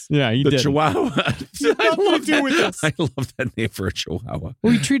with this. Yeah, he did. The Chihuahua. I love that name for a Chihuahua.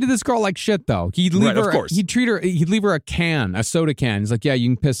 Well, he treated this girl like shit, though. He'd leave her. Of course. He'd leave her a soda can. He's like, yeah, you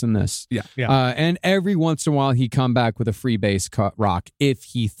can piss in this. Yeah. And every once in a while, he'd come back with a freebase rock if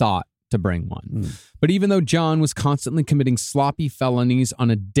he thought to bring one. But even though John was constantly committing sloppy felonies on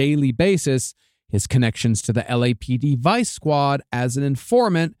a daily basis, his connections to the LAPD Vice Squad as an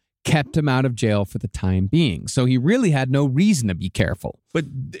informant kept him out of jail for the time being. So he really had no reason to be careful. But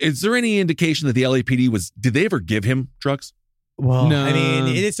is there any indication that the LAPD did they ever give him drugs? Well, no. I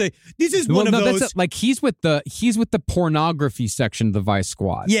mean, this is one of those. Like he's with the pornography section of the Vice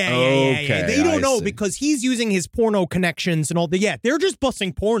Squad. Yeah. They don't know because he's using his porno connections and all the. Yeah, they're just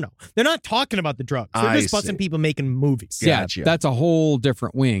busting porno. They're not talking about the drugs. They're just busting people making movies. Gotcha. Yeah, that's a whole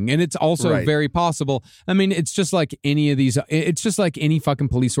different wing, and it's also very possible. I mean, it's just like any of these. It's just like any fucking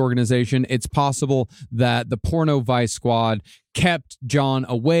police organization. It's possible that the porno Vice Squad kept John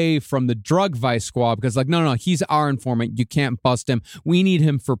away from the drug Vice Squad because no, he's our informant. You can't bust him. We need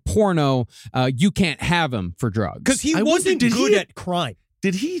him for porno. You can't have him for drugs. Because he wasn't good at crime.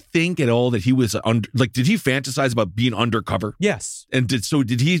 Did he think at all that he was did he fantasize about being undercover? Yes. And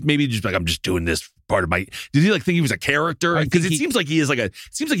did he maybe just I'm just doing this part of my, did he think he was a character? Because it seems like he is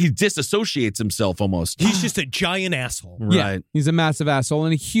seems like he disassociates himself almost. He's just a giant asshole. Right. Yeah, he's a massive asshole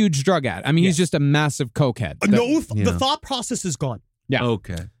and a huge drug addict. I mean, he's just a massive cokehead. The thought process is gone. Yeah.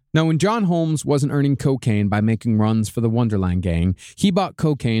 Okay. Now, when John Holmes wasn't earning cocaine by making runs for the Wonderland gang, he bought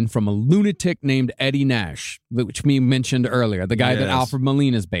cocaine from a lunatic named Eddie Nash, which we mentioned earlier, the guy that Alfred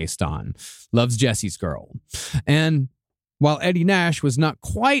Molina is based on. Loves Jesse's girl. And while Eddie Nash was not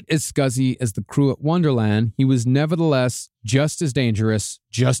quite as scuzzy as the crew at Wonderland, he was nevertheless just as dangerous,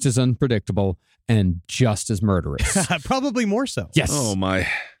 just as unpredictable, and just as murderous. Probably more so. Yes. Oh, my.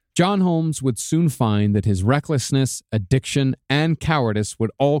 John Holmes would soon find that his recklessness, addiction, and cowardice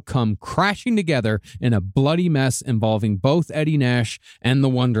would all come crashing together in a bloody mess involving both Eddie Nash and the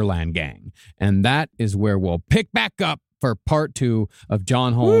Wonderland gang. And that is where we'll pick back up for part 2 of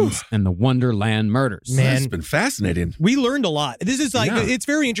John Holmes and the Wonderland Murders. Man, it's been fascinating. We learned a lot. This is like, it's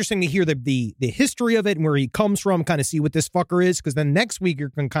very interesting to hear the history of it and where he comes from, kind of see what this fucker is, because then next week you're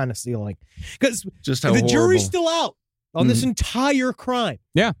going to kind of see like, because just how the horrible. Jury's still out on this entire crime.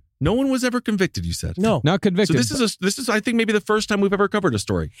 Yeah. No one was ever convicted, you said. No. Not convicted. So this is I think maybe the first time we've ever covered a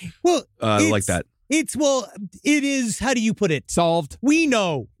story. Well, like that. It is, how do you put it? Solved. We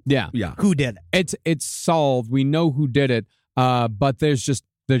know who did it. It's solved. We know who did it, but there just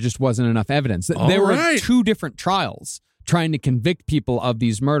wasn't enough evidence. There were 2 different trials trying to convict people of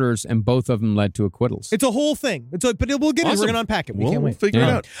these murders, and both of them led to acquittals. It's a whole thing. But we'll get it. We're going to unpack it. We can't wait. Figure it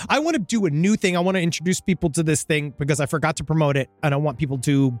out. I want to do a new thing. I want to introduce people to this thing because I forgot to promote it, and I want people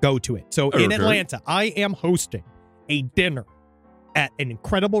to go to it. So in Atlanta, I am hosting a dinner at an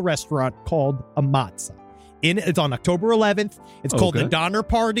incredible restaurant called Amatza. It's on October 11th. It's called the Donner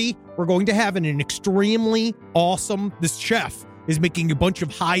Party. We're going to have an extremely awesome, this chef is making a bunch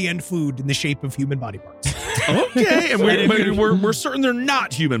of high-end food in the shape of human body parts. Okay, and we're certain they're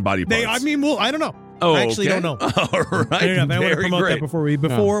not human body parts. I don't know. Oh, I actually don't know. All right, I want to promote that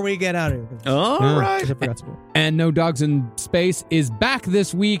before we get out of here. All right. And No Dogs in Space is back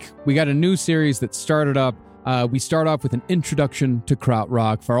this week. We got a new series that started up. We start off with an introduction to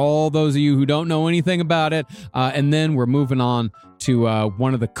krautrock for all those of you who don't know anything about it. And then we're moving on to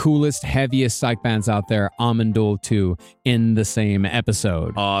one of the coolest, heaviest psych bands out there, Amandul 2, in the same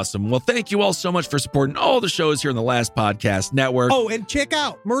episode. Awesome. Well, thank you all so much for supporting all the shows here on the Last Podcast Network. Oh, and check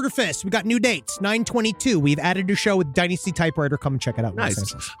out Murderfist. We got new dates, 9/22. We've added a show with Dynasty Typewriter. Come and check it out.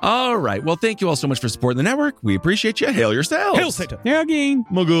 Nice. All right. Well, thank you all so much for supporting the network. We appreciate you. Hail yourselves. Hail Satan. Yeah, again.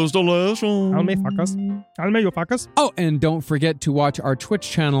 Me gusta eso. Alme fuckers. Alme you fuckers. Oh, and don't forget to watch our Twitch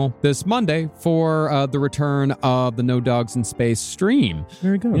channel this Monday for the return of the No Dogs in Space stream.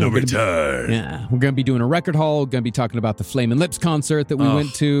 Very good. No return. We're going to be doing a record haul. We're going to be talking about the Flamin' Lips concert that we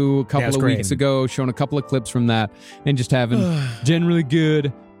went to a couple of weeks ago, showing a couple of clips from that, and just having generally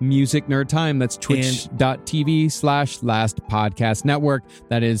good music nerd time. That's twitch.tv/Last Podcast Network.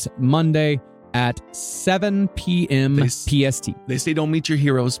 That is Monday at 7 p.m. PST. They say don't meet your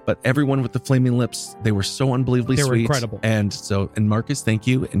heroes, but everyone with the flaming lips, they were so unbelievably sweet. They were incredible. And Marcus, thank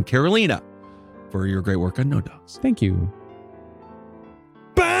you. And Carolina for your great work on No Dogs. Thank you.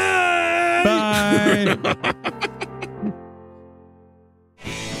 Bye!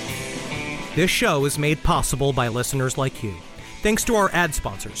 This show is made possible by listeners like you. Thanks to our ad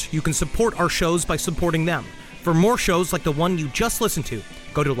sponsors, you can support our shows by supporting them. For more shows like the one you just listened to,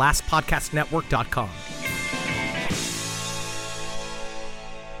 go to lastpodcastnetwork.com.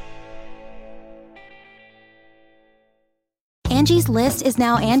 Angie's List is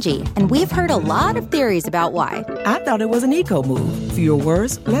now Angie, and we've heard a lot of theories about why. I thought it was an eco move. Fewer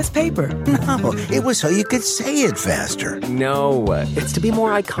words, less paper. No, it was so you could say it faster. No, it's to be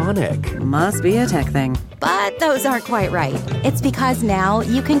more iconic. Must be a tech thing. But those aren't quite right. It's because now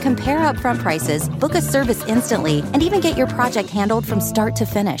you can compare upfront prices, book a service instantly, and even get your project handled from start to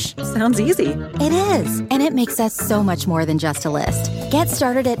finish. Sounds easy. It is, and it makes us so much more than just a list. Get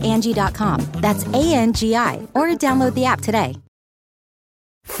started at Angie.com. That's ANGI, or download the app today.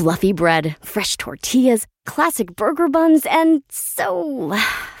 Fluffy bread, fresh tortillas, classic burger buns, and so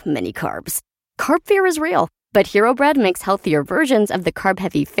many carbs. Carb fear is real, but Hero Bread makes healthier versions of the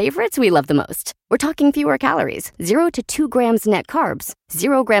carb-heavy favorites we love the most. We're talking fewer calories, 0 to 2 grams net carbs,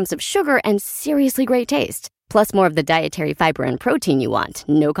 0 grams of sugar, and seriously great taste. Plus more of the dietary fiber and protein you want,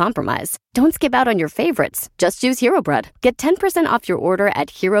 no compromise. Don't skip out on your favorites. Just use Hero Bread. Get 10% off your order at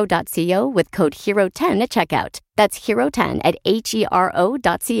hero.co with code HERO10 at checkout. That's HERO10 at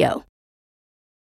HERO.co.